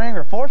 3rd string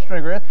or 4th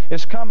stringer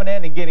is coming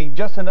in and getting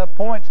just enough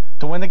points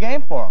to win the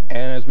game for them.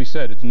 And as we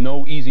said, it's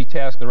no easy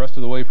task the rest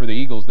of the way for the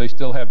Eagles. They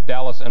still have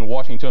Dallas and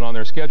Washington on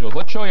their schedules.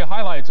 Let's show you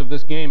highlights of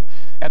this game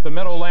at the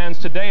Meadowlands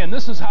today, and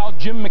this is how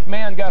Jim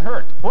McMahon got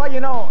hurt. Well,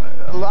 you know,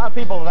 a lot of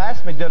people have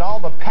asked me, did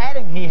all the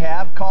padding he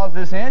have cause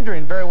this injury?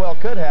 And very well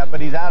could have, but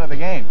he's out of the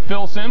game.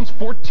 Phil Simms,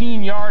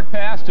 14-yard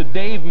pass to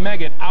Dave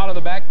Meggett out of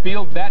the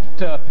backfield. That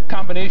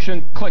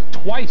combination clicked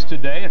twice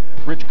today.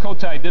 Rich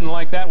Kotite didn't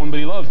like that one, but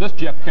he loves this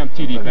Jeff Kemp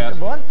TD pass.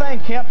 One thing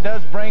Kemp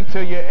does bring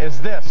to you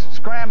is this,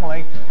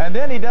 scrambling, and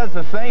then he does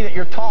the thing that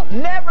you're taught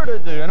never to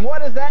do. And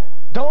what is that?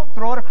 Don't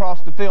throw it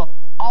across the field.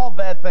 All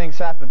bad things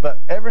happen, but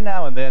every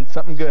now and then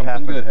something good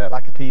happens,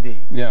 like a TD.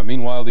 Yeah,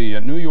 meanwhile, the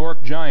New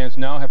York Giants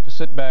now have to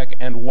sit back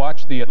and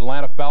watch the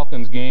Atlanta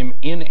Falcons game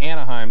in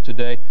Anaheim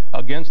today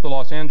against the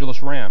Los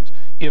Angeles Rams.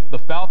 If the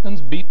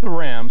Falcons beat the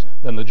Rams,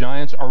 then the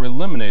Giants are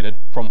eliminated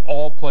from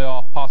all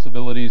playoff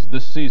possibilities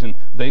this season.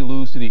 They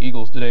lose to the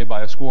Eagles today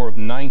by a score of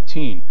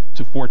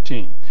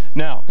 19-14.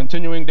 Now,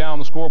 continuing down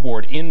the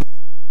scoreboard in